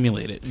are going to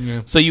emulate it.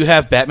 Yeah. So you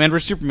have Batman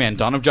vs Superman: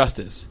 Dawn of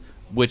Justice.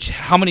 Which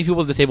how many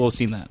people at the table have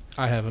seen that?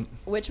 I haven't.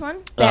 Which one?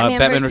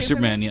 Batman vs.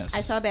 Superman, yes.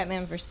 I saw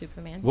Batman vs.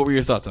 Superman. What were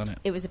your thoughts on it?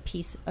 It was a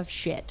piece of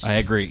shit. I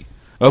agree.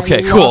 Okay,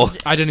 I cool.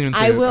 loved- I didn't even. See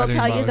I it. will didn't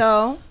tell you bother.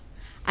 though,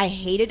 I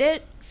hated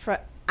it.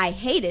 I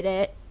hated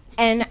it,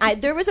 and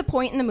there was a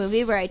point in the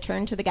movie where I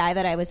turned to the guy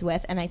that I was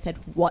with and I said,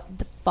 "What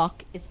the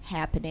fuck is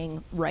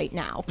happening right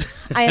now?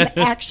 I am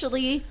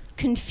actually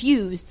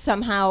confused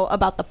somehow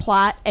about the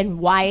plot and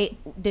why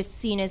this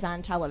scene is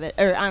on television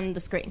or on the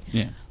screen.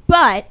 Yeah.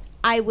 But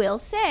I will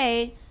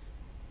say,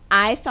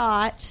 I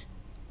thought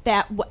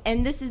that,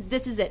 and this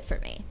is it for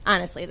me.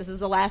 Honestly, this is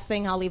the last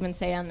thing I'll even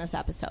say on this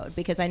episode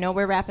because I know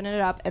we're wrapping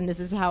it up, and this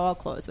is how I'll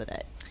close with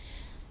it.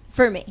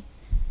 For me,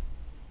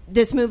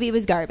 this movie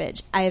was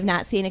garbage. I have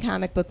not seen a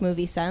comic book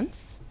movie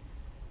since.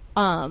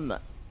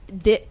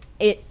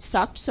 It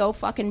sucked so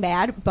fucking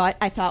bad, but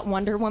I thought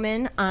Wonder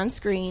Woman on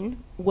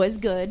screen was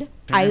good.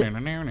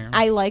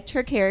 I liked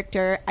her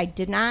character. I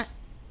did not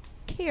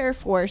care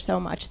for so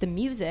much the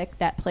music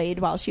that played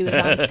while she was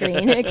on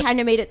screen. It kind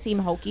of made it seem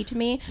hokey to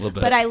me.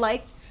 But I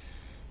liked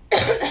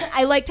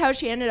I liked how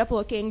she ended up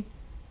looking.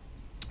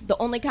 The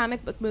only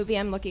comic book movie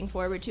I'm looking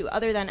forward to,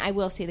 other than I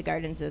will see the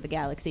Guardians of the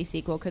Galaxy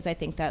sequel because I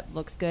think that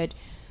looks good.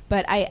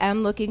 But I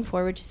am looking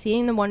forward to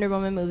seeing the Wonder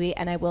Woman movie,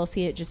 and I will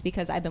see it just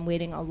because I've been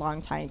waiting a long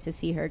time to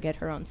see her get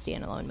her own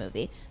standalone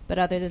movie. But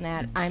other than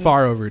that, I'm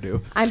far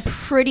overdue. I'm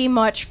pretty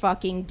much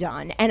fucking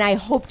done. And I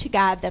hope to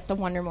God that the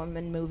Wonder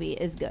Woman movie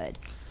is good.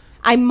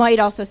 I might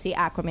also see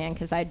Aquaman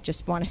because I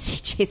just want to see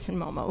Jason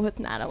Momoa with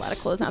not a lot of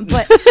clothes on.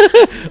 But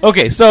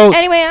okay, so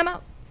anyway, I'm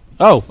out.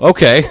 Oh,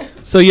 okay.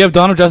 So you have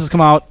Dawn of Justice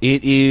come out.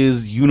 It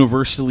is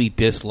universally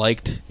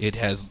disliked. It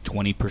has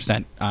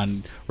 20%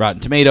 on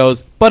Rotten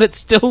Tomatoes, but it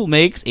still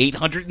makes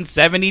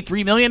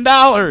 $873 million.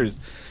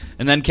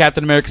 And then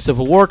Captain America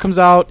Civil War comes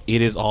out.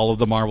 It is all of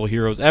the Marvel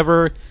heroes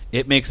ever.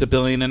 It makes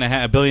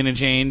 $1.5 billion and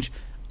change.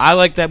 I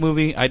like that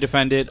movie. I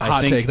defend it.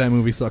 Hot take, that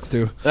movie sucks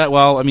too.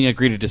 Well, I mean,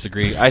 agree to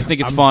disagree. I think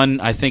it's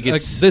fun. I think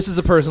it's... this is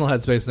a personal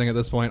headspace thing at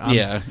this point.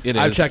 Yeah, it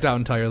is. I've checked out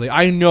entirely.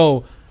 I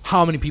know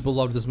how many people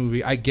loved this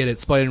movie. I get it.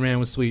 Spider-Man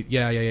was sweet.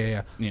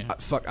 Yeah.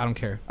 Fuck, I don't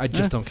care. I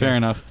just don't care. Fair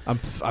enough.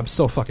 I'm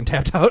so fucking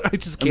tapped out. I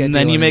just can't. And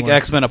then you make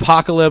X-Men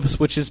Apocalypse,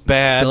 which is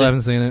bad. Still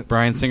haven't seen it.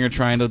 Bryan Singer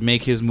trying to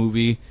make his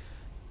movie.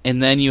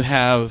 And then you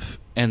have,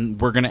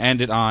 and we're going to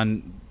end it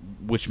on,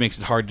 which makes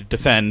it hard to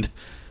defend,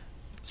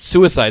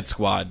 Suicide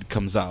Squad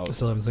comes out. I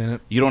still haven't seen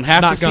it. You don't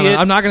have to see it.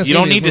 I'm not going to see it. You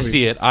don't need to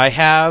see it. I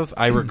have.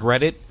 I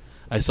regret it.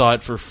 I saw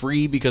it for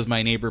free because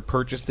my neighbor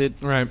purchased it.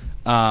 Right.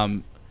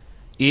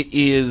 It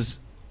is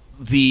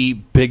the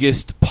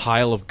biggest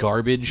pile of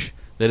garbage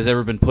that has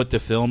ever been put to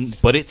film,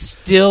 but it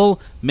still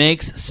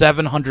makes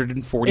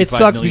 $745 It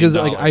sucks million.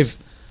 because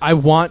I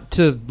want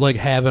to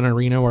have an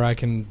arena where I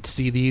can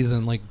see these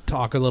and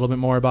talk a little bit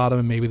more about them,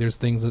 and maybe there's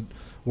things that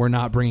we're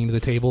not bringing to the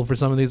table for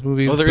some of these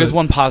movies. Well, there is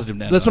one positive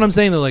now. That's what I'm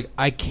saying. That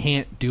I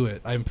can't do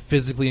it. I'm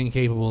physically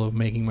incapable of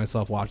making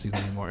myself watch these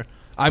anymore.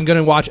 I'm going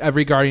to watch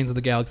every Guardians of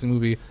the Galaxy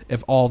movie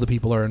if all the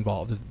people are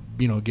involved.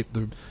 Get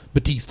the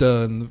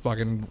Batista and the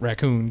fucking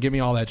raccoon. Give me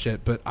all that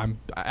shit. But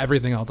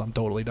everything else, I'm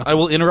totally done. I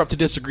will interrupt to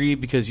disagree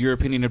because your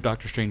opinion of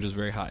Doctor Strange is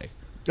very high.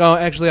 Oh,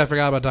 actually, I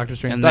forgot about Doctor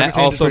Strange. And Doctor that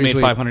Strange also made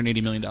sweet.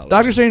 $580 million.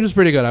 Doctor Strange was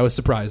pretty good. I was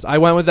surprised. I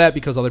went with that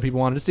because other people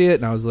wanted to see it,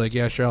 and I was like,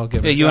 yeah, sure, I'll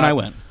give it a shot. You and I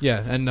went.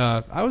 Yeah, and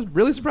I was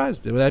really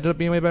surprised. It ended up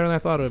being way better than I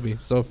thought it would be.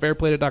 So fair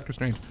play to Doctor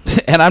Strange.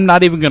 And I'm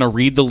not even going to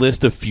read the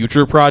list of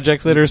future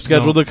projects that are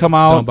scheduled to come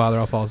out. Don't bother.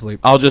 I'll fall asleep.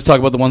 I'll just talk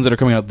about the ones that are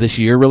coming out this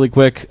year really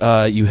quick.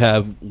 You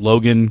have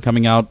Logan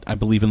coming out, I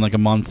believe, in a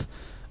month.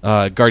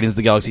 Guardians of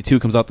the Galaxy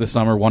 2 comes out this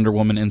summer. Wonder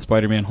Woman and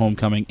Spider-Man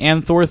Homecoming.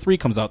 And Thor 3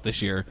 comes out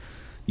this year.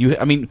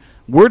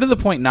 We're to the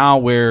point now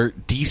where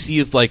DC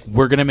is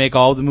we're going to make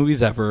all of the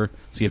movies ever.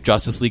 So you have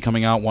Justice League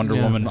coming out, Wonder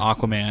Woman,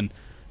 Aquaman.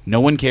 No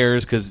one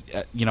cares because,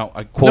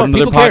 I quote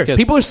another podcast. Care.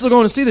 People are still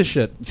going to see this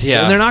shit.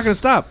 Yeah. And they're not going to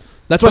stop.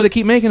 That's why they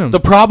keep making them. The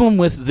problem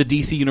with the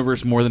DC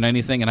universe more than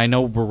anything, and I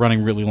know we're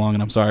running really long,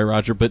 and I'm sorry,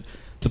 Roger, but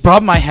the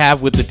problem I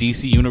have with the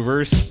DC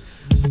universe,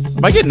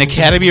 am I getting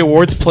Academy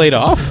Awards played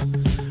off?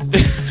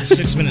 It's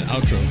a 6-minute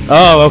outro.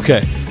 Oh, okay.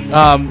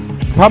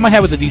 The problem I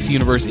have with the DC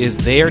universe is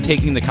they are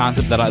taking the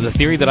concept the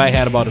theory that I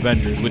had about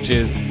Avengers, which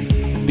is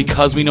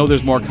because we know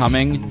there's more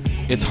coming,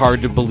 it's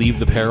hard to believe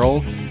the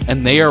peril,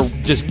 and they are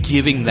just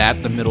giving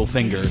that the middle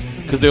finger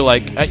because they're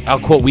like, I'll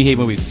quote We Hate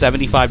Movies,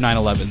 75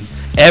 9/11s.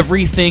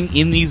 Everything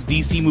in these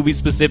DC movies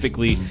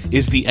specifically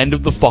is the end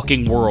of the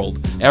fucking world.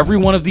 Every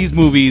one of these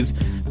movies,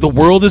 the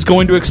world is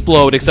going to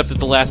explode, except at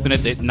the last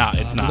minute. It's not.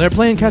 They're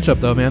playing catch up,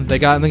 though, man. They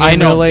got in the game I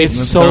know real late.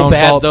 it's so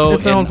bad, though.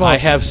 It's their own fault. I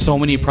have so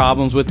many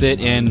problems with it.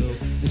 And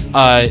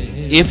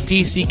if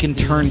DC can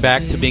turn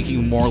back to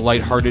making more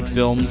lighthearted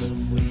films,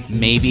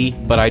 maybe,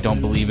 but I don't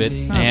believe it.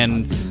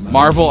 And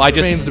Marvel,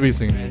 remains to be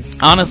seen.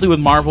 Honestly, with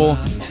Marvel,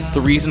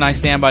 the reason I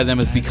stand by them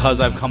is because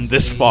I've come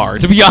this far.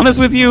 To be honest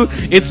with you,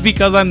 it's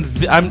because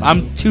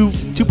I'm too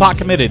pot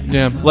committed.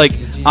 Yeah.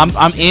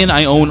 I'm in.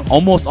 I own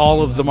almost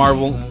all of the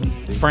Marvel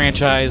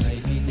franchise,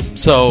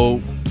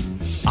 so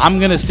I'm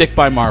gonna stick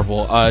by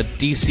Marvel.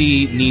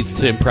 DC needs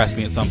to impress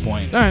me at some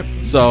point. All right.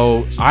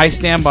 So I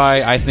stand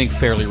by. I think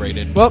fairly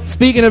rated. Well,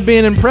 speaking of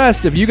being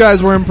impressed, if you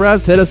guys were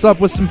impressed, hit us up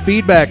with some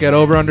feedback at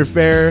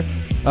overunderfair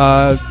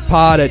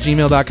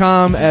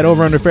pod@gmail.com, at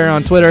overunderfair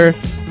on Twitter.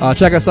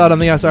 Check us out on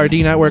the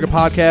SRD network of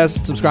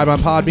podcasts. Subscribe on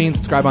Podbean.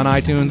 Subscribe on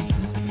iTunes.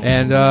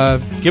 And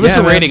give us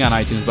a rating on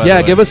iTunes. By the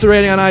way. Give us a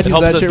rating on iTunes.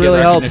 That shit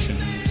really helps.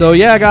 So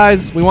yeah,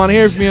 guys, we want to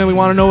hear from you. We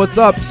want to know what's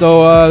up.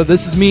 So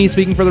this is me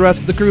speaking for the rest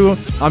of the crew.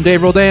 I'm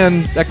Dave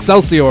Roldan.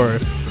 Excelsior.